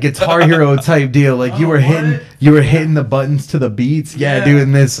original like Guitar Hero type deal. Like you were hitting the buttons to the beats. Yeah, dude.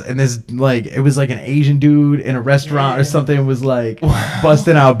 And this like it was like an Asian dude in a restaurant or something was like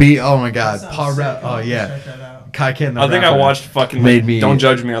busting out beat. Oh my god, Paul Rap. Oh yeah. Kai Ken the I think I Rapper watched fucking. made me. Don't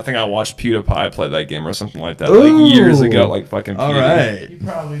judge me. I think I watched PewDiePie play that game or something like that, Ooh. like years ago. Like fucking. All Pewdie. right. You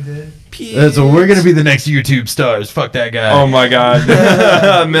probably did. So we're gonna be the next YouTube stars. Fuck that guy. Oh my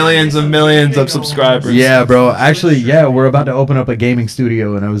god, millions and millions of subscribers. Yeah, bro. Actually, yeah, we're about to open up a gaming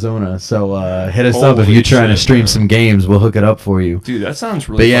studio in Arizona. So hit us up if Holy you're trying to shit, stream man. some games. We'll hook it up for you. Dude, that sounds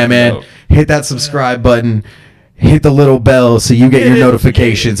really. But yeah, fucking man, dope. hit that subscribe button. Hit the little bell so you get your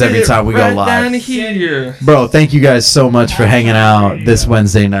notifications every time we go Right live. down here. Bro, thank you guys so much for hanging out this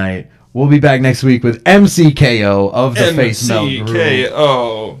Wednesday night. We'll be back next week with MCKO of the Face Melt Group.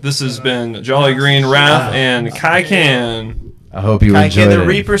 MCKO. This has been Jolly Green Wrath and Kai Ken. I hope you Kai enjoyed Ken the it.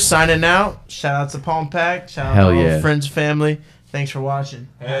 Reaper signing out. Shout out to Palm Pact. Shout out Hell to all yeah. friends, family. Thanks for watching.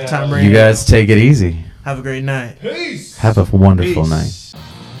 Hell Time You Radio. guys take it easy. Have a great night. Have a wonderful night.